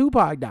sad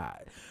Tupac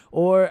died,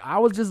 or I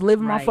was just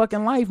living my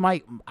fucking life.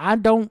 Like,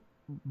 I'm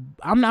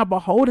not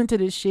beholden to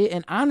this shit.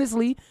 And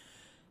honestly,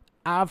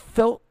 I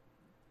felt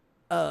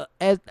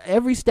as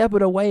every step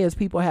of the way as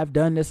people have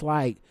done this,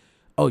 like,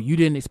 oh, you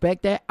didn't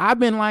expect that? I've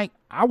been like,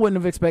 I wouldn't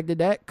have expected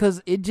that,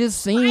 because it just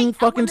seemed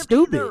fucking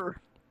stupid.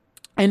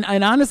 And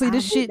honestly,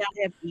 this shit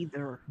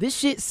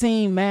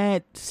seemed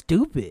mad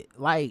stupid.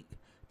 Like,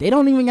 they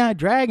don't even got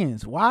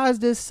dragons. Why is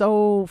this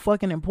so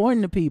fucking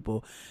important to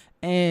people?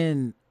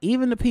 And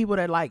even the people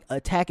that like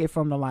attack it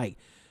from the like,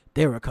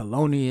 they're a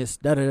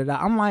colonialist,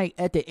 I'm like,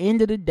 at the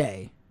end of the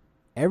day,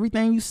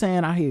 everything you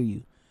saying, I hear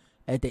you.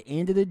 At the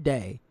end of the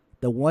day,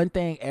 the one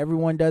thing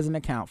everyone doesn't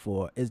account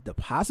for is the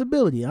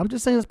possibility, I'm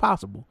just saying it's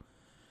possible,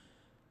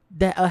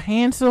 that a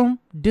handsome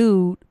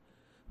dude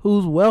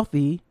who's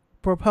wealthy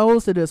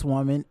proposed to this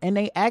woman and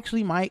they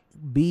actually might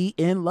be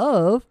in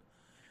love.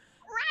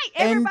 Right.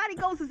 Everybody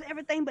goes to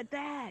everything but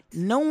that.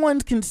 No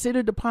one's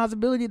considered the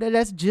possibility that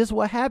that's just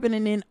what happened,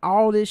 and then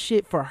all this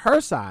shit for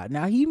her side.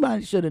 Now, he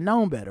might should have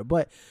known better,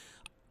 but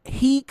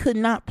he could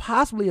not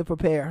possibly have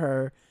prepared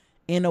her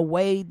in a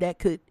way that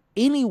could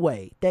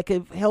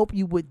help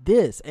you with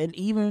this. And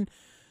even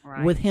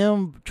with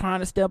him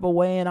trying to step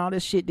away and all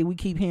this shit that we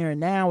keep hearing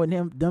now, and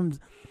them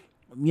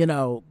you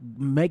know,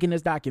 making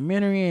this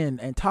documentary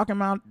and talking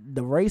about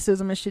the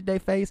racism and shit they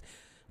face,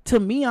 to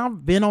me,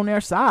 I've been on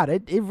their side.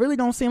 It really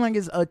don't seem like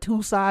it's a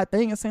two-side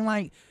thing. It seems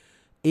like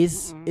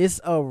it's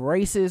a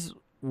racist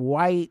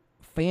white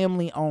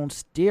family on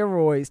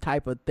steroids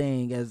type of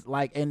thing, as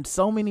like, and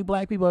so many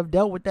black people have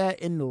dealt with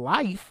that in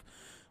life,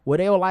 where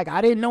they were like,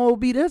 I didn't know it would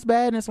be this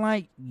bad, and it's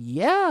like,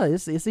 yeah,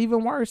 it's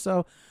even worse.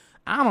 So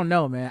I don't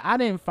know, man. I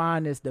didn't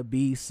find this to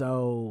be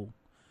so,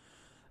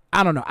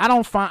 I don't know. I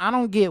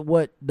don't get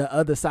what the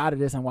other side of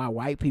this and why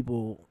white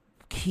people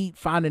keep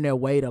finding their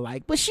way to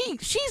like, but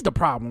she's the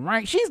problem,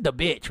 right? She's the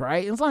bitch,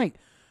 right? It's like,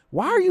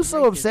 Why are you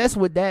so obsessed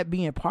with that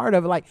being part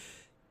of it? Like,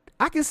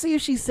 I can see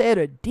if she said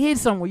or did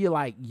something where you're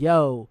like,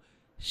 yo,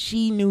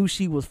 she knew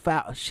she was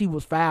foul. She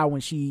was foul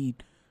when she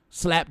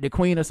slapped the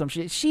queen or some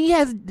shit. She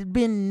has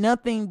been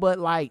nothing but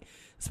like,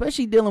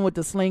 especially dealing with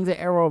the slings and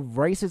arrow of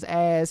racist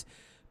ass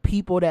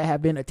people that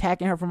have been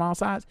attacking her from all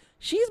sides.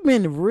 She's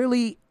been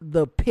really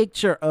the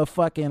picture of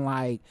fucking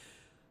like,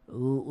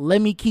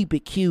 let me keep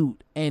it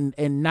cute and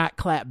not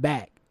clap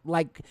back.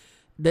 Like,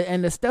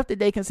 the stuff that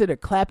they consider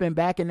clapping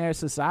back in their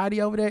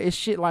society over there is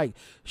shit like,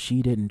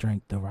 she didn't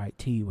drink the right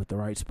tea with the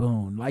right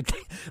spoon. Like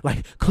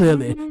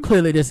clearly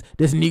this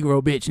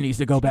Negro bitch needs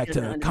to go back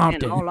to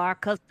Compton. All our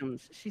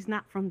customs. She's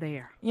not from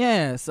there.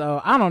 Yeah, so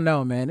I don't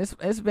know, man.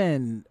 It's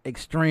been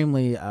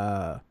extremely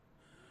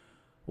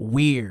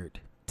weird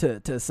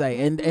to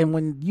say. And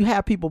when you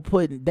have people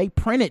they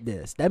printed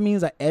this, that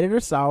means an editor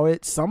saw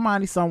it,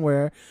 somebody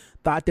somewhere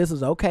thought this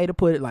was okay to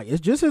put it, like,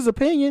 it's just his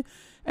opinion.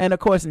 And of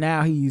course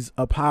now he's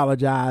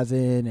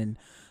apologizing and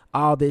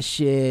all this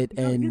shit.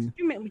 And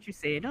you meant what you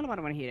said. Don't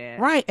nobody want to hear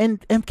that. Right.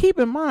 And keep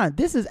in mind,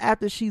 this is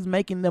after she's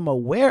making them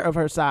aware of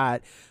her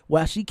side.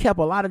 Well, she kept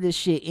a lot of this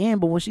shit in,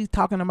 but when she's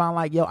talking about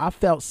like, yo, I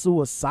felt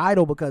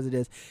suicidal because of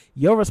this,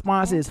 your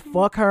response is,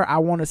 fuck her. I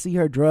want to see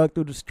her drugged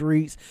through the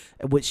streets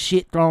with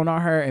shit thrown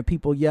on her and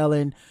people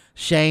yelling,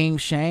 shame,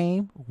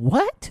 shame.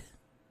 What?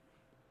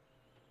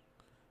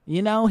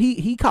 You know,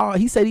 he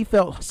said he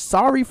felt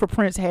sorry for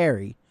Prince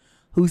Harry,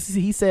 who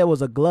he said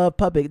was a glove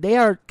puppet. They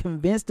are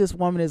convinced this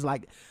woman is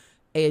like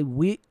a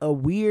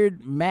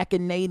weird,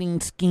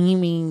 machinating,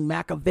 scheming,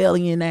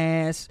 Machiavellian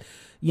ass,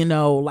 you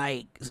know,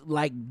 like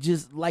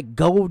just like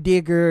gold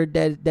digger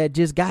that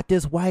just got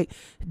this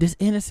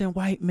innocent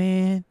white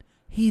man.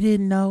 He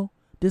didn't know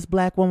this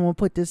black woman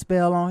put this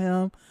spell on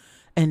him.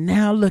 And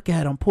now look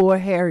at him, poor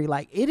Harry.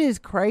 Like, it is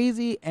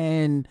crazy.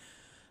 And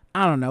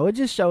I don't know. It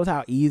just shows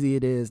how easy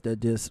it is to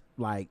just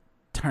like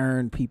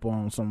turn people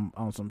on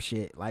some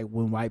shit. Like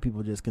when white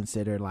people just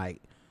consider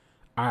like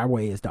our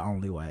way is the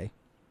only way.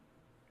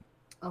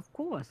 Of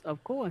course.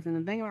 And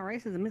the thing about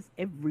racism is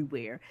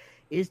everywhere.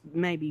 It's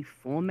maybe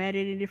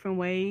formatted in different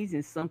ways.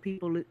 And some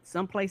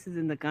places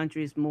in the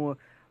country is more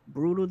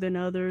brutal than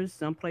others.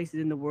 Some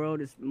places in the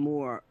world is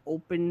more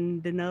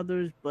open than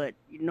others. But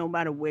no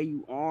matter where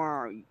you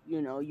are,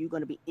 you know, you're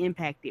going to be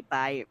impacted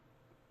by it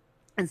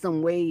in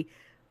some way,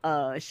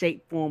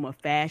 shape, form, or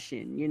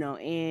fashion, you know.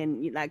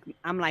 And like,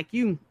 I'm like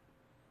you,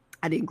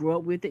 I didn't grow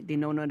up with it,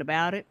 didn't know nothing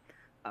about it.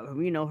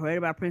 You know, heard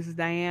about Princess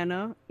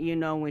Diana, you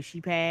know, when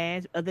she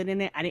passed. Other than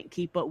that, I didn't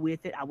keep up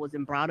with it. I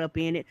wasn't brought up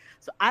in it.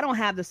 So I don't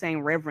have the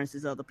same reverence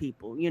as other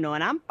people, you know,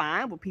 and I'm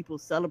fine with people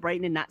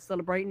celebrating and not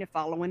celebrating it,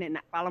 following it,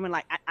 not following.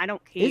 Like, I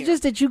don't care. It's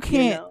just that you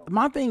can't, you know?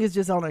 My my thing is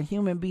just on a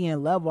human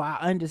being level. I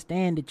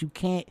understand that you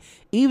can't,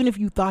 even if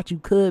you thought you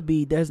could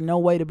be, there's no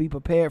way to be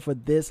prepared for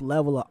this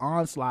level of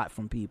onslaught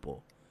from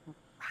people.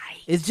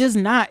 It's just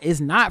not, it's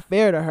not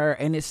fair to her,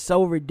 and it's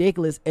so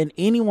ridiculous. And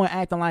anyone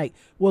acting like,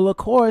 well, of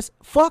course,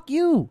 fuck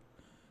you,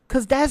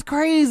 because that's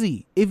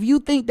crazy. If you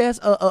think that's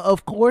a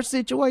of course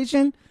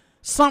situation,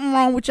 something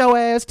wrong with your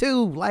ass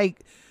too.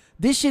 Like,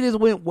 this shit has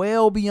went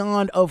well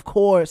beyond of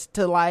course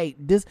to like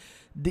this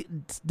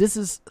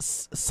is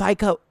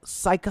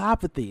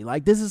psychopathy.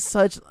 Like, this is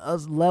such a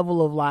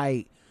level of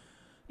like,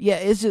 yeah,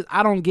 it's just,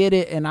 I don't get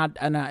it, and I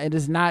it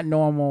is not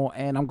normal,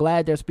 and I'm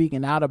glad they're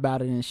speaking out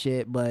about it and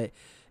shit, but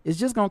it's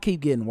just gonna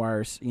keep getting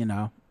worse, you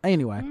know.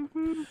 Anyway,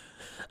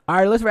 all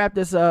right, let's wrap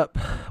this up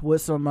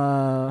with some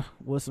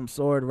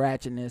sword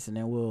ratchetness, and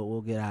then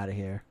we'll get out of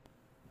here.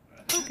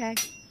 Okay.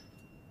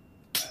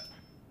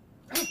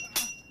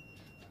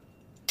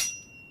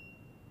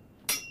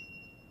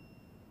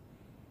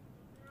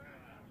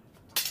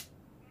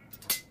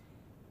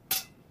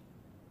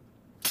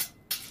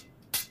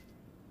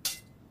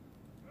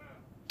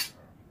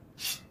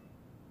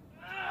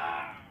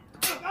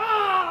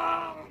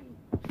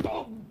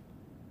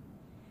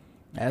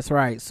 That's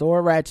right,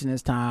 sword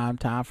ratchetness time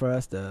for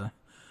us to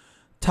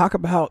talk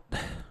about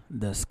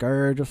the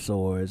scourge of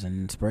swords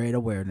and spread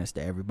awareness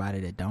to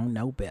everybody that don't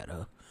know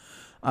better.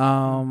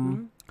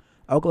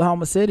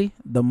 Oklahoma City,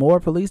 the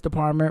Moore Police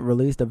Department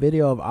released a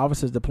video of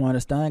officers deploying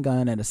a stun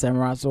gun at a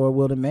samurai sword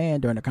wielding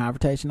man during a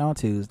confrontation on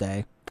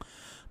Tuesday.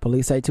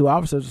 Police say 2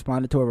 officers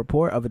responded to a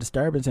report of a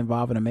disturbance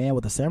involving a man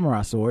with a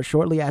samurai sword.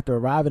 Shortly after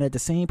arriving at the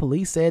scene,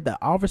 police said the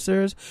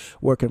officers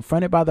were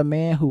confronted by the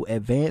man who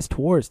advanced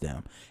towards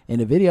them. In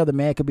the video, the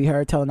man could be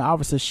heard telling the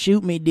officers,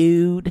 "Shoot me,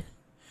 dude."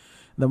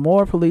 The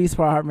Moore Police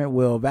Department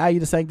will value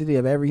the sanctity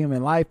of every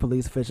human life,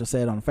 police officials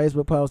said on a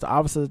Facebook post. The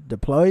officers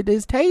deployed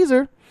his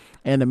taser,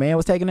 and the man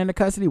was taken into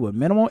custody with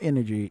minimal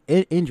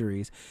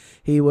injuries.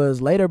 He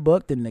was later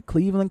booked in the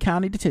Cleveland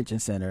County Detention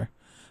Center.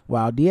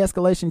 While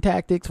de-escalation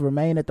tactics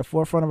remain at the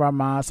forefront of our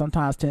minds,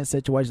 sometimes tense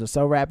situations are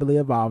so rapidly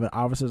evolving,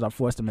 officers are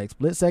forced to make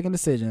split-second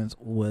decisions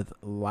with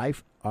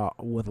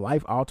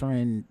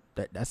life-altering,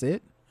 that's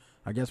it,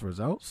 I guess,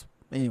 results.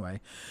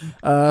 Anyway,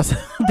 so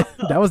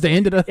that was the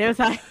end of It was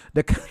like,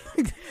 the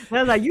it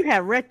was like you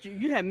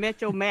had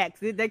met your max.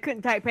 They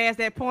couldn't type past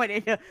that point.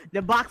 And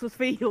the box was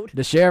filled.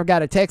 the sheriff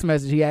got a text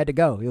message. He had to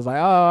go. He was like,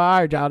 "Oh, all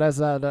right, y'all.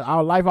 That's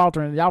our life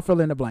altering. Y'all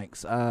fill in the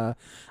blanks." All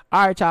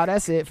right, y'all.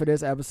 That's it for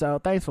this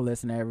episode. Thanks for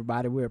listening,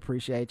 everybody. We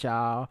appreciate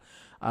y'all.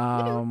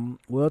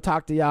 We'll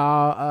talk to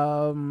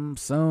y'all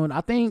soon.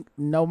 I think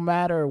no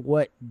matter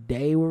what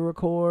day we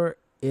record,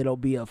 it'll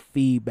be a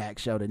feedback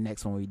show the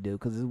next one we do,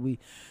 because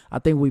I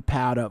think we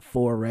piled up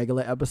 4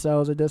 regular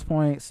episodes at this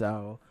point.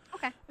 So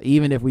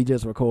even if we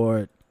just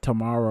record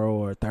tomorrow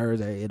or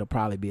Thursday, it'll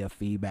probably be a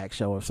feedback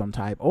show of some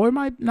type, or it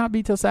might not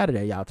be till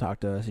Saturday. Y'all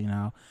talk to us,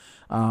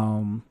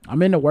 I'm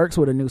in the works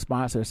with a new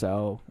sponsor,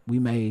 so we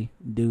may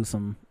do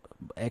some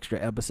extra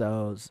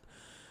episodes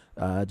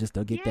just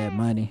to get that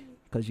money,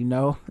 because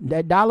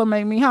that dollar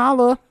make me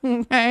holler.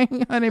 Hey,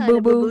 honey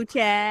boo boo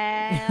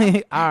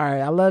child. All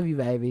right, I love you,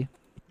 baby.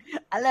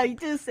 I love you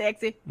too,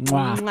 sexy.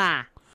 Mwah. Mwah.